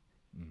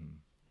 Mm-hmm.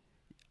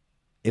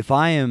 If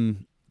I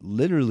am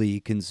literally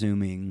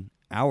consuming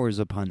hours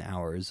upon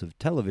hours of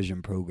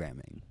television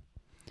programming,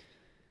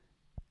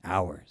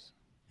 hours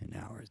and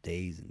hours,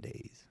 days and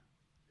days,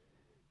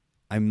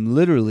 I'm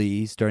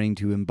literally starting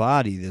to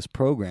embody this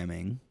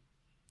programming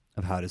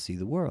of how to see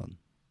the world.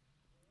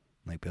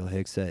 Like Bill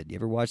Hicks said, you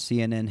ever watch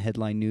CNN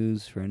headline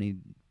news for any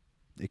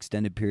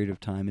extended period of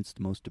time? It's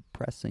the most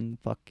depressing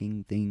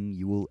fucking thing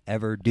you will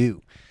ever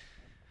do.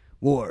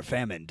 War,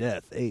 famine,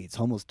 death, AIDS,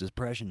 homeless,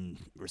 depression,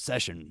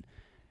 recession.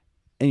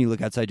 And you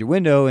look outside your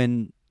window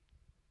and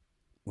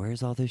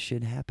where's all this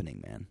shit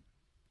happening, man?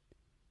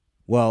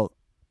 Well,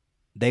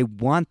 they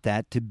want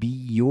that to be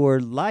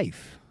your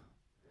life.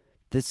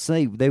 There's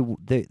a,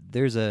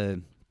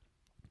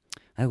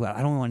 I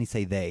don't want to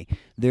say they.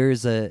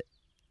 There's a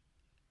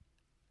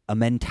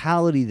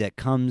mentality that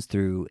comes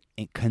through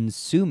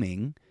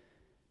consuming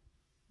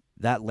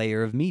that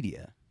layer of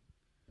media.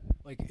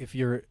 Like if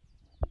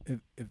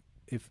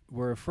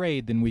we're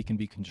afraid, then we can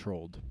be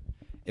controlled.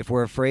 If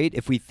we're afraid,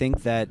 if we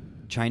think that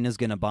China's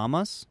going to bomb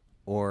us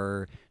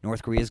or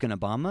North Korea's going to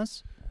bomb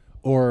us,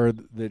 or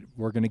that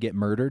we're going to get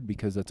murdered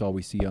because that's all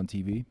we see on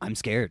TV. I'm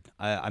scared.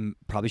 I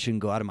probably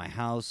shouldn't go out of my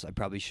house. I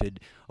probably should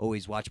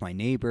always watch my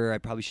neighbor. I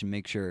probably should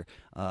make sure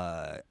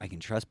I can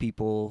trust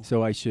people.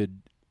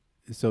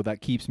 So that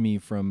keeps me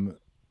from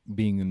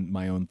being in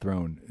my own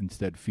throne.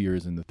 Instead, fear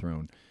is in the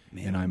throne.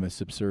 Man. And I'm a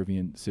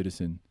subservient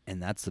citizen.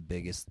 And that's the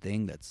biggest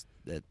thing.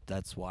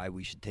 That's why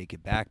we should take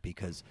it back,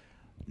 because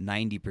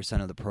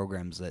 90% of the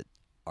programs that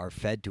are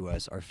fed to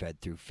us are fed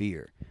through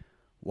fear.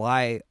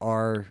 Why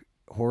are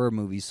horror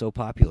movies so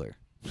popular?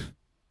 I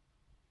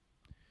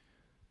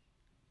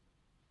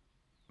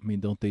mean,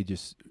 don't they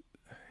just...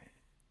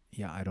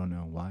 Yeah, I don't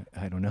know why.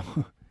 I don't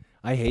know.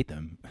 I hate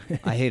them.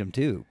 I hate them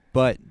too,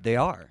 but they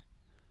are.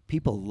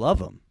 People love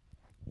them.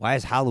 Why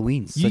is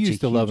Halloween such a You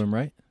used to love them,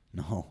 right?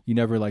 No. You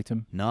never liked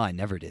him? No, I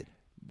never did.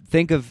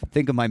 Think of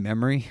my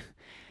memory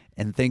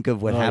and think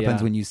of what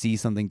happens when you see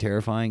something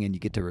terrifying and you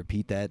get to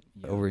repeat that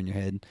over in your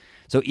head.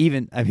 So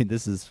even, I mean,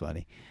 this is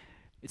funny.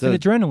 It's an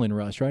adrenaline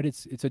rush, right?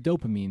 It's a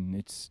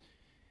dopamine.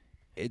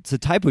 It's a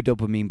type of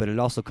dopamine, but it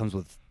also comes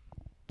with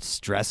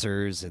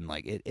stressors, and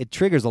like it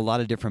triggers a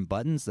lot of different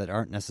buttons that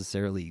aren't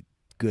necessarily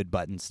good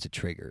buttons to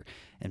trigger.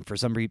 And for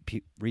some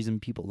reason,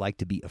 people like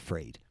to be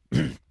afraid.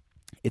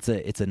 It's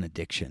an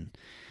addiction,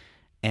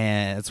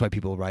 and that's why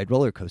people ride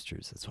roller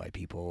coasters. That's why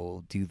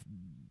people do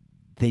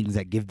things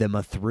that give them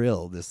a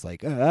thrill. This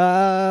like,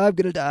 I'm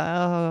gonna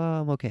die.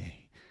 I'm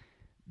okay.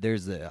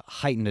 There's a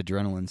heightened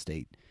adrenaline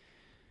state.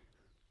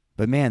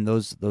 But man,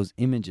 those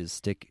images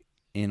stick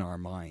in our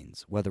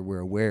minds, whether we're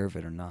aware of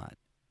it or not.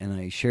 And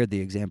I shared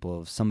the example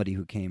of somebody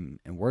who came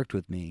and worked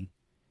with me,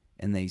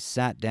 and they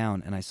sat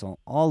down, and I saw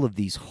all of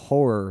these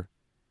horror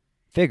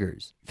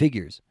figures,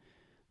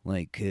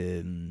 like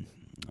the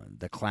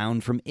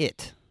clown from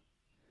It.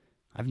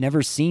 I've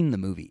never seen the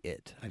movie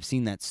It. I've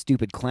seen that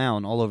stupid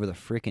clown all over the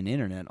frickin'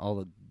 internet all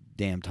the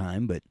damn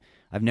time, but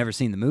I've never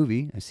seen the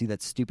movie. I see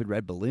that stupid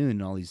red balloon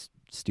and all these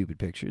stupid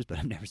pictures, but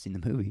I've never seen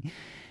the movie.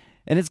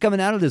 And it's coming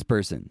out of this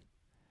person.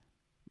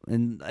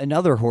 And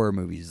other horror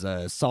movies,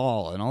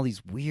 Saw, and all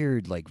these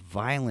weird, like,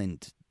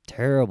 violent,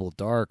 terrible,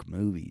 dark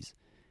movies.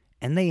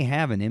 And they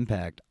have an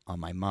impact on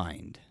my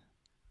mind.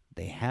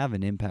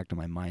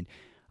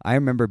 I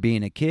remember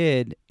being a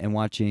kid and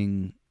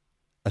watching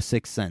A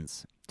Sixth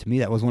Sense. To me,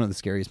 that was one of the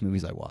scariest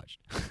movies I watched.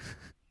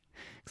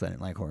 Because I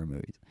didn't like horror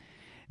movies.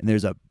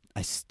 And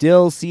I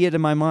still see it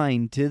in my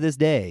mind to this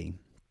day.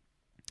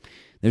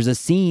 There's a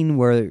scene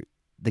where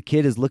the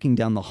kid is looking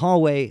down the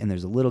hallway, and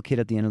there's a little kid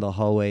at the end of the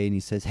hallway, and he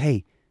says,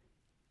 "Hey,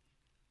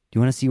 do you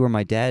want to see where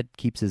my dad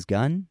keeps his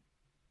gun?"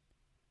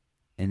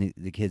 And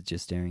the kid's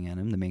just staring at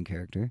him, the main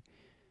character.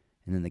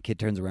 And then the kid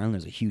turns around, and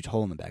there's a huge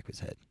hole in the back of his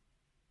head.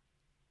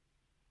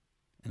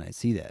 And I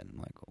see that, and I'm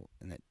like, oh,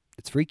 and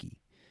it's freaky.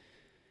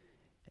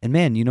 And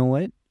man, you know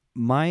what?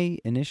 My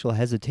initial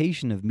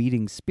hesitation of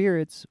meeting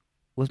spirits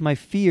was my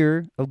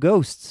fear of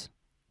ghosts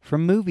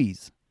from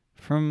movies,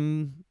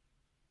 from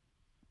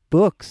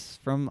books,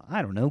 from,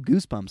 I don't know,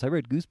 Goosebumps. I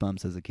read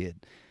Goosebumps as a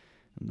kid.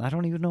 I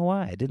don't even know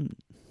why. I didn't.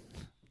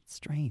 It's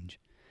strange.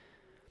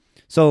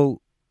 So,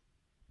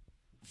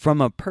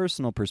 from a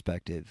personal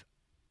perspective,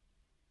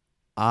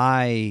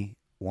 I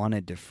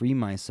wanted to free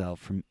myself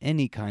from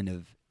any kind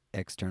of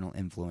external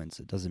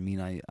influence. It doesn't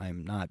mean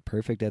I'm not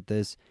perfect at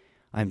this.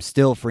 I'm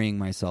still freeing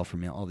myself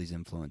from all these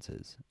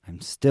influences. I'm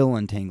still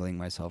untangling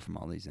myself from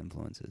all these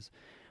influences.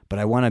 But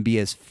I want to be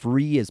as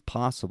free as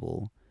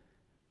possible,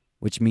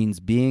 which means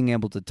being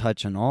able to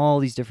touch on all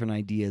these different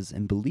ideas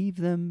and believe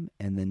them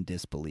and then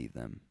disbelieve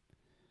them.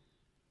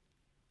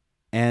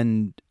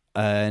 And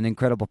an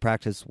incredible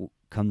practice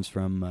comes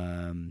from,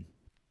 I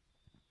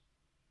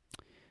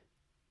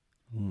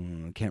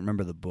can't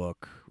remember the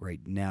book right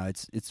now.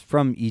 It's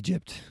from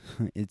Egypt.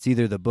 It's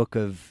either the Book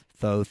of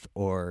Thoth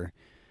or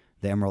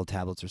the Emerald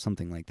Tablets or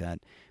something like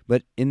that.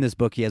 But in this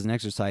book, he has an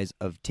exercise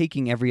of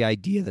taking every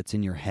idea that's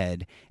in your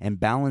head and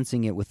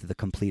balancing it with the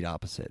complete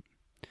opposite.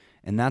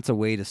 And that's a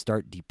way to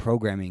start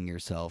deprogramming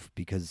yourself,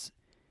 because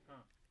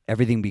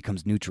everything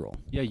becomes neutral.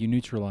 Yeah, you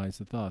neutralize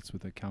the thoughts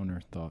with a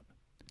counter thought.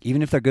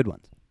 Even if they're good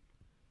ones.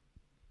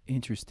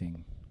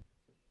 Interesting.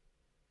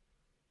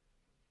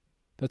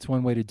 That's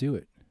one way to do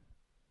it.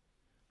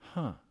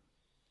 Huh.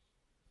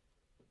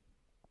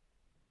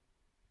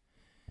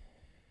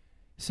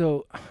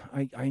 So,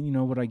 I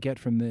what I get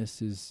from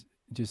this is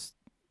just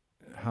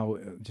a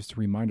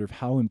reminder of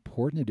how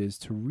important it is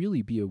to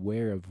really be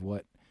aware of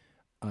what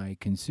I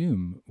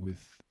consume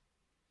with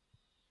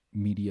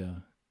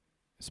media,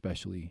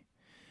 especially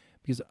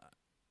because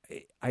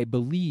I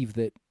believe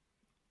that,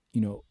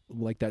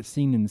 like that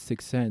scene in The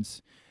Sixth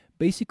Sense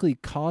basically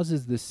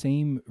causes the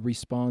same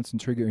response and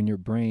trigger in your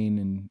brain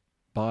and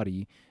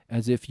body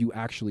as if you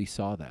actually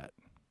saw that.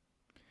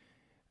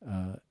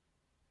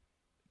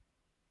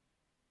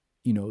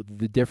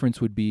 The difference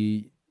would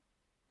be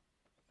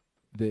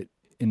that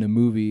in a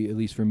movie, at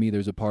least for me,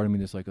 there's a part of me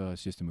that's like, oh,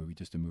 it's just a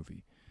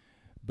movie.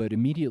 But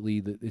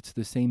immediately, it's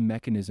the same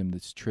mechanism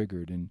that's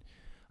triggered, and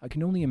I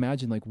can only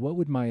imagine, like, what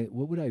would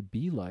I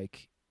be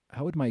like?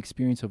 How would my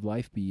experience of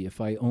life be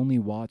if I only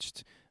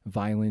watched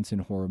violence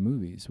and horror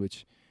movies?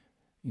 Which,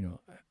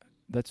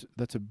 that's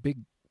a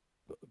big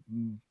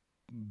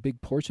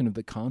portion of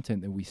the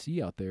content that we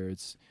see out there.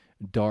 It's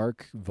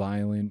dark,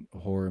 violent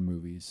horror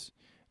movies,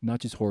 not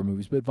just horror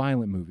movies, but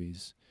violent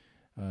movies,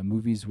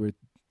 movies with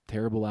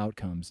terrible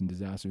outcomes and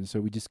disasters.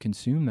 So we just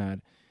consume that,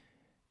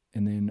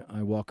 and then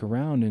I walk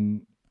around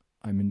and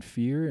I'm in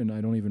fear, and I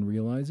don't even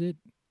realize it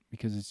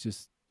because it's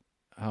just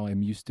how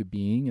I'm used to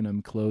being, and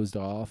I'm closed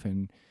off,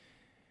 and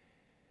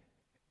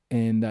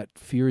that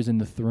fear is in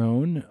the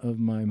throne of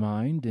my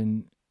mind,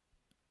 and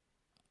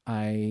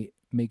I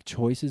make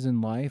choices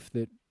in life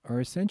that are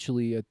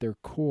essentially at their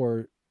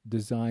core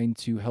designed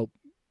to help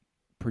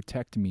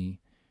protect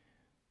me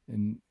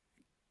and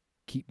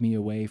keep me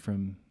away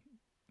from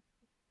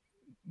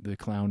the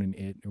clown in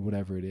it or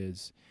whatever it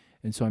is.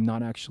 And so I'm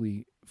not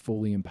actually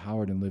fully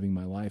empowered in living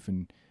my life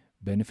and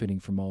benefiting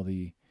from all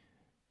the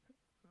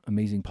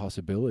amazing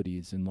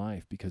possibilities in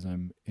life because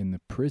I'm in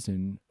the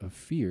prison of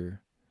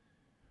fear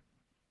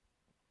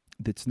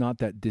that's not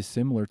that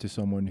dissimilar to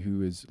someone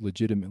who is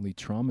legitimately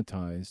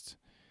traumatized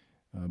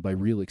by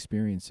real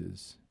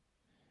experiences.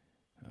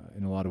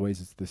 In a lot of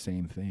ways, it's the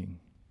same thing.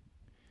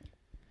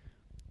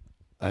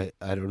 I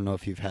don't know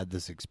if you've had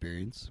this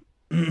experience.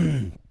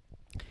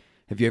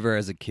 Have you ever,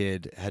 as a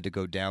kid, had to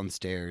go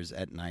downstairs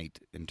at night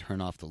and turn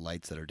off the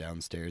lights that are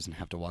downstairs and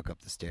have to walk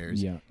up the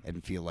stairs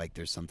and feel like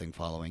there's something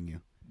following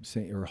you?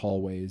 Or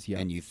hallways, yeah.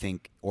 And you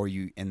think,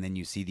 and then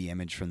you see the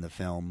image from the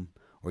film,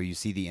 or you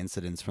see the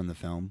incidents from the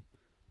film.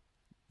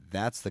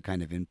 That's the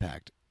kind of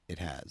impact it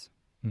has.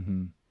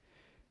 Mm-hmm.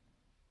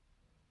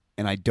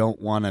 And I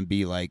don't want to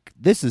be like,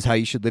 this is how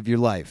you should live your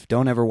life.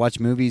 Don't ever watch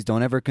movies.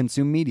 Don't ever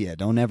consume media.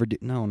 Don't ever do...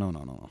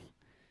 No.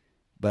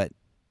 But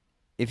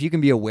if you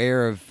can be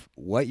aware of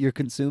what you're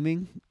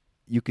consuming,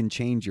 you can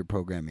change your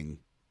programming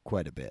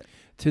quite a bit.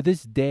 To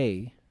this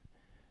day,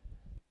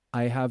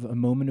 I have a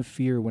moment of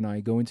fear when I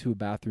go into a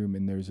bathroom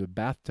and there's a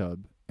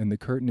bathtub and the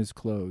curtain is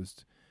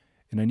closed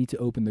and I need to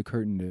open the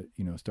curtain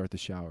to, start the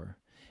shower.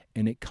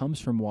 And it comes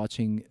from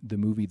watching the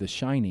movie The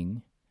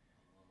Shining,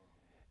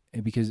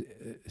 and because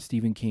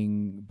Stephen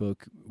King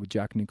book with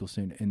Jack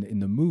Nicholson, and in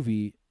the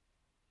movie,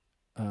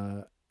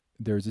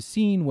 there's a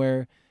scene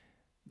where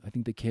I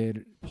think the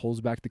kid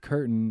pulls back the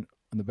curtain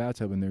on the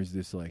bathtub, and there's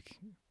this like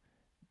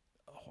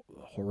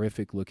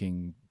horrific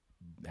looking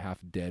half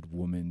dead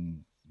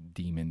woman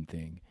demon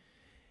thing.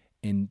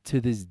 And to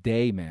this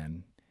day,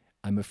 man,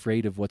 I'm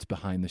afraid of what's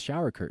behind the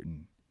shower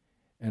curtain.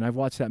 And I've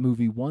watched that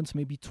movie once,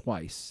 maybe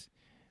twice,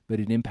 but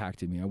it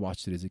impacted me. I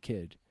watched it as a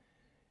kid.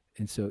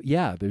 And so,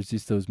 yeah, there's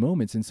just those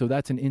moments. And so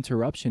that's an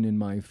interruption in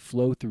my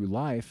flow through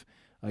life.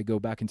 I go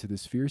back into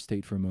this fear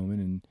state for a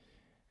moment,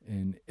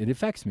 and it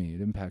affects me.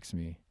 It impacts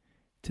me.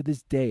 To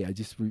this day, I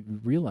just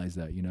realize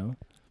that,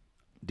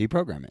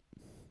 Deprogram it.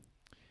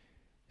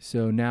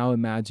 So now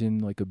imagine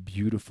like a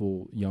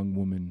beautiful young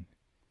woman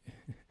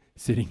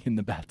sitting in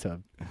the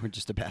bathtub. Or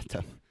just a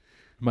bathtub.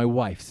 My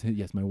wife.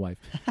 Yes, my wife.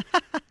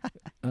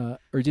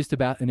 Or just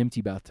an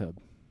empty bathtub.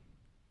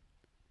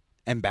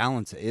 And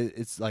balance it.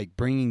 It's like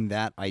bringing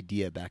that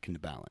idea back into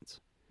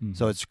balance. Mm-hmm.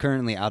 So it's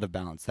currently out of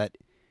balance. That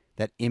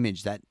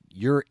image, that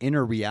your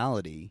inner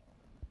reality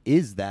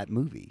is that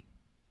movie.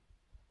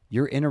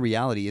 Your inner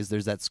reality is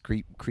there's that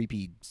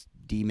creepy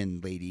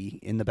demon lady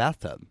in the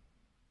bathtub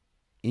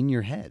in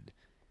your head.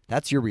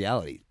 That's your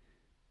reality.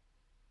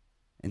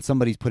 And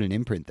somebody's put an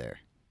imprint there.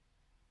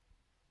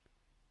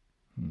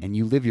 And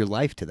you live your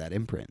life to that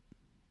imprint.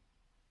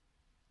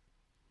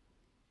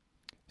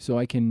 So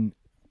I can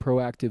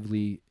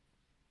proactively,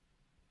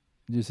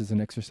 just as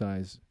an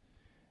exercise,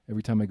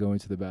 every time I go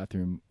into the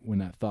bathroom, when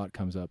that thought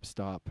comes up,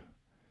 stop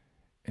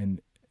and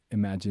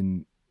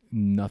imagine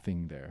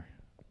nothing there.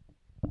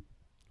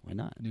 Why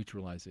not?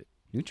 Neutralize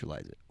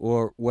it.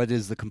 Or what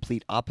is the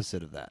complete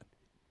opposite of that?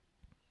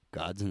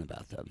 God's in the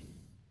bathtub.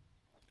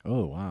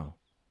 Oh, wow.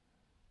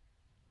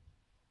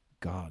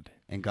 God.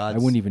 And God's... I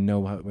wouldn't even know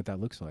what that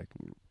looks like.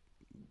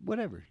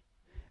 Whatever.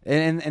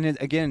 And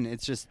again,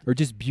 it's just... Or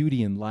just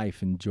beauty and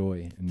life and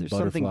joy and there's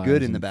butterflies something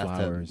good in the and bathtub.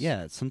 Flowers.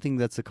 Yeah, it's something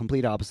that's the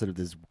complete opposite of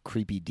this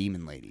creepy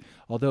demon lady.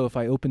 Although if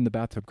I opened the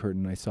bathtub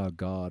curtain and I saw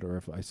God, or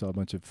if I saw a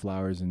bunch of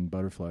flowers and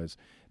butterflies,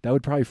 that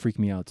would probably freak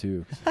me out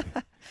too.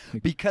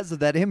 Because of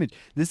that image.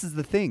 This is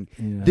the thing.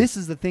 Yeah. This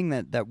is the thing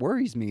that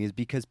worries me, is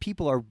because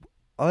people are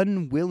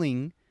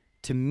unwilling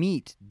to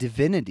meet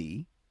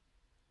divinity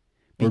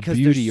or because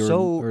beauty they're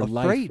so or afraid.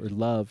 life or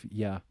love.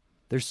 Yeah.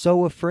 They're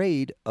so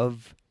afraid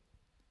of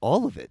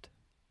all of it.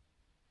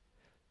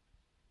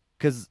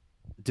 Because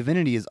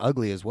divinity is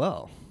ugly as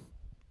well.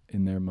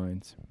 In their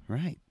minds.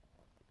 Right.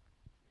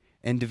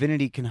 And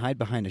divinity can hide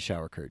behind a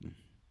shower curtain.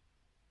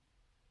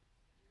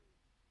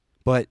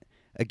 But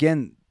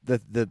again,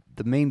 the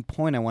main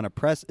point I want to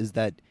press is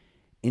that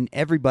in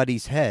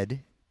everybody's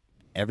head,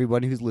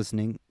 everybody who's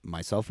listening,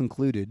 myself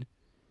included,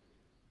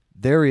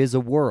 there is a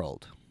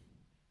world.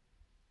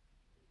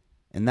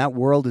 And that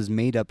world is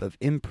made up of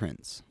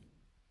imprints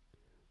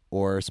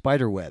or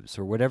spider webs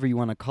or whatever you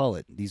want to call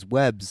it. These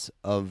webs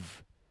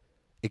of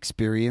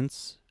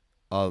experience,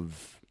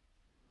 of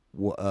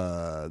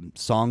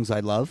songs I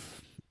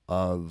love,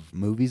 of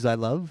movies I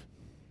love.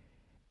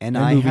 And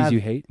I movies have,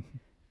 you hate.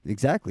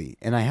 Exactly.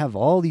 And I have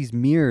all these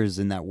mirrors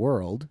in that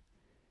world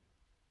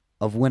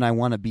of when I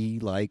want to be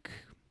like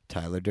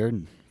Tyler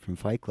Durden from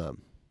Fight Club.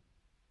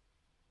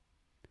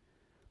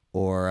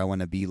 Or I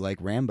want to be like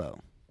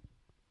Rambo.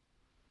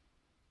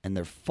 And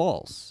they're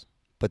false,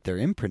 but they're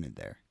imprinted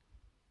there.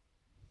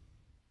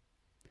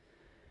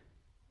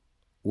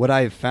 What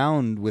I've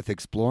found with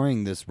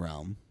exploring this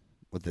realm,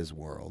 with this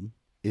world,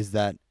 is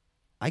that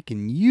I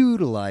can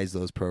utilize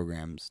those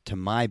programs to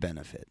my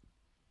benefit.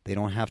 They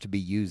don't have to be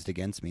used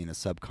against me in a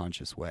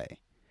subconscious way.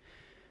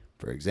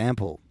 For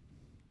example,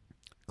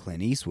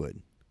 Clint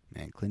Eastwood.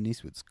 Man, Clint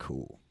Eastwood's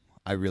cool.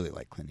 I really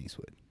like Clint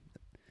Eastwood.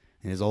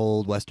 In his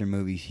old Western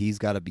movies, he's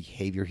got a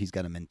behavior, he's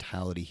got a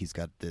mentality, he's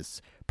got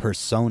this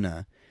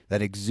persona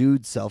that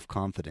exudes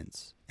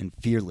self-confidence and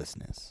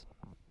fearlessness.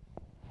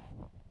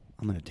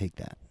 I'm going to take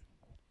that.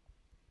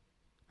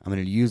 I'm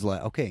going to use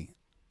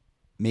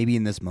maybe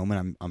in this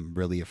moment I'm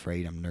really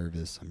afraid, I'm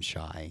nervous, I'm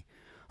shy.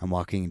 I'm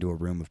walking into a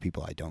room of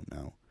people I don't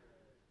know.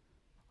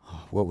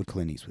 Oh, what would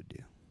Clint Eastwood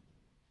do?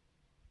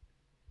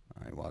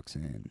 All right, walks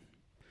in.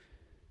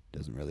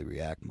 Doesn't really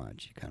react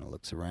much. He kind of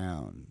looks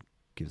around,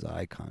 gives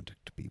eye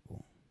contact to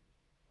people.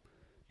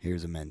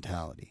 Here's a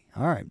mentality.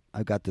 All right,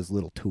 I've got this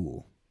little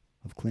tool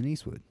of Clint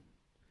Eastwood.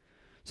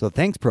 So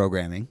thanks,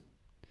 programming.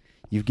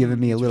 You've given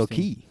me a little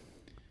key.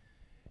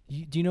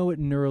 Do you know what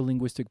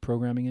neuro-linguistic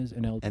programming is?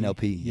 NLP?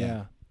 NLP,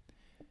 yeah.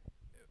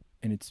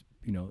 And it's,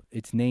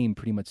 its name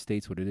pretty much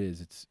states what it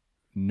is. It's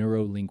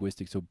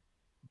neuro-linguistic, so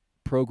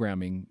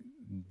programming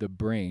the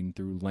brain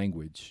through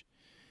language.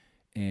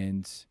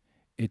 And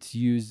it's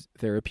used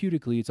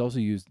therapeutically. It's also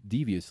used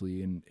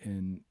deviously.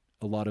 In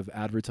a lot of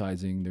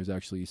advertising, there's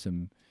actually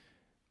some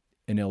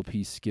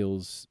NLP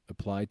skills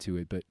applied to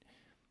it. But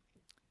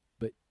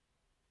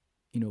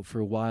for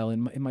a while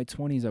in my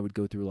 20s, I would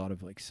go through a lot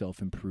of like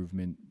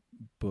self-improvement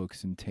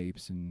books and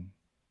tapes and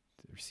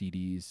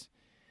CDs.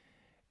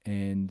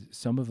 And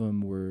some of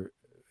them were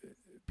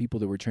people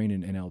that were trained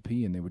in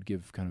NLP, and they would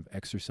give kind of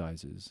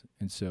exercises.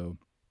 And so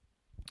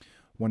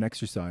one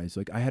exercise,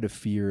 like I had a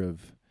fear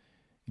of,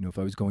 if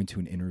I was going to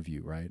an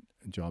interview, right,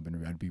 a job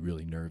interview, I'd be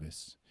really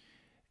nervous.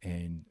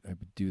 And I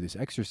would do this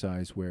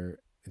exercise where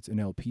it's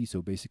NLP.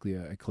 So basically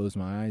I close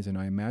my eyes and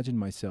I imagine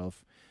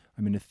myself,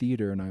 I'm in a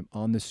theater and I'm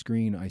on the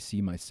screen. I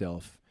see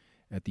myself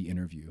at the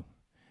interview.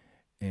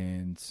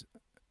 And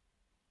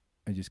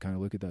I just kind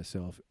of look at that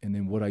self. And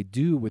then what I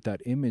do with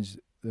that image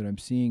that I'm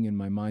seeing in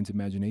my mind's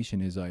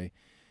imagination is I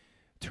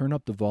turn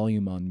up the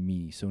volume on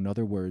me. So in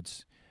other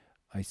words,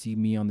 I see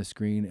me on the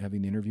screen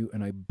having the interview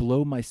and I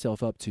blow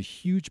myself up to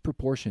huge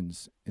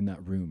proportions in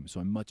that room. So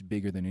I'm much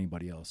bigger than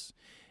anybody else.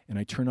 And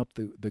I turn up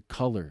the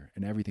color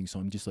and everything. So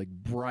I'm just like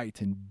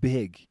bright and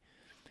big.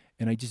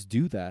 And I just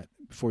do that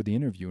before the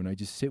interview. And I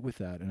just sit with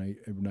that.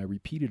 And I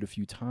repeat it a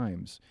few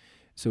times.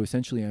 So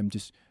essentially I'm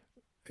just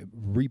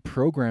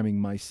reprogramming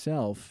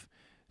myself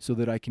so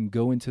that I can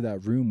go into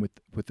that room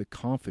with the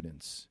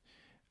confidence.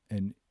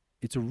 And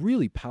it's a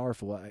really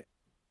powerful, I'd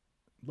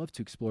love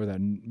to explore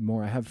that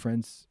more. I have a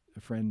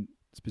friend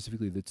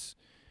specifically that's,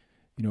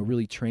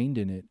 really trained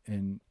in it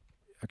and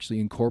actually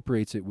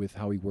incorporates it with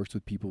how he works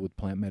with people with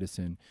plant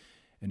medicine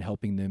and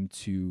helping them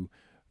to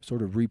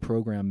sort of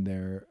reprogram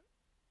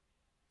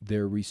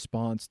their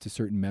response to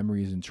certain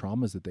memories and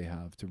traumas that they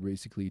have to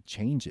basically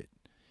change it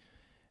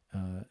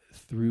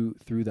through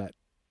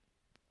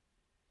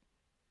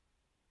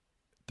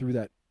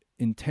that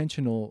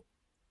intentional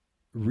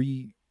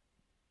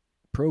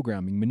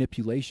reprogramming,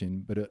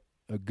 manipulation, but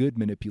a good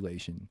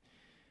manipulation,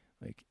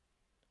 like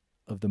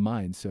of the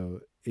mind.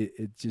 So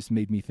it just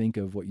made me think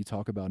of what you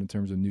talk about in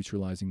terms of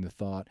neutralizing the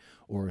thought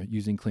or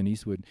using Clint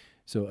Eastwood.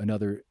 So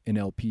another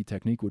NLP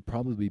technique would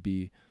probably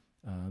be,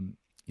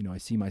 I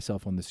see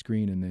myself on the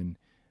screen and then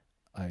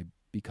I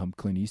become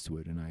Clint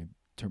Eastwood and I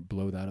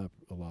blow that up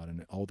a lot.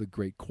 And all the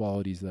great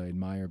qualities that I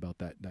admire about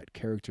that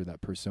character,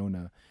 that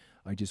persona,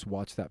 I just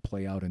watch that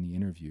play out in the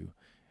interview.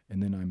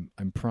 And then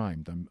I'm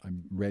primed.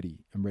 I'm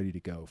ready. I'm ready to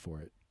go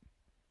for it.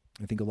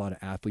 I think a lot of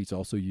athletes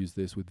also use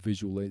this with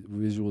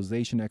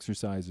visualization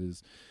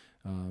exercises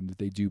that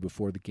they do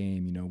before the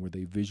game, where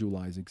they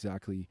visualize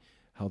exactly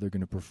how they're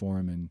going to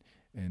perform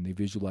and they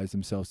visualize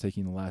themselves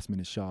taking the last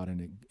minute shot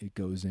and it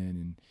goes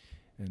in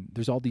and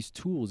there's all these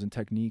tools and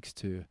techniques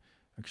to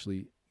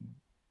actually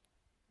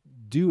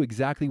do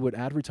exactly what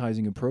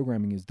advertising and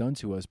programming has done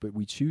to us, but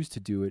we choose to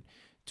do it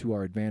to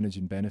our advantage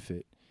and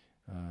benefit.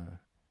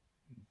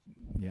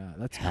 Yeah,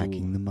 that's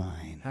hacking cool. the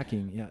mind.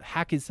 Hacking, yeah.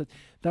 Hack is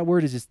that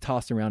word is just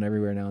tossed around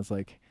everywhere now. It's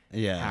like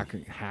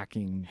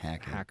hacking.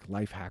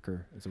 Life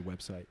Hacker is a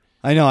website.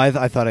 I know.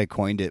 I thought I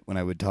coined it when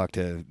I would talk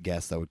to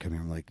guests that would come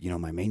here. I'm like,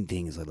 my main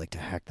thing is I'd like to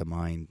hack the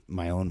mind,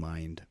 my own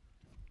mind.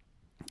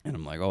 And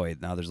I'm like, oh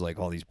wait, now there's like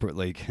all these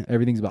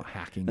everything's about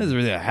hacking. This is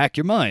really hack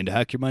your mind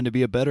to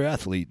be a better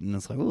athlete. And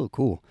it's like, oh,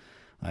 cool.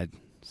 I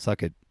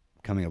suck at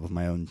coming up with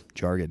my own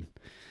jargon.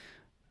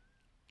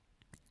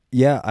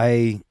 Yeah,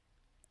 I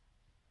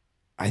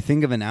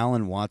think of an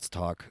Alan Watts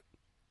talk,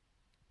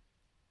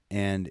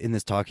 and in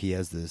this talk he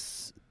has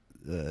this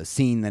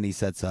scene that he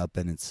sets up,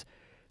 and it's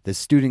the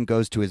student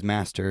goes to his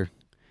master,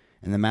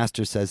 and the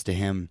master says to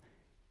him,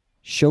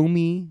 "Show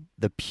me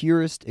the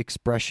purest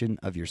expression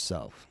of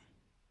yourself."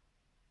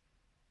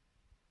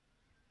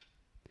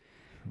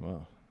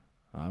 Well,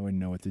 I wouldn't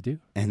know what to do.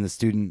 And the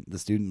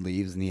student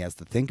leaves, and he has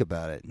to think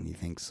about it, and he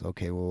thinks,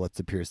 okay, well, what's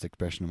the purest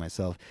expression of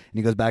myself? And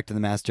he goes back to the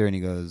master, and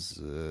he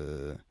goes,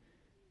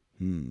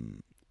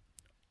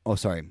 Oh,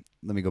 sorry.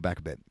 Let me go back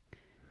a bit.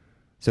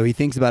 So he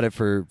thinks about it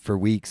for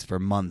weeks, for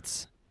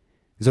months.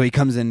 So he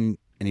comes in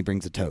and he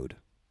brings a toad.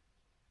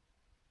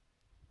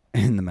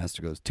 And the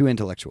master goes, too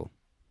intellectual.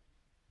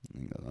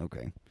 And he goes,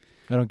 okay.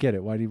 I don't get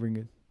it. Why do you bring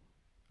it?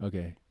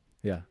 Okay.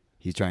 Yeah.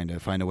 He's trying to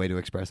find a way to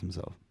express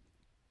himself.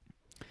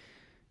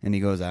 And he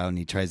goes out and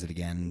he tries it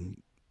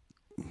again.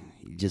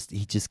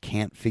 He just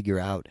can't figure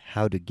out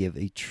how to give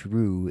a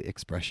true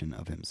expression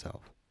of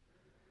himself.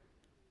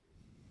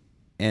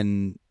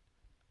 And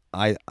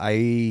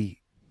I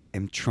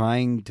am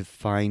trying to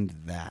find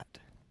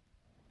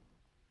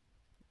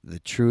the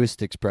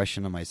truest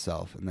expression of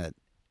myself, and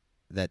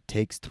that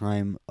takes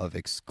time of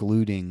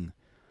excluding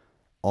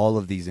all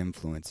of these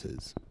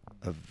influences,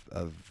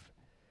 of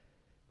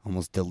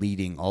almost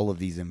deleting all of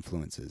these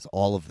influences,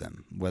 all of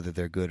them, whether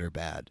they're good or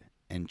bad,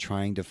 and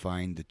trying to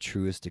find the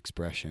truest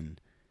expression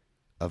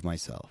of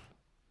myself.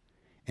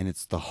 And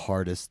it's the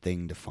hardest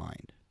thing to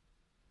find.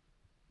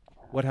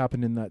 What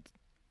happened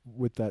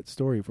with that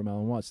story from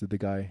Alan Watts? Did the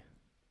guy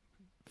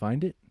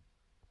find it?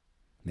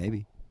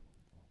 Maybe.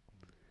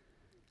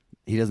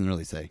 He doesn't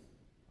really say.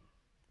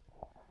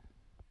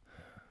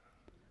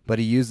 But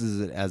he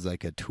uses it as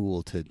like a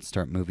tool to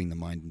start moving the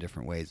mind in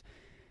different ways.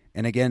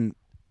 And again,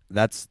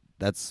 that's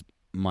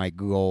my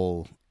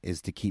goal,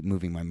 is to keep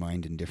moving my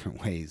mind in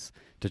different ways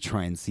to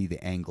try and see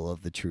the angle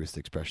of the truest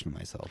expression of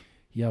myself.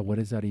 Yeah, what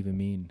does that even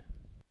mean?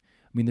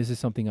 I mean, this is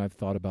something I've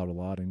thought about a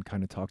lot and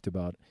kind of talked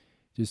about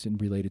just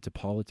related to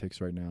politics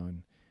right now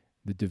and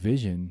the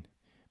division.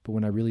 But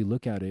when I really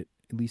look at it,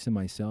 at least in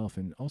myself,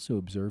 and also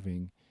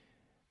observing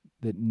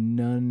that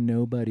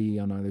nobody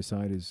on either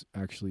side is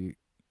actually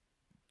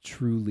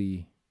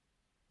truly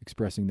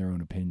expressing their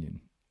own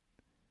opinion.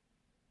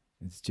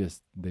 It's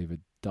just they've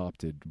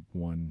adopted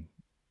one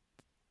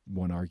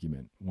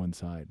argument, one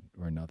side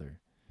or another.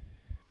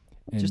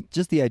 And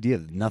just the idea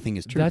that nothing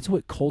is true. That's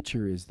what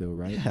culture is, though,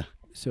 right? Yeah.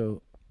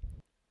 So,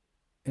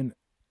 and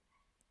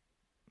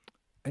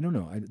I don't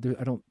know.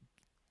 I don't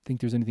think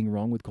there's anything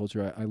wrong with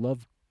culture. I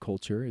love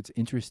culture. It's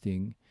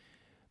interesting,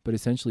 but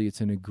essentially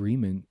it's an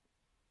agreement.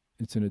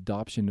 It's an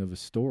adoption of a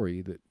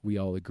story that we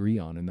all agree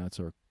on, and that's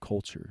our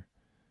culture.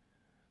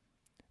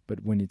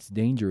 But when it's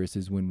dangerous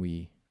is when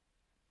we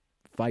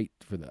fight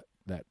for that.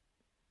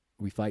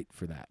 We fight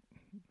for that.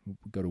 We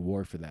go to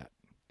war for that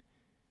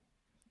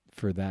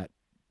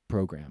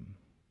program.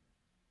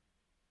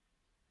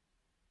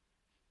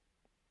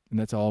 And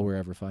that's all we're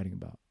ever fighting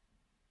about.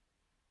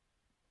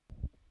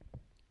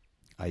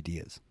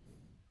 Ideas.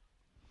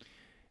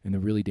 And the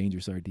really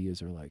dangerous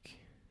ideas are like,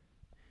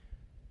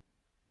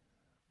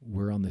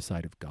 we're on the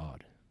side of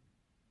God.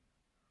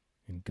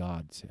 And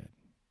God said,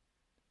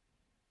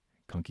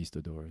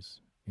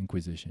 conquistadors,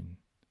 Inquisition.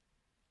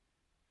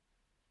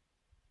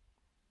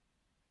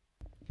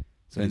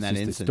 So in that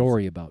instance, instance, a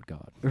story about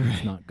God. Right.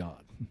 It's not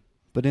God.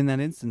 But in that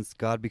instance,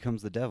 God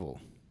becomes the devil.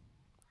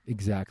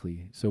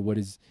 Exactly. So what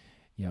is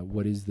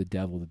the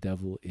devil? The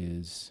devil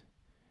is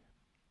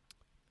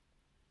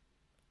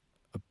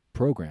a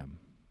program.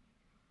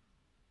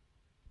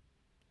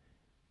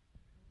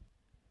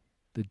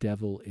 The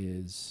devil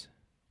is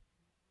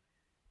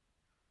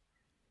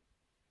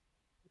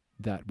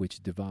that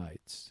which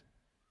divides.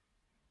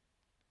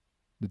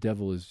 The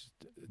devil is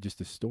just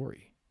a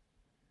story.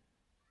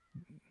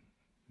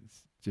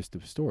 It's just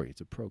a story.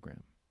 It's a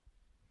program.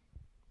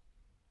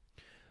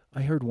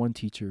 I heard one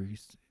teacher,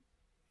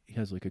 he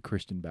has like a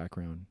Christian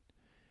background,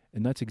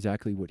 and that's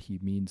exactly what he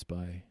means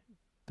by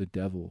the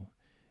devil.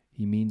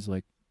 He means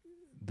like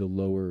the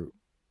lower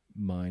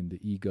mind, the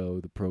ego,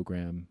 the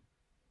program.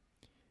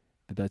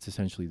 That's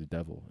essentially the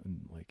devil.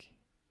 And like,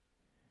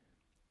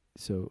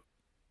 so,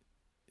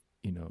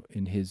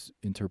 in his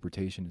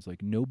interpretation, it's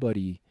like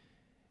nobody's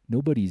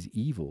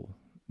evil,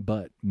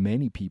 but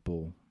many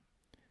people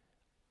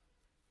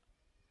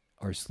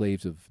are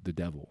slaves of the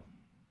devil,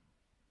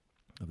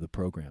 of the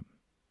program.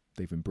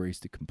 They've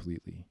embraced it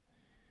completely.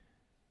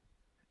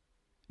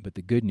 But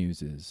the good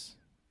news is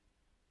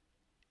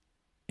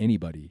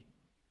anybody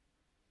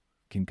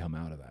can come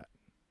out of that,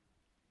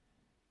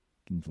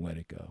 can let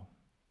it go.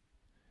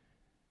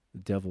 The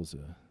devil's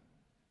a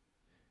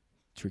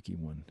tricky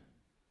one.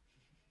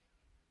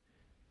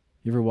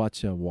 You ever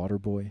watch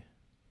Waterboy?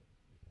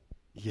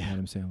 Yeah.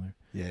 Adam Sandler.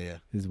 Yeah.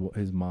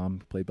 His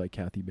mom, played by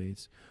Kathy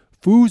Bates.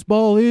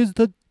 Foosball is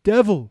the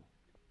devil.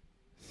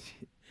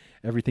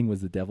 Everything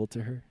was the devil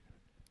to her.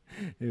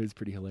 It was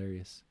pretty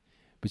hilarious.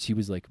 But she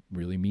was like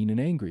really mean and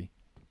angry.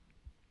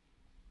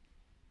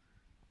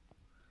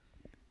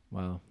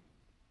 Wow.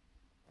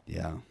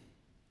 Yeah.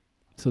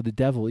 So the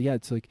devil,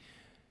 it's like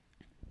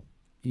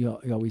you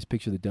always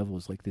picture the devil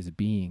as like this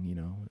being,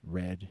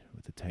 red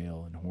with a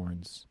tail and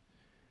horns.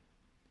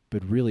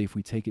 But really, if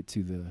we take it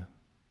to the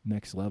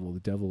next level, the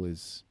devil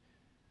is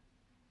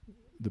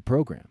the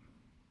program.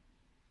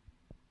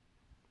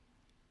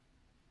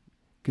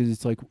 Because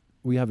it's like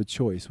we have a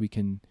choice. We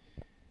can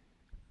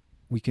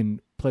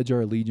pledge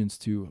our allegiance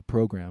to a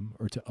program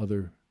or to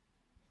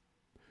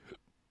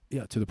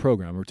to the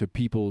program or to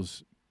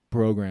people's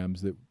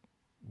programs that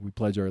we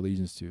pledge our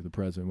allegiance to, the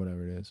president,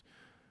 whatever it is.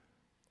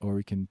 Or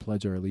we can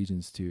pledge our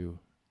allegiance to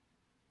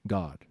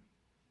God,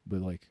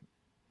 but like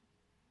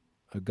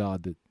a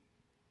God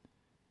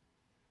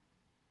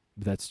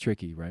that's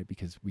tricky, right?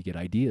 Because we get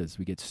ideas,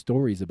 we get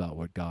stories about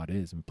what God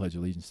is, and we pledge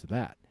allegiance to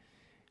that.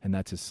 And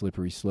that's a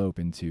slippery slope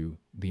into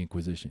the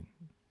Inquisition.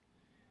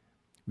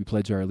 We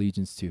pledge our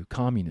allegiance to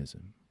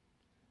communism,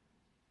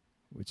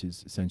 which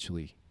is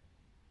essentially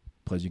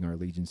pledging our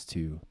allegiance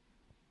to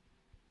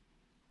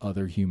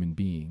other human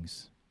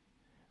beings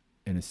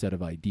and a set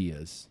of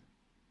ideas.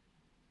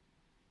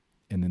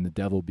 And then the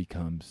devil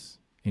becomes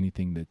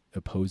anything that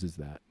opposes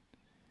that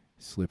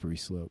slippery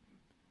slope.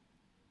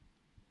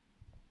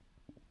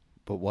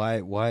 But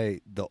why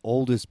the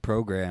oldest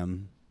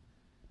program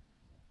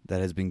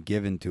that has been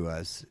given to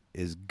us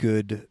is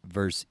good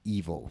versus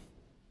evil.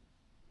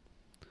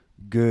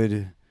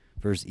 Good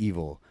versus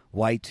evil.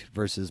 White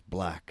versus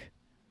black.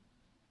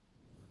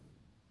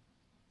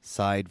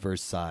 Side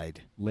versus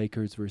side.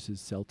 Lakers versus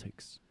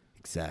Celtics.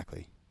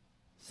 Exactly.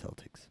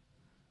 Celtics.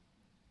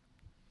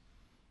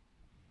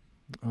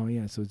 Oh,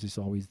 yeah, so it's just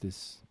always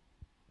this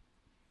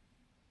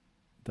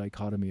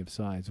dichotomy of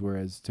sides,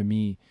 whereas to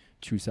me,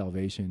 true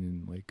salvation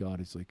and like God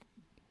is like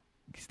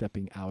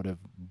stepping out of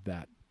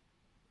that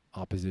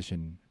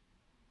opposition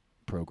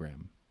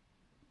program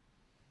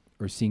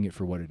or seeing it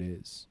for what it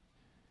is.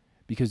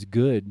 Because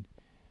good,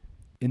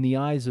 in the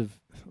eyes of,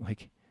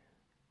 like,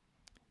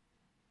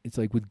 it's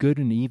like with good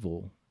and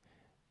evil,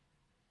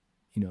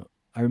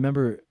 I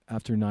remember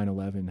after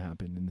 9/11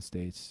 happened in the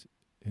States,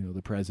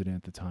 the president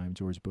at the time,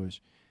 George Bush,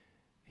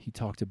 he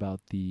talked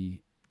about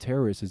the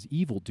terrorists as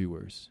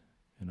evildoers.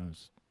 And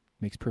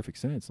makes perfect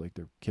sense. Like,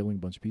 they're killing a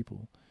bunch of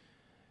people.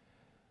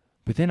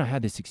 But then I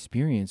had this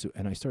experience,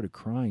 and I started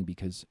crying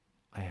because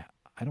I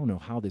don't know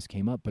how this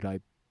came up, but I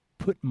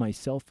put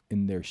myself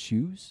in their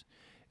shoes,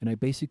 and I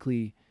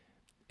basically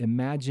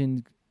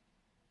imagined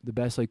the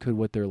best I could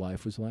what their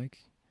life was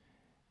like.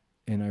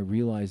 And I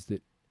realized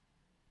that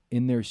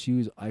in their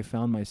shoes, I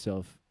found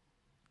myself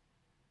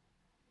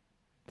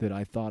that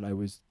I thought I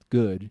was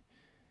good,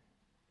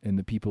 and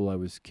the people I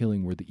was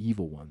killing were the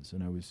evil ones,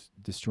 and I was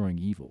destroying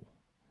evil.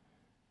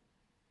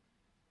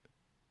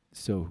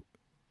 So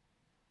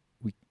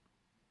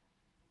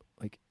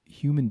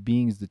human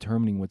beings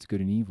determining what's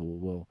good and evil.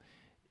 Well,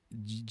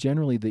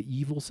 generally the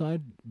evil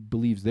side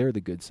believes they're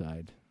the good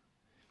side.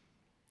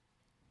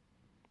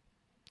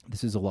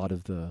 This is a lot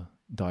of the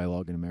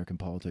dialogue in American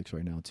politics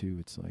right now too.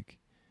 It's like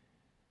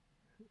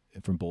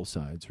from both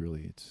sides,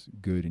 really. It's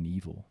good and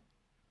evil.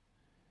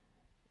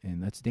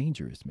 And that's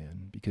dangerous,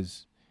 man,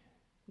 because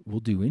we'll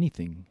do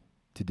anything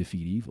to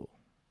defeat evil.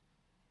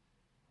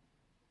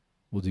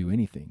 We'll do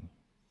anything.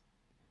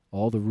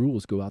 All the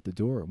rules go out the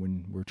door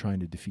when we're trying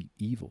to defeat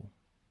evil.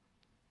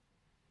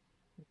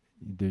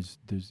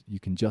 You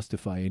can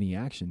justify any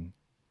action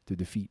to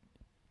defeat,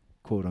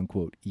 quote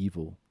unquote,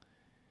 evil.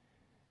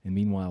 And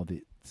meanwhile,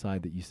 the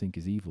side that you think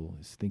is evil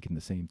is thinking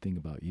the same thing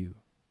about you.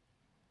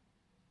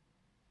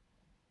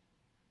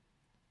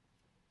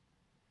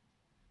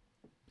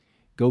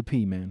 Go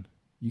pee, man.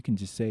 You can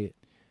just say it.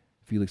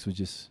 Felix was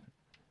just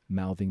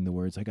mouthing the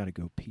words, I gotta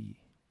go pee.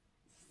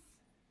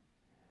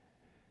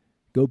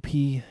 Go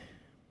pee.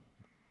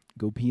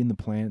 Go pee in the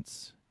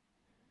plants.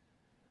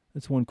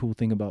 That's one cool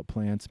thing about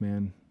plants,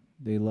 man.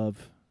 They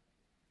love,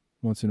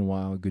 once in a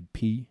while, a good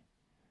pee.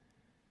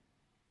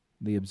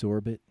 They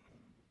absorb it.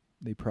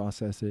 They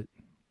process it.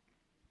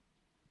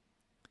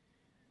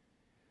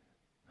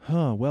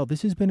 Well,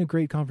 this has been a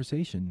great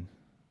conversation.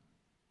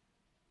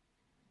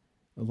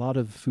 A lot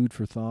of food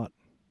for thought.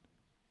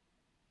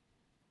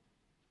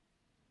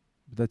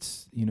 But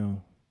that's,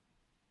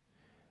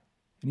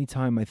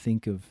 anytime I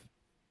think of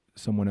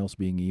someone else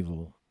being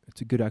evil,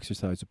 it's a good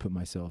exercise to put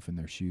myself in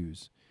their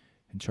shoes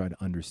and try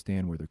to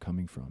understand where they're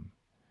coming from.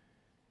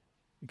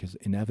 Because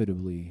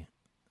inevitably,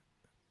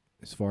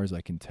 as far as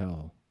I can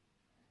tell,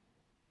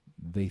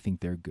 they think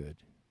they're good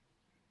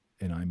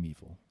and I'm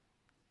evil.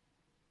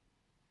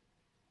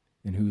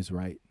 And who's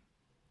right?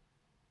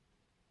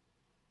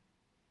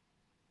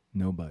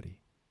 Nobody.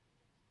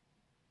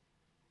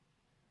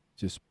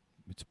 Just,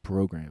 it's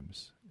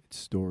programs, it's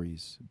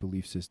stories,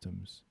 belief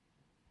systems.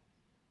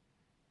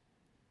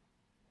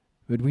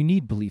 But we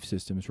need belief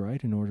systems,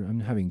 right?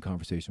 I'm having a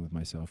conversation with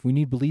myself. We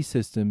need belief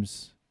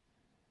systems.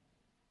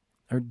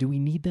 Or do we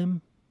need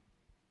them?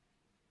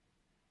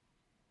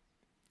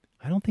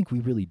 I don't think we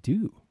really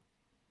do.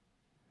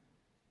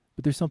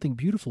 But there's something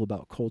beautiful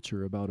about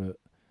culture, about a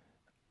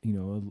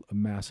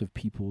mass of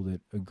people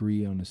that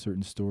agree on a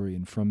certain story,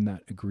 and from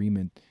that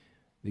agreement,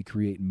 they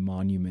create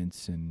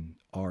monuments and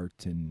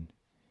art and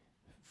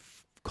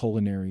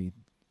culinary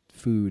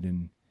food,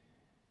 and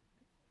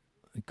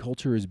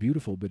culture is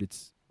beautiful, but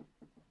it's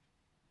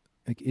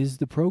like, is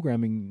the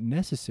programming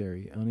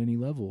necessary on any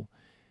level?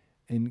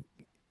 And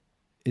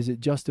is it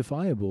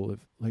justifiable?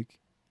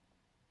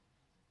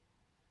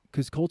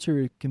 Because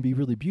culture can be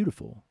really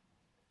beautiful.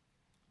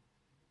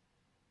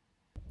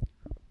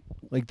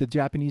 Like the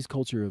Japanese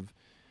culture of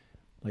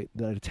like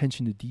that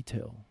attention to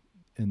detail,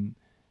 and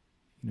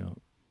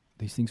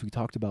these things we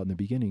talked about in the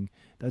beginning.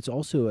 That's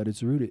also at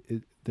its root.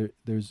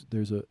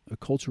 There's a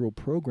cultural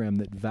program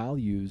that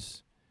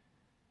values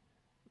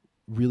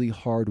really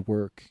hard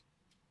work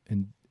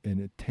and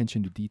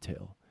attention to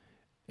detail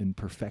and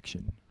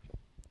perfection.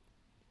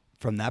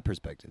 From that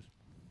perspective.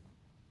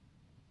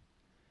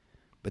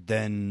 But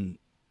then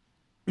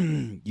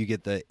you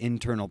get the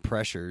internal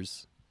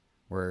pressures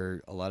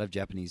where a lot of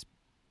Japanese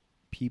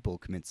people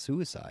commit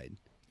suicide.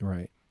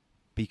 Right.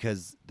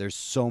 Because there's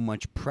so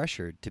much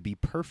pressure to be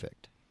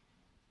perfect.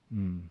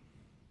 Mm.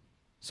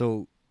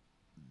 So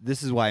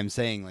this is why I'm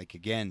saying, like,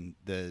 again,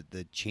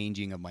 the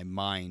changing of my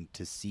mind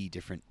to see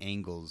different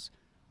angles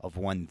of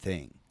one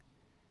thing.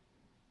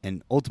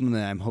 And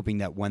ultimately, I'm hoping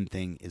that one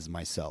thing is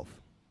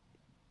myself.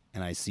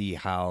 And I see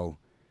how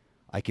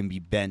I can be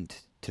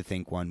bent to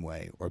think one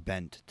way or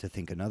bent to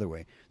think another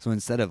way. So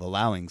instead of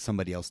allowing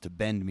somebody else to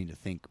bend me to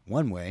think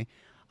one way,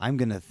 I'm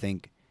going to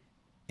think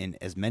in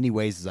as many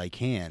ways as I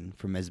can,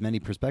 from as many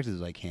perspectives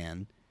as I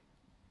can,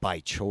 by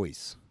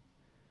choice.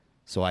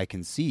 So I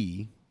can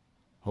see,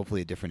 hopefully,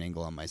 a different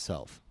angle on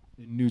myself.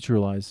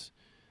 Neutralize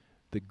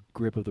the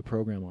grip of the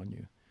program on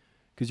you.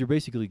 Because you're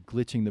basically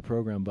glitching the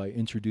program by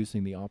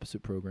introducing the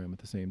opposite program at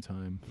the same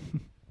time.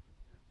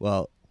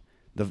 Well,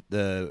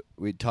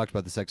 we talked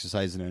about this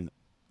exercise in an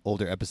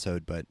older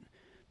episode, but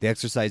the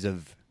exercise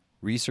of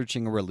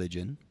researching a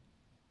religion,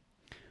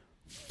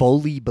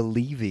 fully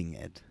believing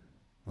it,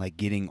 like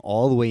getting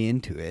all the way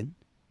into it,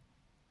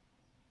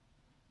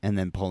 and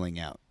then pulling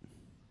out.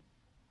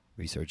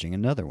 Researching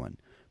another one,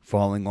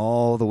 falling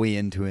all the way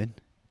into it,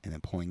 and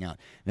then pulling out.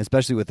 And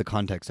especially with the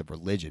context of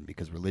religion,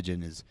 because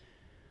religion is,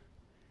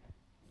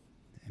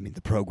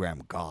 the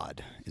program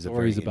God is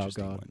Stories a very about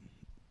interesting God. one.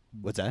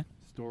 What's that?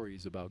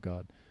 Stories about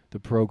God. The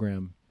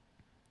program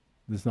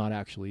is not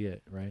actually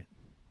it, right?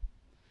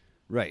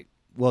 Right.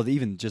 Well,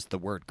 even just the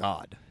word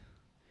God.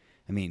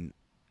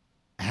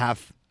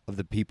 Half of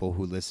the people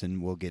who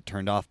listen will get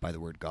turned off by the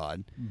word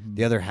God. Mm-hmm.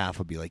 The other half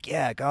will be like,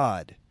 yeah,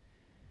 God.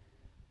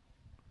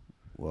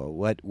 Well,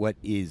 what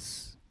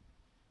is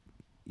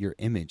your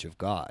image of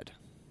God?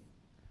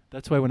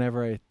 That's why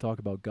whenever I talk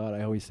about God,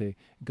 I always say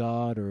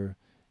God, or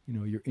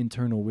your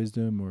internal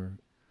wisdom, or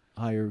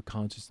higher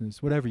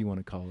consciousness, whatever you want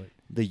to call it.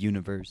 The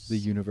universe.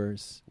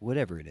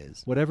 Whatever it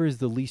is. Whatever is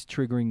the least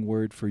triggering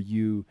word for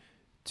you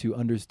to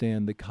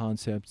understand the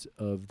concepts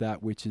of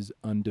that which is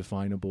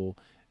undefinable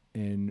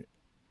and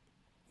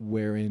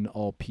wherein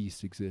all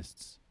peace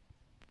exists.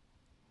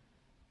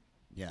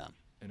 Yeah.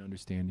 And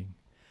understanding.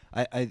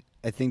 I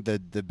think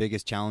the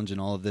biggest challenge in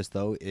all of this,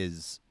 though,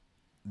 is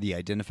the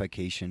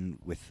identification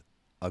with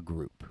a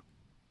group.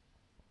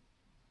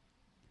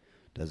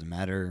 Doesn't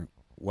matter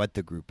what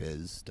the group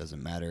is.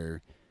 Doesn't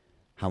matter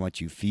how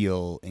much you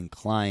feel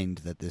inclined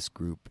that this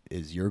group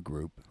is your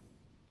group.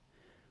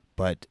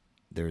 But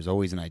there's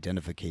always an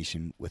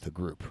identification with a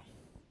group.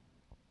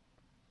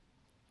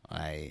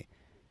 I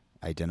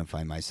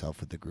identify myself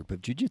with the group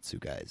of jiu-jitsu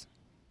guys.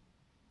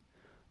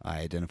 I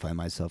identify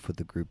myself with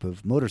the group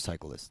of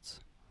motorcyclists.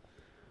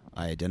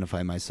 I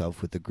identify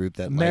myself with the group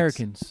that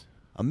Americans.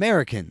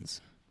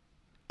 Americans.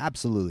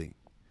 Absolutely.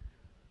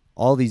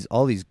 All these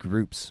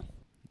groups.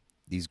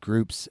 These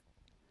groups,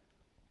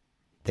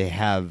 they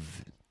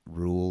have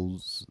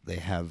rules, they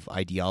have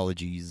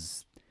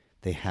ideologies,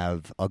 they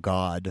have a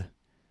god.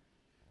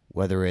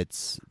 Whether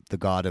it's the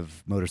god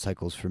of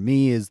motorcycles for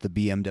me is the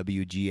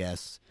BMW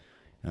GS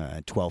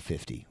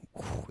 1250.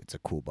 It's a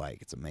cool bike.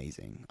 It's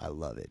amazing. I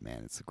love it,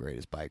 man. It's the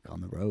greatest bike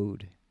on the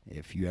road.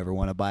 If you ever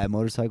want to buy a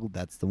motorcycle,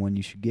 that's the one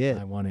you should get.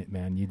 I want it,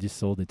 man. You just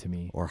sold it to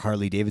me. Or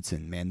Harley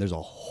Davidson, man. There's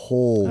a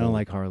whole... I don't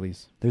like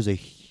Harleys. There's a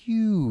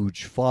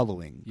huge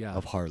following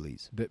of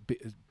Harleys.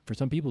 For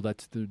some people,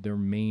 that's their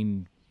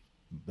main...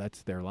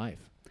 That's their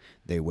life.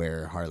 They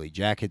wear Harley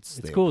jackets.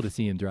 It's cool to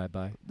see them drive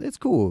by. It's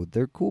cool.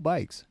 They're cool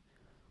bikes.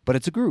 But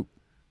it's a group.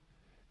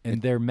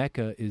 And their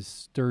mecca is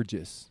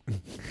Sturgis.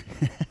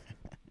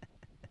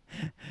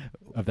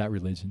 Of that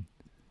religion.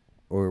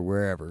 Or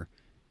wherever.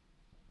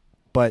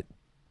 But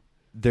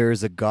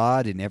there's a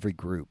God in every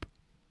group.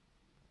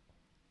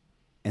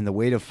 And the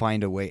way to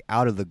find a way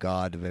out of the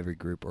God of every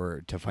group,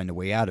 or to find a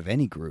way out of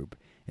any group,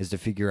 is to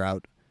figure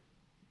out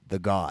the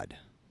God.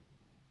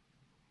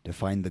 To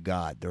find the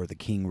God, or the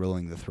king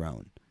ruling the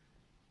throne.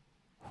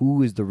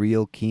 Who is the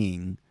real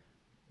king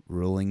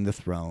ruling the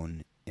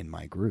throne in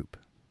my group?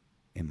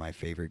 In my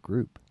favorite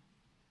group?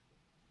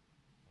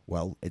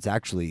 Well, it's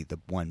actually the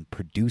one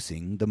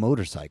producing the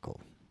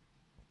motorcycle.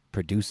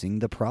 Producing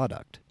the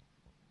product.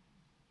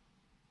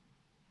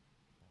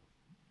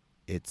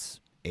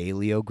 It's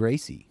Elio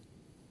Gracie.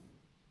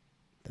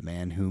 The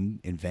man who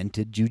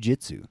invented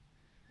jiu-jitsu.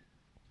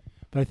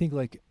 But I think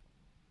like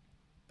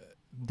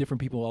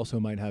different people also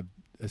might have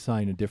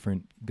assigned a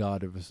different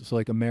god of. So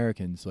like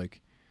Americans,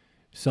 like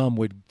some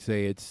would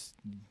say it's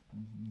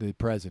the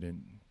president.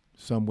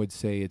 Some would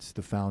say it's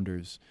the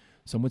founders.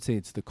 Some would say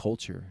it's the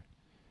culture.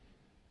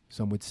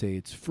 Some would say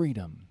it's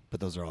freedom. But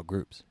those are all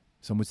groups.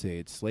 Some would say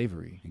it's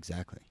slavery.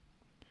 Exactly.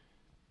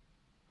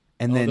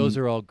 And then those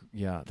are all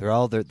they're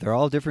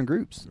all different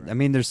groups. Right. I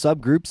mean, there's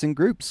subgroups and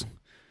groups.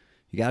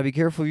 You got to be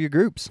careful of your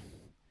groups.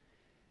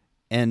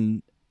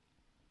 And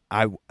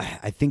I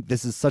think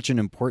this is such an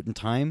important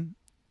time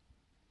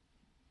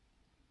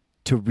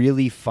to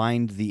really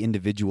find the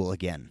individual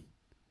again.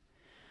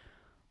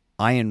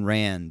 Ayn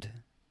Rand,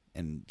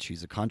 and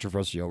she's a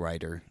controversial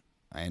writer.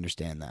 I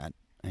understand that.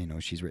 I know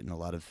she's written a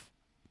lot of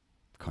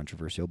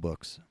controversial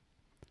books.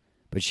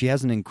 But she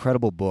has an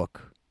incredible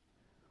book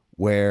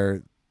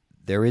where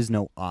there is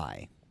no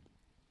I.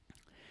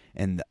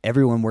 And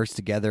everyone works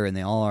together and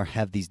they all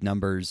have these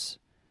numbers,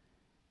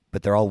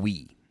 but they're all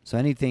we. So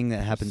anything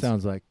that happens...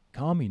 Sounds like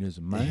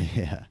communism, man.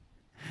 Yeah.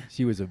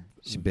 She's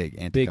big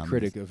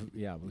critic of...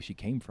 Yeah, well, she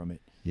came from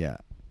it. Yeah.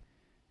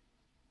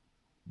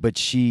 But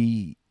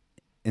she...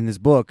 In this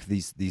book,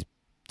 these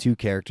two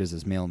characters,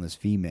 this male and this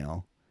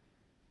female,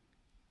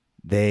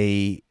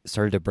 they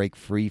started to break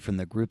free from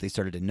the group. They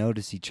started to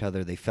notice each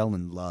other. They fell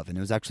in love. And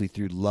it was actually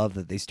through love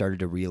that they started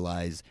to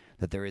realize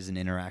that there is an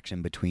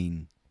interaction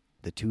between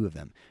the two of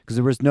them. Because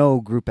there was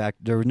no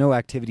there were no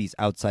activities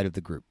outside of the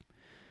group.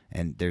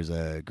 And there's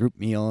a group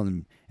meal,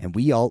 and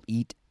we all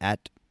eat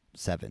at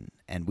 7.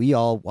 And we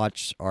all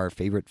watch our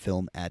favorite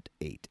film at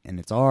 8. And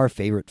it's our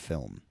favorite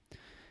film.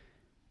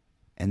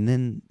 And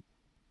then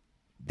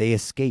they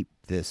escape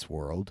this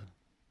world,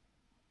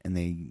 and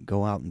they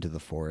go out into the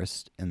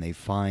forest, and they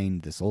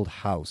find this old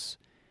house,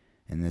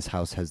 and this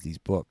house has these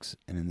books,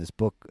 and in this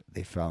book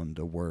they found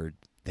a word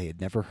they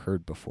had never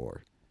heard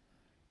before.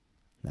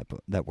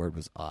 That word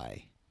was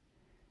I.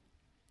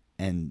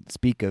 And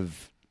speak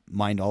of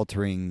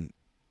mind-altering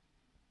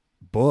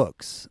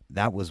books,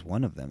 that was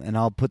one of them. And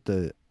I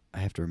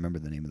have to remember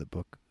the name of the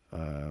book,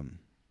 and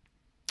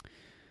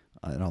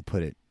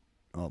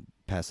I'll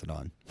pass it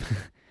on.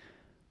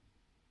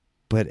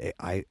 But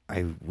I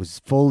was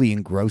fully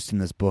engrossed in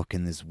this book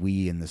and this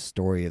we and the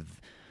story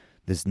of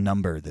this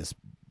number, this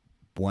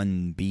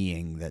one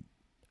being that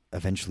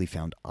eventually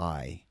found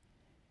I.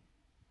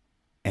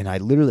 And I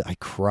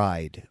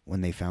cried when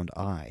they found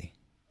I.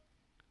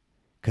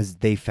 Because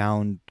they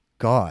found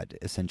God,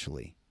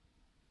 essentially.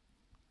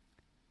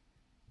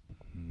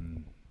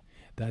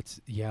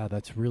 That's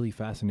really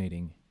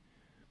fascinating.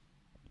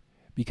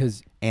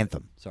 Because...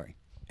 Anthem,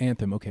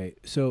 okay.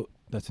 So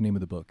that's the name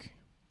of the book.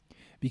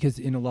 Because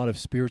in a lot of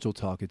spiritual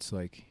talk, it's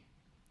like,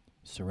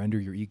 surrender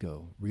your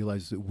ego,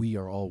 realize that we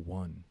are all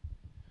one.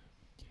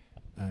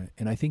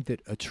 And I think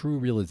that a true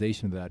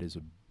realization of that is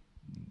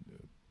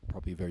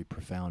probably a very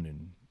profound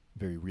and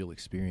very real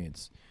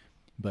experience.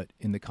 But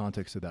in the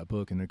context of that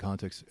book, in the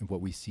context of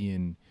what we see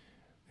in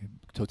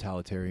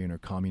totalitarian or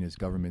communist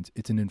governments,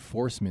 it's an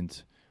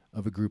enforcement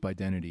of a group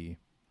identity.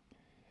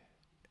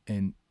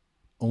 And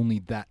only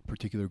that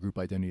particular group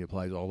identity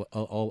applies.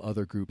 All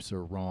other groups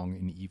are wrong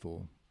and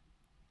evil.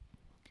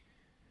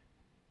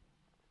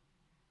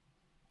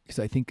 Because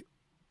I think,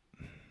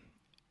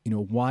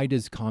 why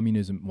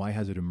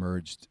has it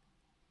emerged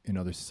in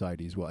other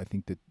societies? Well, I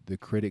think that the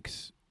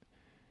critics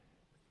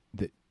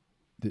that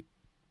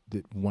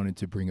wanted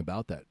to bring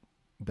about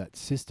that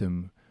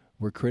system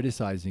were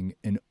criticizing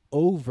an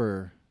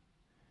over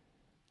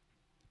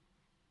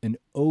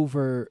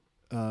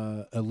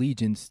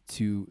allegiance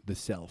to the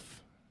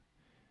self.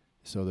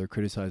 So they're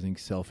criticizing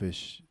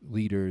selfish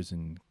leaders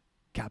and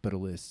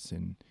capitalists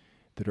and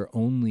that are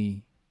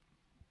only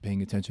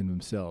paying attention to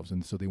themselves,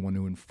 and so they want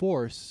to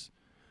enforce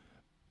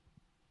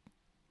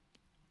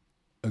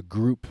a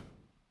group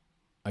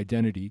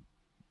identity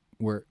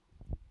where,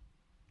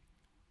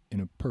 in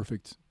a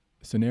perfect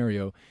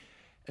scenario,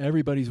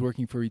 everybody's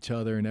working for each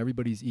other and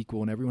everybody's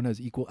equal and everyone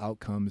has equal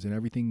outcomes and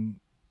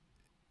everything,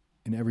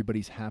 and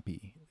everybody's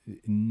happy.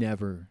 It's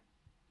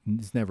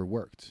never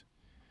worked.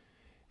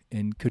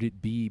 And could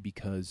it be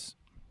because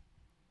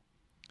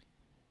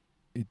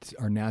it's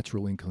our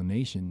natural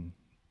inclination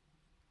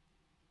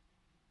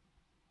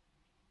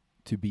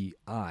to be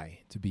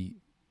to be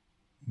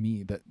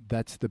me,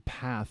 that's the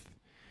path.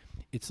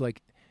 It's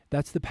like,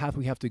 that's the path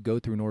we have to go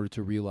through in order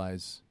to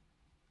realize,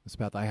 this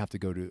path I have to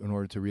go to in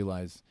order to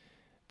realize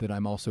that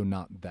I'm also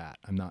not that.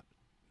 I'm not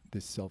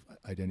this self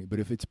identity. But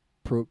if it's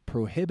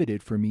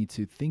prohibited for me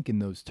to think in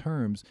those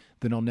terms,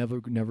 then I'll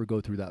never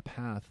go through that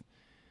path,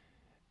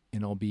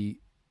 and I'll be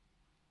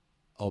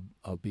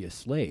a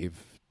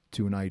slave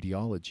to an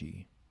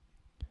ideology.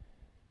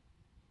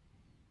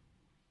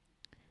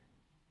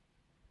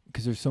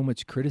 Because there's so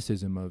much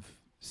criticism of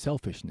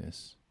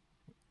selfishness,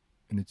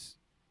 and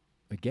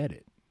I get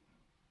it.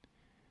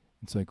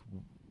 It's like,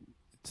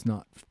 it's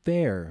not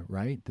fair,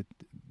 right?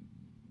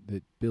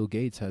 That Bill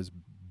Gates has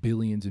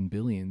billions and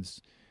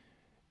billions,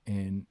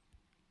 and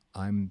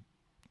I'm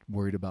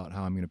worried about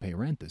how I'm going to pay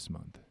rent this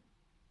month.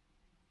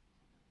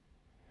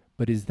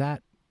 But is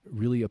that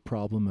really a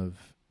problem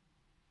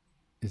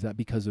is that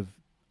because of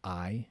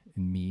I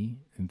and me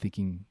and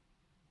thinking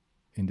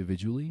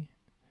individually?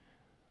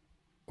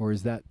 Or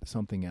is that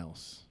something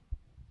else?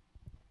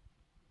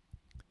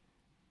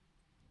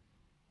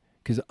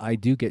 Because I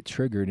do get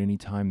triggered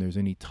anytime there's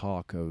any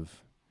talk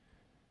of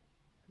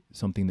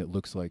something that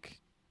looks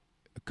like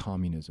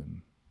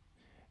communism.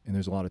 And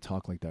there's a lot of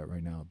talk like that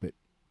right now. But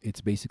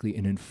it's basically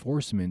an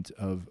enforcement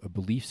of a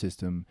belief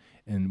system.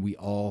 And we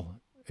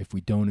all, if we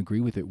don't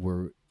agree with it,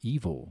 we're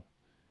evil.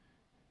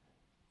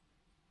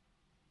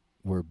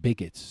 We're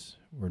bigots.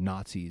 We're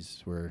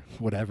Nazis. We're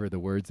whatever the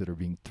words that are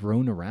being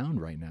thrown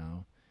around right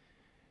now.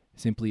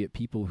 Simply at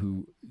people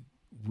who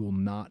will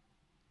not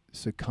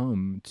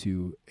succumb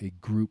to a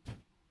group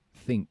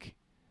think,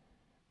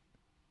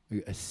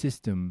 a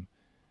system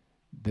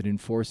that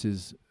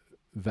enforces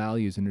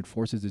values and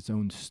enforces its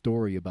own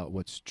story about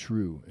what's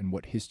true and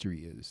what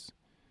history is.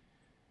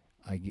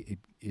 I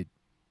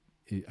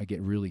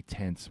get really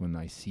tense when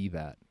I see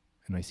that,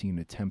 and I see an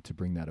attempt to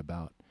bring that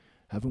about.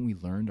 Haven't we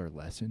learned our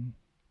lesson?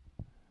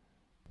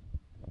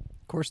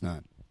 Of course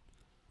not.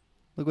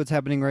 Look what's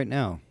happening right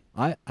now.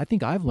 I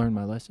think I've learned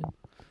my lesson.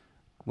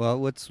 Well,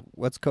 what's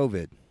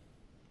COVID?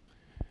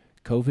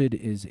 COVID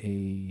is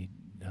a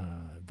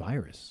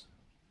virus.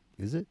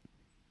 Is it?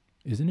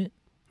 Isn't it?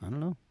 I don't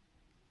know.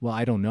 Well,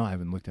 I don't know. I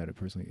haven't looked at it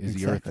personally. Is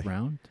Exactly. the Earth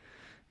round?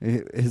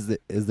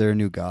 Is there a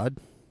new God?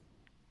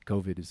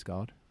 COVID is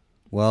God.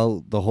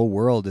 Well, the whole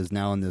world is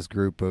now in this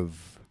group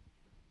of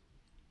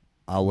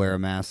I'll wear a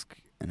mask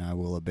and I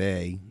will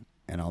obey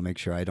and I'll make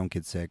sure I don't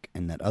get sick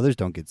and that others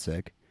don't get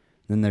sick.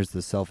 Then there's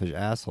the selfish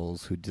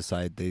assholes who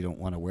decide they don't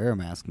want to wear a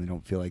mask and they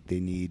don't feel like they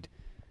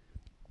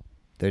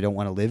don't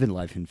want to live in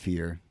life in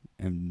fear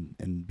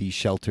and be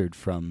sheltered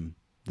from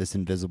this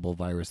invisible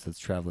virus that's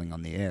traveling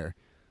on the air.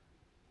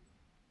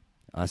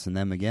 Us and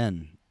them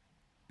again.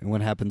 And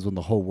what happens when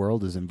the whole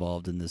world is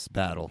involved in this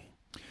battle?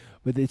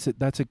 But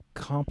that's a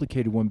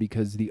complicated one,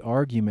 because the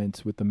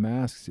argument with the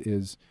masks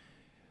is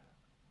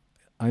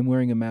I'm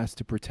wearing a mask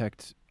to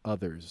protect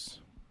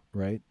others,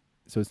 right?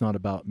 So it's not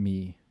about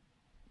me.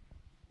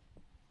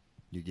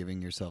 You're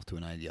giving yourself to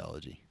an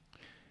ideology.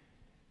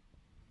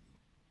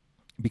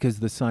 Because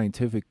the science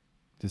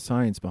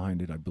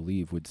behind it, I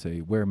believe, would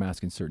say wear a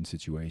mask in certain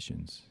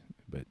situations.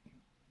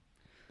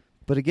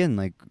 But again,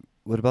 like,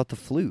 what about the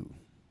flu?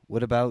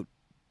 What about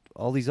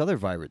all these other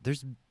viruses?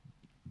 There's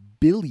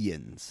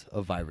billions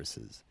of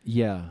viruses.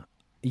 Yeah,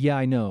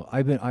 I know.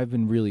 I've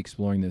been really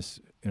exploring this,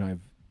 and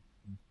I've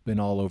been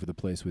all over the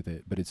place with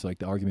it. But it's like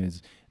the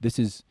argument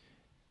is,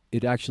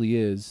 it actually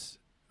is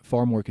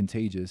far more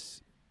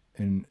contagious,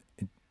 and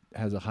it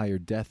has a higher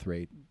death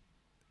rate.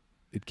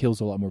 It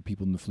kills a lot more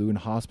people than the flu, and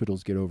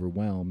hospitals get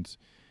overwhelmed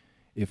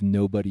if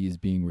nobody is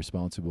being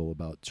responsible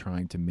about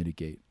trying to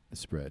mitigate the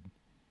spread.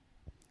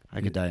 I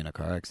could die in a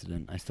car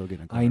accident. I still get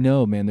in a car. I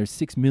know, man. There's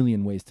 6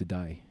 million ways to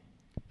die.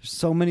 There's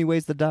so many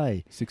ways to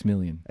die. 6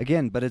 million.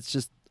 Again, but it's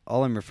just,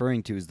 all I'm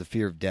referring to is the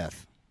fear of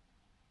death.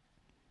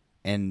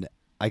 And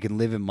I can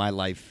live in my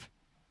life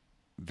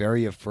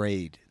very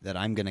afraid that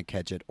I'm going to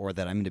catch it or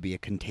that I'm going to be a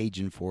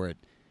contagion for it,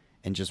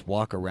 and just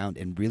walk around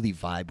and really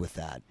vibe with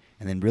that,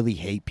 and then really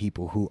hate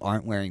people who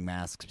aren't wearing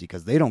masks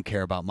because they don't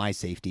care about my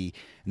safety,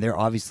 and they're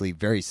obviously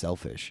very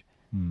selfish.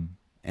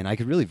 And I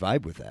could really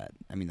vibe with that.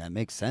 I mean, that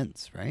makes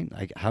sense, right?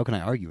 How can I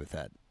argue with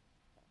that?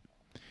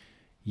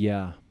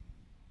 Yeah.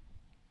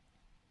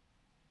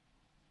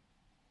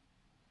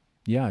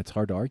 Yeah, it's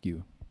hard to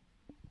argue.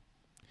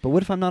 But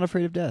what if I'm not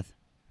afraid of death?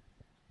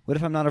 What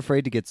if I'm not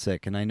afraid to get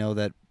sick, and I know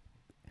that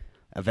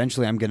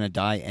eventually I'm going to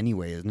die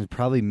anyway, and it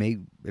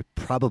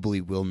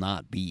probably will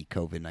not be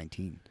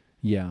COVID-19.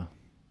 Yeah.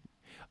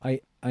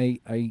 I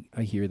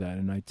hear that,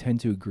 and I tend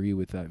to agree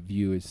with that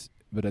view.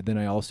 But then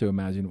I also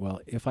imagine,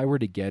 well, if I were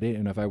to get it,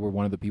 and if I were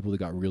one of the people that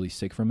got really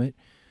sick from it,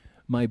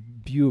 my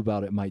view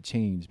about it might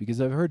change. Because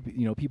I've heard,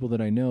 people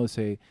that I know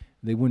say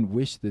they wouldn't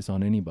wish this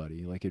on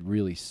anybody. Like, it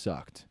really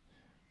sucked.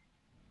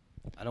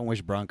 I don't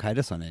wish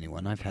bronchitis on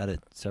anyone. I've had it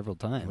several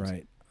times.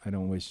 Right. I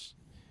don't wish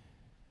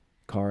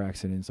car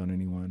accidents on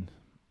anyone.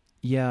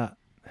 Yeah.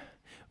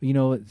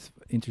 It's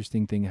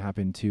interesting thing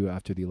happened too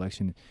after the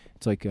election.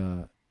 It's like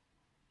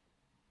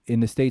in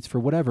the States, for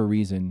whatever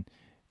reason,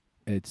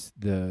 it's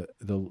the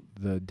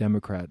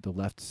Democrat, the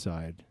left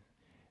side,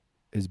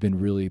 has been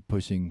really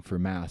pushing for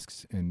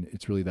masks, and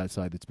it's really that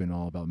side that's been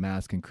all about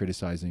masks and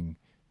criticizing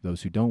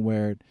those who don't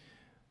wear it.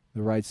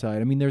 The right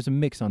side, I mean, there's a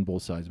mix on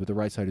both sides, but the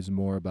right side is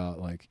more about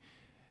like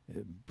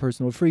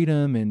personal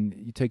freedom and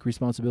you take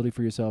responsibility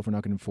for yourself. We're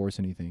not going to enforce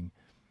anything.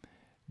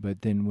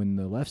 But then when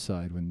the left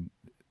side, when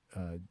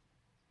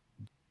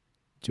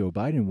Joe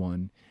Biden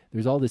won,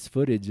 there's all this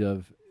footage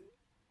of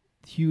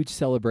huge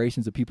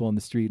celebrations of people on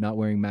the street not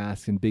wearing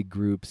masks in big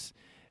groups.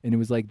 And it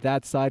was like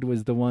that side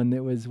was the one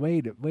that was,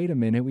 wait a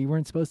minute, we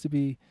weren't supposed to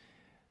be.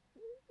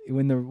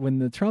 When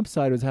the Trump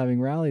side was having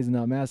rallies and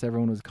not masks,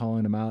 everyone was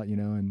calling them out,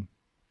 and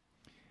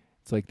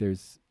it's like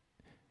there's,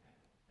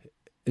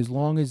 as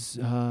long as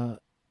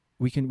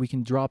we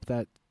can drop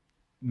that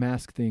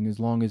mask thing, as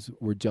long as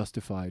we're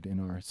justified in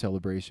our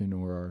celebration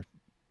or our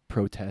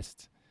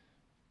protest.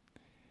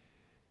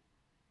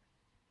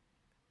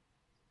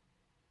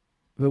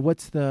 But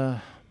what's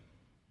the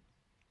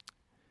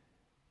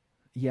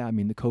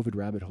COVID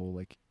rabbit hole,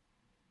 like,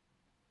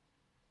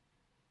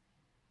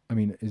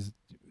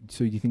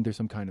 so do you think there's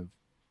some kind of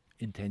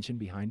intention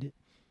behind it?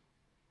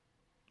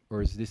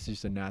 Or is this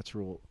just a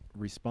natural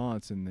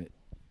response and that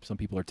some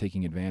people are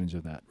taking advantage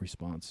of that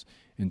response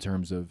in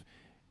terms of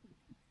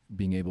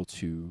being able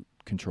to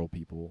control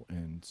people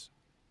and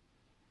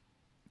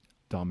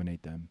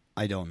dominate them?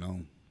 I don't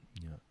know.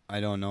 Yeah. I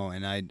don't know,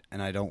 and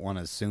I don't want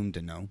to assume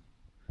to know.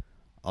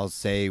 I'll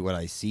say what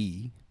I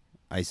see.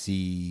 I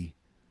see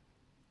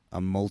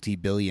a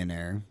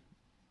multi-billionaire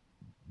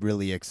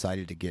really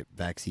excited to get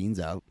vaccines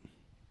out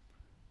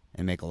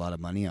and make a lot of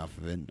money off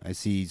of it. I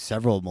see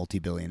several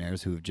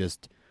multi-billionaires who have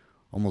just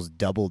almost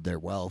doubled their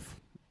wealth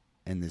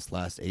in this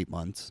last 8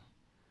 months.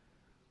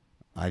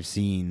 I've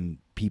seen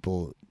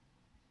people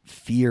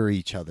fear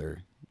each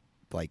other,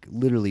 like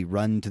literally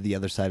run to the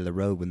other side of the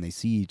road when they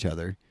see each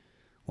other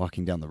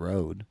walking down the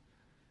road.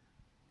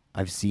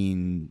 I've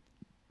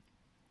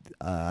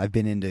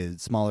been into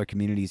smaller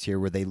communities here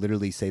where they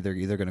literally say they're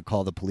either going to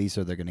call the police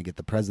or they're going to get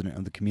the president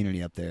of the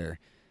community up there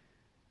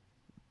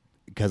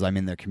because I'm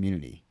in their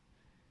community.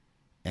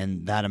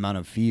 And that amount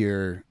of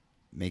fear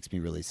makes me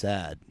really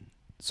sad.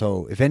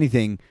 So, if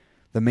anything,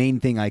 the main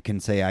thing I can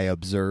say I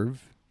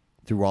observe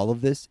through all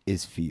of this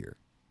is fear.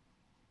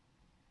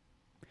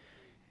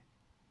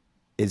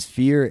 Is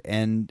fear,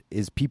 and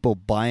is people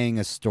buying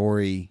a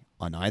story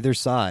on either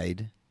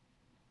side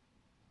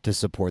to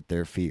support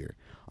their fear.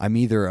 I'm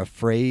either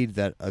afraid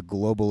that a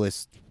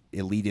globalist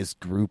elitist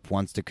group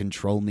wants to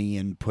control me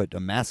and put a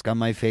mask on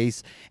my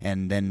face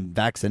and then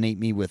vaccinate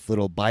me with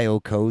little bio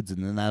codes,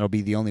 and then that'll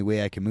be the only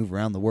way I can move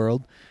around the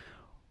world,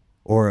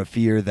 or a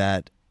fear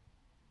that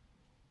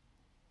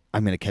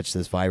I'm going to catch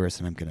this virus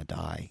and I'm going to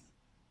die.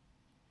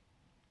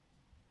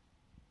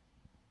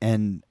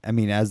 And I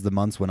mean, as the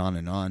months went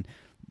on,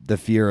 the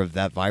fear of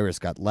that virus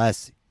got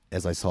less,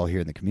 as I saw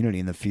here in the community,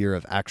 and the fear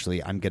of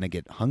actually I'm going to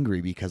get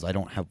hungry because I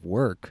don't have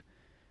work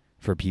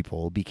for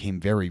people became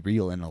very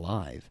real and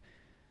alive.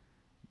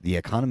 The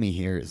economy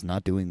here is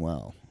not doing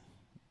well,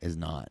 is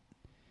not.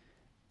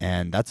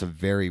 And that's a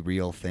very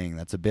real thing.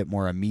 That's a bit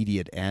more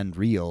immediate and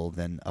real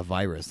than a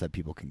virus that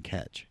people can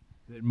catch.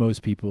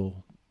 Most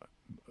people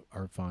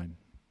are fine.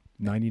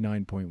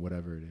 99 point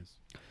whatever it is.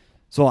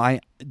 So I,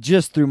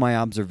 just through my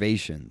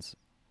observations,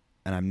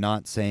 and I'm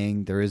not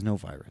saying there is no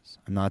virus.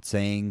 I'm not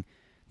saying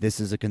this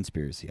is a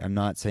conspiracy. I'm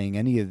not saying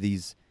any of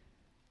these.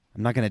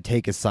 I'm not going to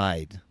take a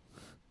side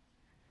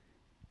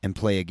and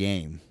play a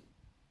game.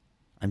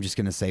 I'm just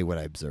going to say what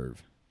I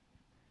observe.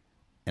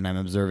 And I'm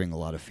observing a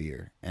lot of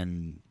fear.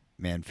 And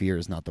man, fear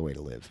is not the way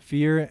to live.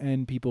 Fear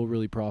and people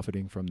really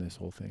profiting from this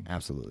whole thing.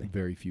 Absolutely.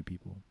 Very few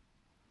people.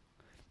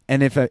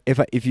 And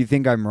if you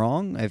think I'm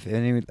wrong, if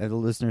any of the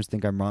listeners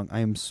think I'm wrong, I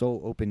am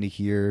so open to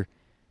hear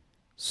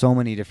so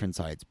many different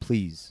sides.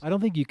 Please. I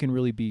don't think you can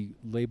really be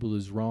labeled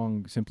as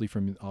wrong simply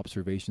from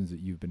observations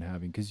that you've been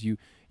having, because you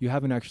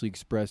haven't actually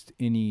expressed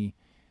any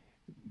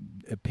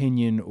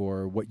opinion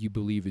or what you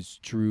believe is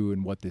true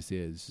and what this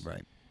is.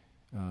 Right.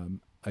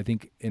 I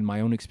think in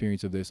my own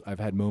experience of this, I've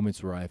had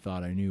moments where I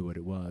thought I knew what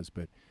it was,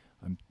 but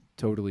I've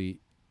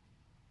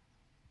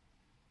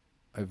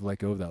let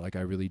go of that. Like,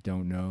 I really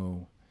don't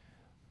know.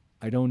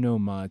 I don't know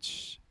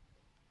much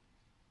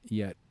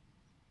yet.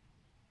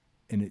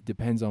 And it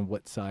depends on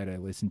what side I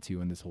listen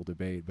to in this whole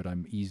debate, but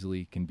I'm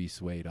easily can be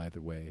swayed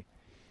either way.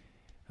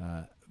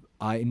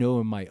 I know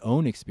in my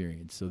own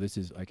experience, so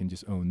I can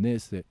just own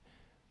this, that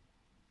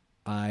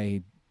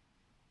I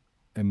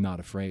am not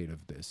afraid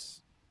of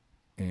this.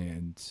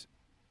 And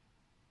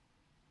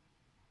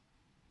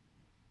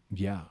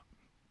yeah,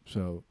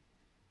 so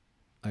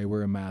I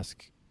wear a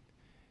mask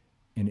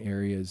in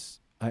areas.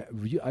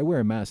 I wear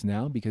a mask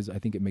now because I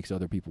think it makes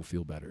other people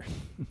feel better.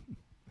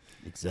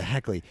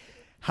 Exactly.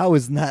 How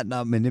is that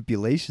not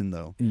manipulation,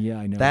 though? Yeah,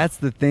 I know. That's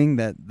the thing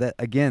that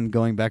again,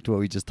 going back to what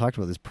we just talked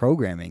about, is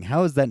programming.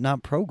 How is that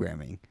not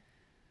programming?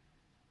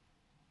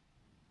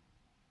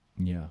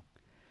 Yeah.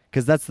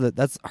 Because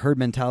that's herd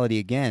mentality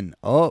again.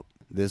 Oh,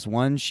 this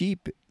one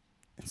sheep,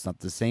 it's not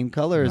the same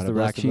color as the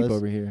rest of us. Black sheep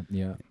over here.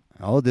 Yeah.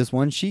 Oh, this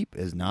one sheep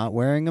is not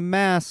wearing a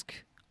mask.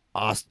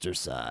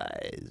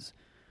 Ostracize.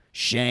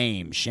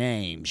 shame,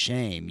 shame,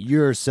 shame.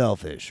 You're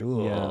selfish.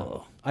 Ooh. Yeah.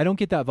 I don't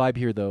get that vibe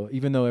here, though.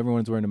 Even though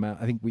everyone's wearing a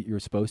mask, I think you're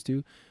supposed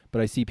to,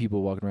 but I see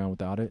people walking around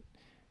without it.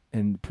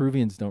 And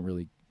Peruvians don't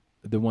really,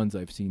 the ones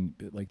I've seen,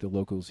 like the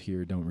locals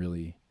here, don't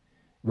really,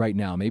 right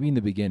now, maybe in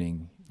the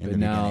beginning, but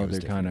now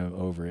they're kind of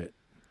over it.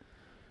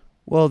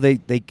 Well,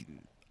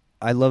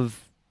 I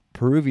love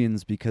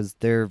Peruvians because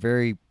they're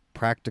very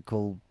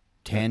practical,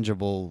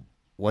 tangible,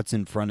 what's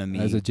in front of me.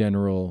 As a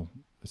general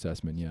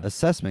assessment, yeah.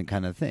 Assessment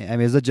kind of thing. I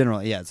mean,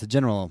 it's a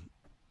general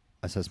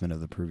assessment of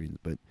the Peruvians.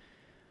 But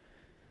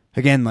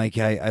again, like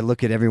I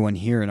look at everyone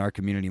here in our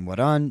community in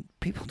Huaran,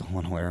 people don't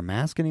want to wear a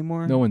mask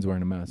anymore. No one's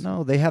wearing a mask.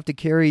 No, they have to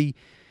carry,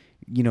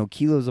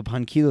 kilos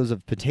upon kilos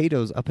of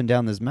potatoes up and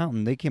down this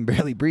mountain. They can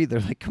barely breathe. They're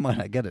like, come on,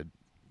 I got to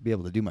be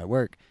able to do my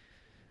work.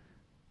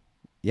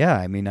 Yeah,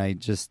 I mean,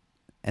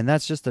 and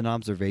that's just an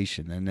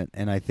observation.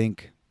 And I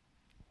think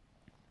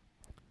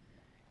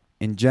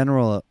in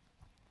general,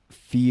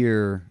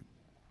 fear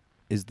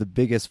is the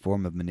biggest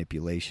form of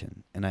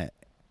manipulation. And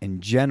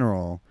in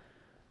general,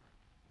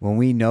 when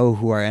we know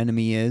who our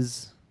enemy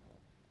is,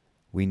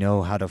 we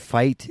know how to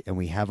fight, and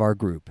we have our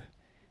group.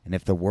 And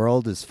if the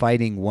world is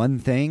fighting one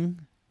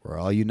thing, we're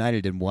all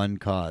united in one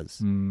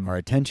cause. Our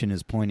attention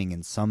is pointing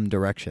in some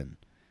direction.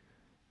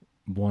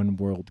 One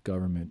world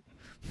government.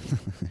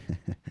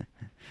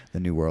 The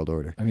New World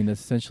Order. I mean,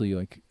 that's essentially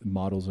like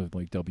models of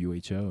like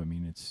WHO. I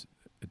mean, it's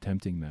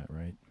attempting that,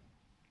 right?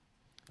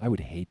 I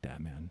would hate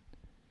that, man.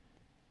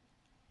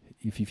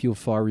 If you feel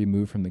far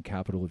removed from the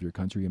capital of your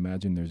country,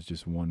 imagine there's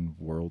just one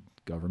world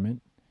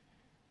government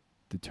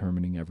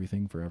determining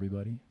everything for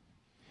everybody.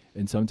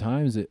 And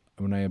sometimes,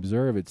 when I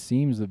observe, it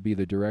seems to be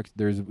the direct.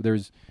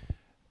 There's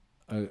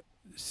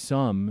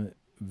some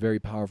very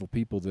powerful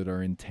people that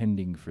are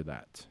intending for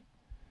that.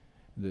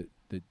 That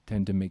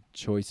tend to make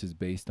choices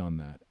based on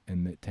that,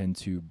 and that tend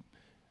to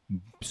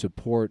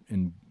support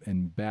and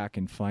back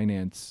and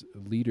finance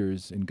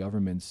leaders and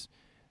governments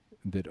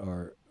that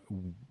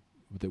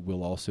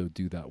will also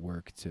do that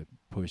work to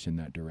push in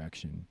that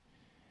direction.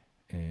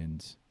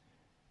 And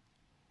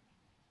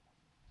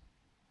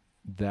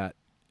that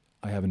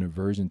I have an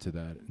aversion to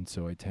that, and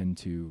so I tend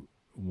to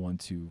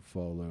want to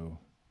follow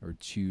or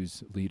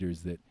choose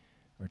leaders that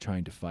are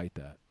trying to fight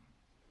that.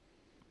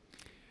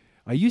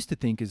 I used to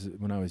think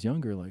when I was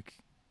younger, like,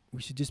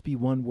 we should just be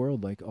one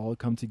world, like all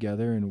come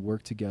together and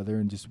work together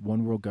and just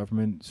one world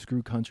government,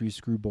 screw countries,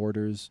 screw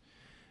borders.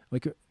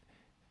 Like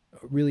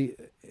really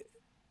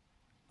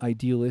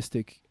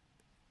idealistic,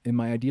 in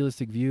my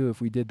idealistic view, if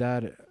we did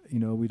that,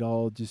 we'd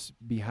all just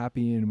be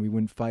happy and we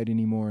wouldn't fight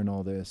anymore and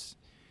all this.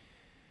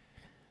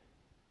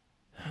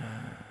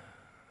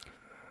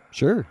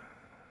 Sure.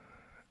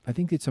 I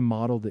think it's a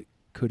model that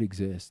could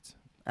exist.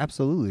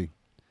 Absolutely.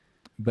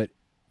 But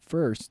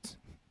first,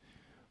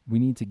 we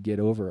need to get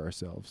over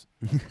ourselves.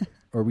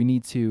 Or we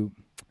need to,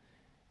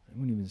 I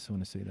wouldn't even just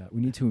want to say that.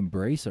 We need to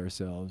embrace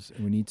ourselves,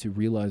 and we need to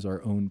realize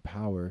our own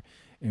power.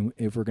 And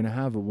if we're going to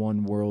have a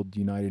one world,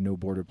 united, no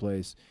border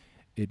place,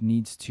 it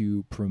needs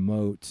to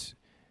promote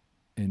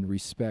and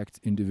respect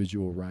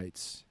individual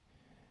rights.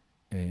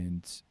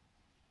 And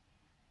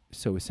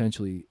so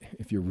essentially,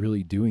 if you're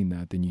really doing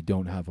that, then you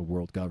don't have a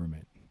world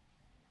government.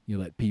 You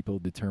let people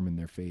determine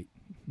their fate.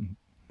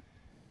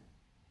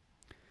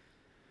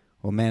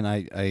 Well, man,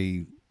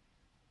 I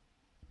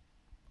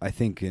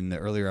think in the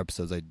earlier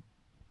episodes I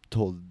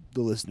told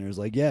the listeners,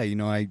 like, yeah,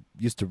 I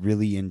used to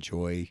really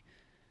enjoy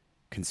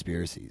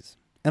conspiracies.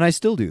 And I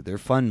still do. They're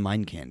fun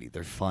mind candy.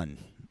 They're fun.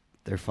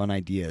 They're fun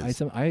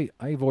ideas. I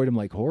avoid them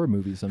like horror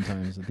movies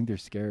sometimes. I think they're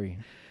scary.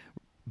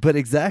 But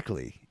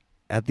exactly.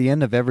 At the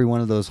end of every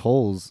one of those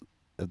holes,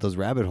 of those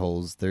rabbit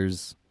holes,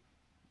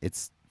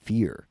 it's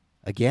fear.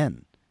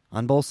 Again,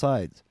 on both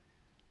sides.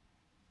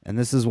 And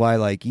this is why,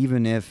 like,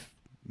 even if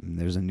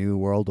there's a new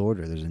world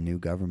order, there's a new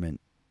government,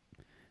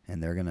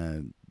 and they're going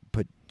to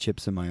put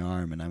chips in my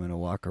arm, and I'm going to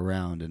walk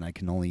around, and I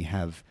can only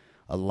have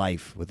a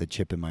life with a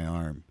chip in my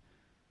arm.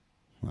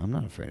 Well, I'm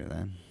not afraid of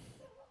that.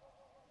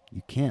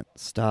 You can't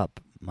stop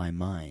my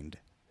mind.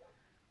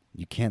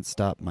 You can't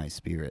stop my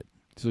spirit.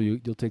 So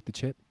you'll take the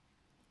chip?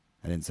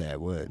 I didn't say I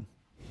would.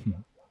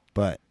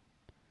 But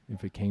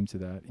if it came to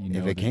that,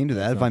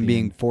 if I'm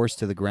being forced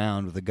to the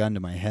ground with a gun to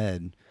my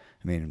head,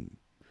 I mean,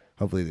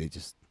 hopefully they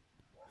just,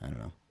 I don't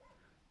know,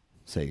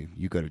 say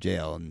you go to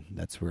jail, and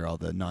that's where all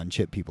the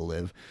non-chip people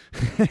live.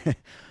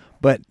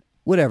 But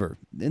whatever.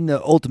 In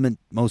the ultimate,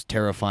 most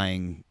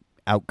terrifying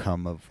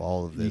outcome of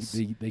all of this,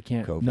 they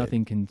can't. COVID.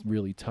 Nothing can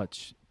really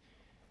touch.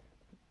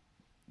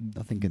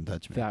 Nothing can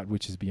touch me. That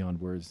which is beyond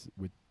words,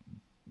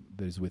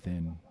 that is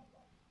within.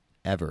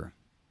 Ever.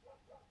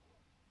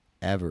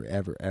 And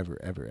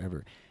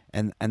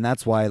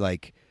that's why,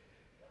 like,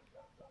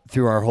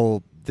 through our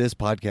whole this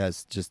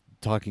podcast, just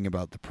talking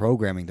about the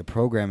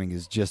programming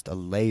is just a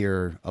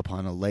layer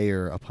upon a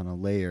layer upon a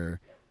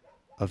layer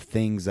of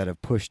things that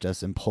have pushed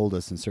us and pulled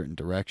us in certain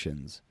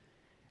directions.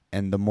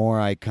 And the more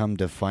I come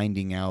to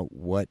finding out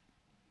what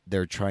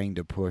they're trying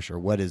to push, or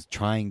what is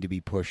trying to be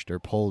pushed or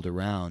pulled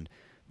around,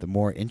 the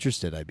more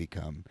interested I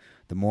become.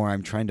 The more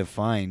I'm trying to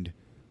find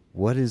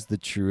what is the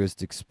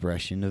truest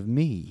expression of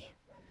me?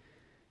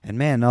 And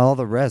man, all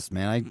the rest,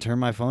 man, I can turn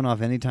my phone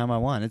off anytime I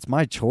want. It's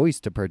my choice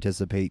to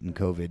participate in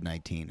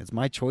COVID-19. It's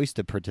my choice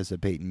to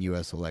participate in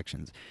U.S.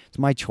 elections. It's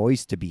my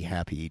choice to be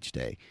happy each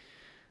day.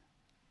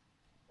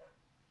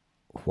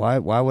 Why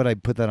would I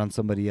put that on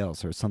somebody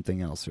else or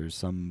something else or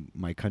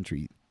my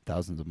country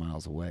thousands of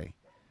miles away?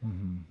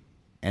 Mm-hmm.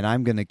 And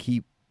I'm going to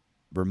keep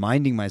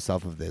reminding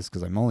myself of this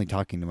because I'm only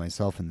talking to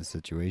myself in this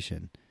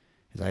situation.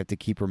 Is I have to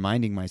keep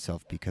reminding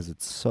myself because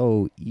it's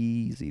so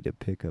easy to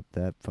pick up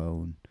that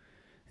phone.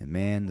 And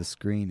man, the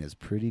screen is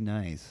pretty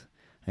nice.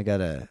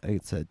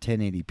 It's a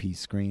 1080p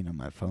screen on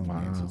my phone,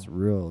 man, so it's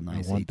real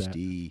nice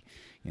HD.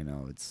 You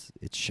know, it's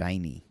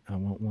shiny. I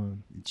want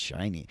one. It's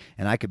shiny.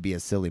 And I could be a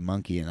silly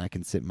monkey and I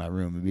can sit in my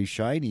room and be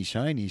shiny,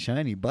 shiny,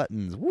 shiny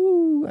buttons.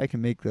 Woo! I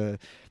can make the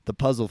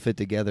puzzle fit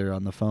together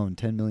on the phone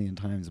 10 million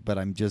times, but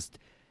I'm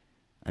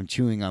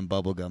chewing on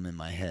bubble gum in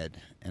my head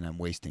and I'm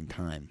wasting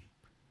time.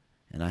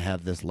 And I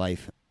have this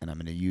life and I'm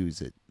going to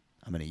use it.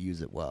 I'm going to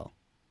use it well.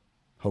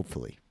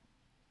 Hopefully.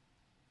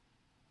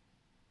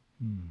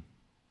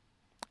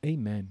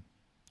 Amen.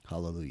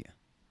 Hallelujah.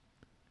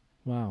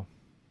 Wow.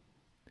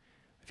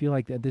 I feel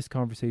like that this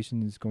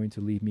conversation is going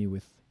to leave me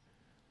with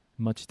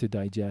much to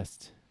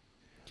digest.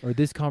 Or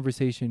this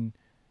conversation,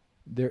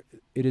 it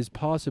is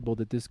possible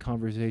that this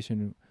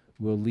conversation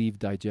will leave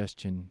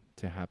digestion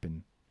to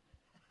happen.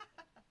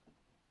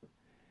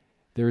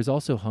 There is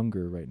also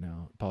hunger right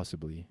now,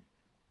 possibly.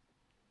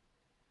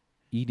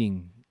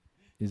 Eating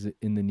is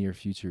in the near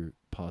future,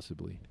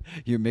 possibly.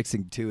 You're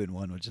mixing two in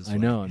one, which is I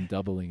know, I'm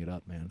doubling it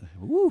up, man.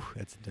 Woo,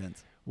 that's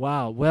intense.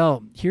 Wow.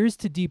 Well, here's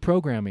to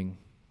deprogramming.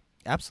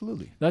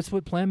 Absolutely. That's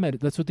what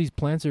that's what these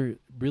plants are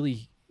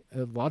really,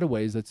 a lot of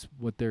ways, that's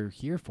what they're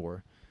here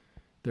for.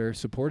 They're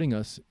supporting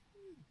us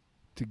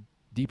to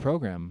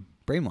deprogram.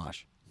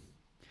 Brainwash.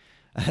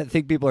 I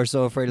think people are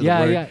so afraid of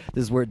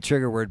this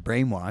trigger word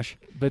brainwash.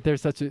 But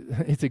there's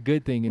it's a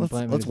good thing in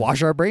plant medicine. Let's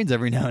wash our brains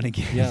every now and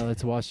again. Yeah,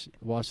 let's wash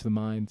the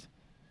mind.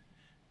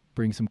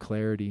 Bring some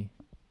clarity.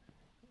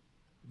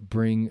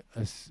 Bring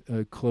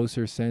a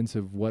closer sense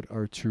of what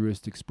our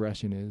truest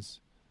expression is.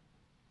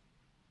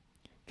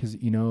 Because,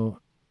 I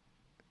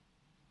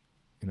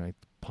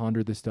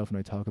ponder this stuff and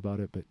I talk about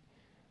it, but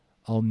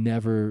I'll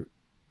never,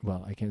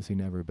 well, I can't say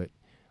never, but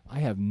I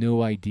have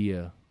no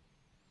idea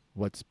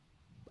what's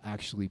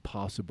actually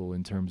possible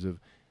in terms of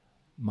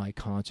my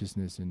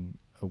consciousness and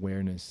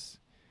awareness.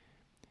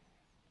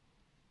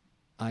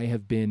 I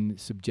have been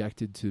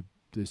subjected to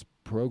this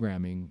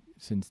programming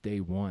since day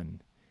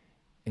one,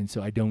 and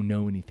so I don't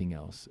know anything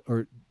else.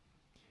 Or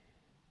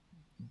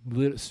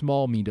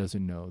small me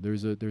doesn't know.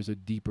 There's a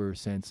deeper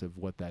sense of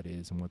what that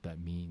is and what that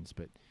means.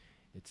 But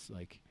it's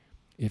like,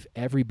 if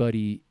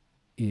everybody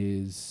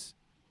is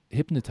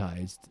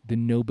hypnotized,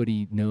 then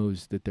nobody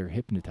knows that they're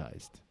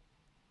hypnotized.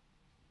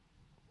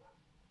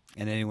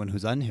 And anyone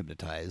who's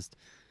unhypnotized,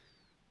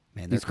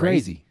 man, they're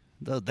crazy.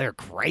 They're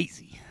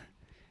crazy.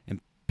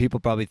 And people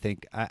probably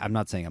think, I'm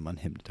not saying I'm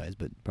unhypnotized,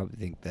 but probably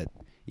think that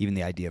even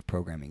the idea of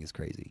programming is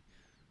crazy.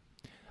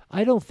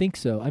 I don't think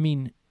so. I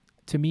mean,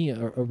 to me,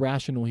 a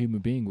rational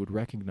human being would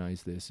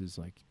recognize this as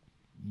like,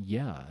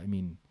 yeah, I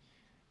mean,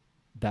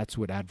 that's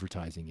what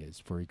advertising is,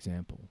 for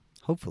example.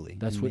 Hopefully.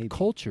 That's what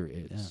culture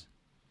is. Yeah.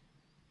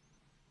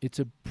 It's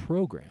a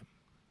program.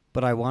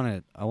 But I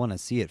want to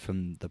see it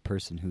from the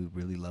person who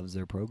really loves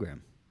their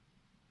program.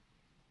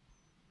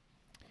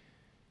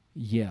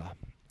 Yeah.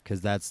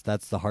 Because that's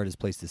the hardest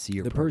place to see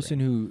your program. The person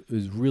who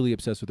is really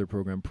obsessed with their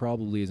program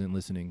probably isn't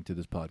listening to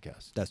this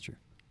podcast. That's true.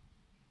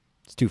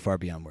 It's too far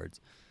beyond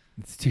words.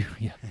 It's too,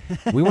 yeah.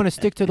 We want to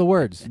stick to the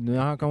words,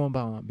 not going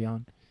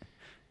beyond.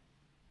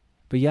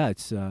 But yeah,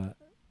 it's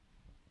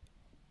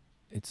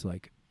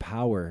like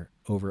power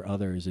over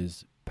others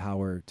is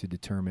power to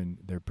determine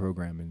their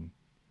program. And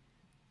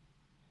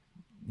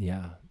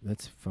yeah,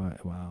 that's fun.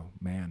 Wow,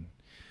 man.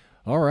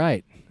 All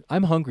right.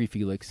 I'm hungry,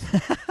 Felix.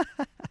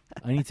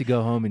 I need to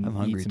go home and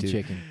eat some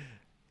chicken.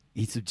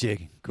 Eat some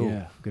chicken. Cool.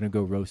 Yeah, I'm going to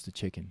go roast a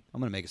chicken.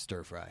 I'm going to make a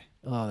stir fry.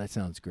 Oh, that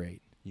sounds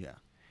great. Yeah.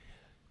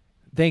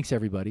 Thanks,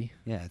 everybody.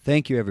 Yeah,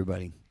 thank you,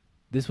 everybody.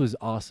 This was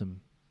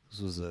awesome.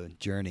 This was a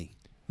journey.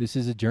 This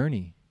is a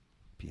journey.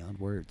 Beyond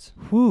words.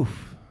 Whew.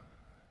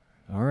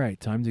 All right,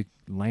 time to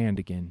land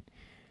again.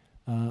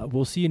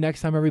 We'll see you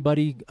next time,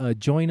 everybody.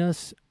 Join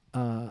us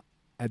at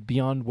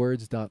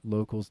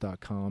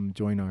beyondwords.locals.com.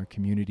 Join our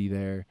community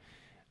there.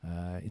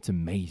 It's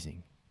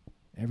amazing.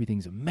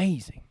 Everything's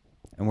amazing.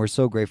 And we're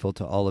so grateful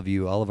to all of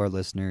you, all of our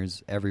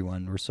listeners,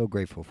 everyone. We're so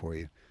grateful for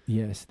you.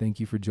 Yes, thank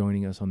you for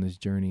joining us on this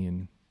journey,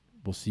 and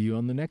we'll see you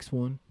on the next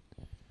one.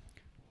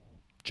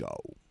 Ciao.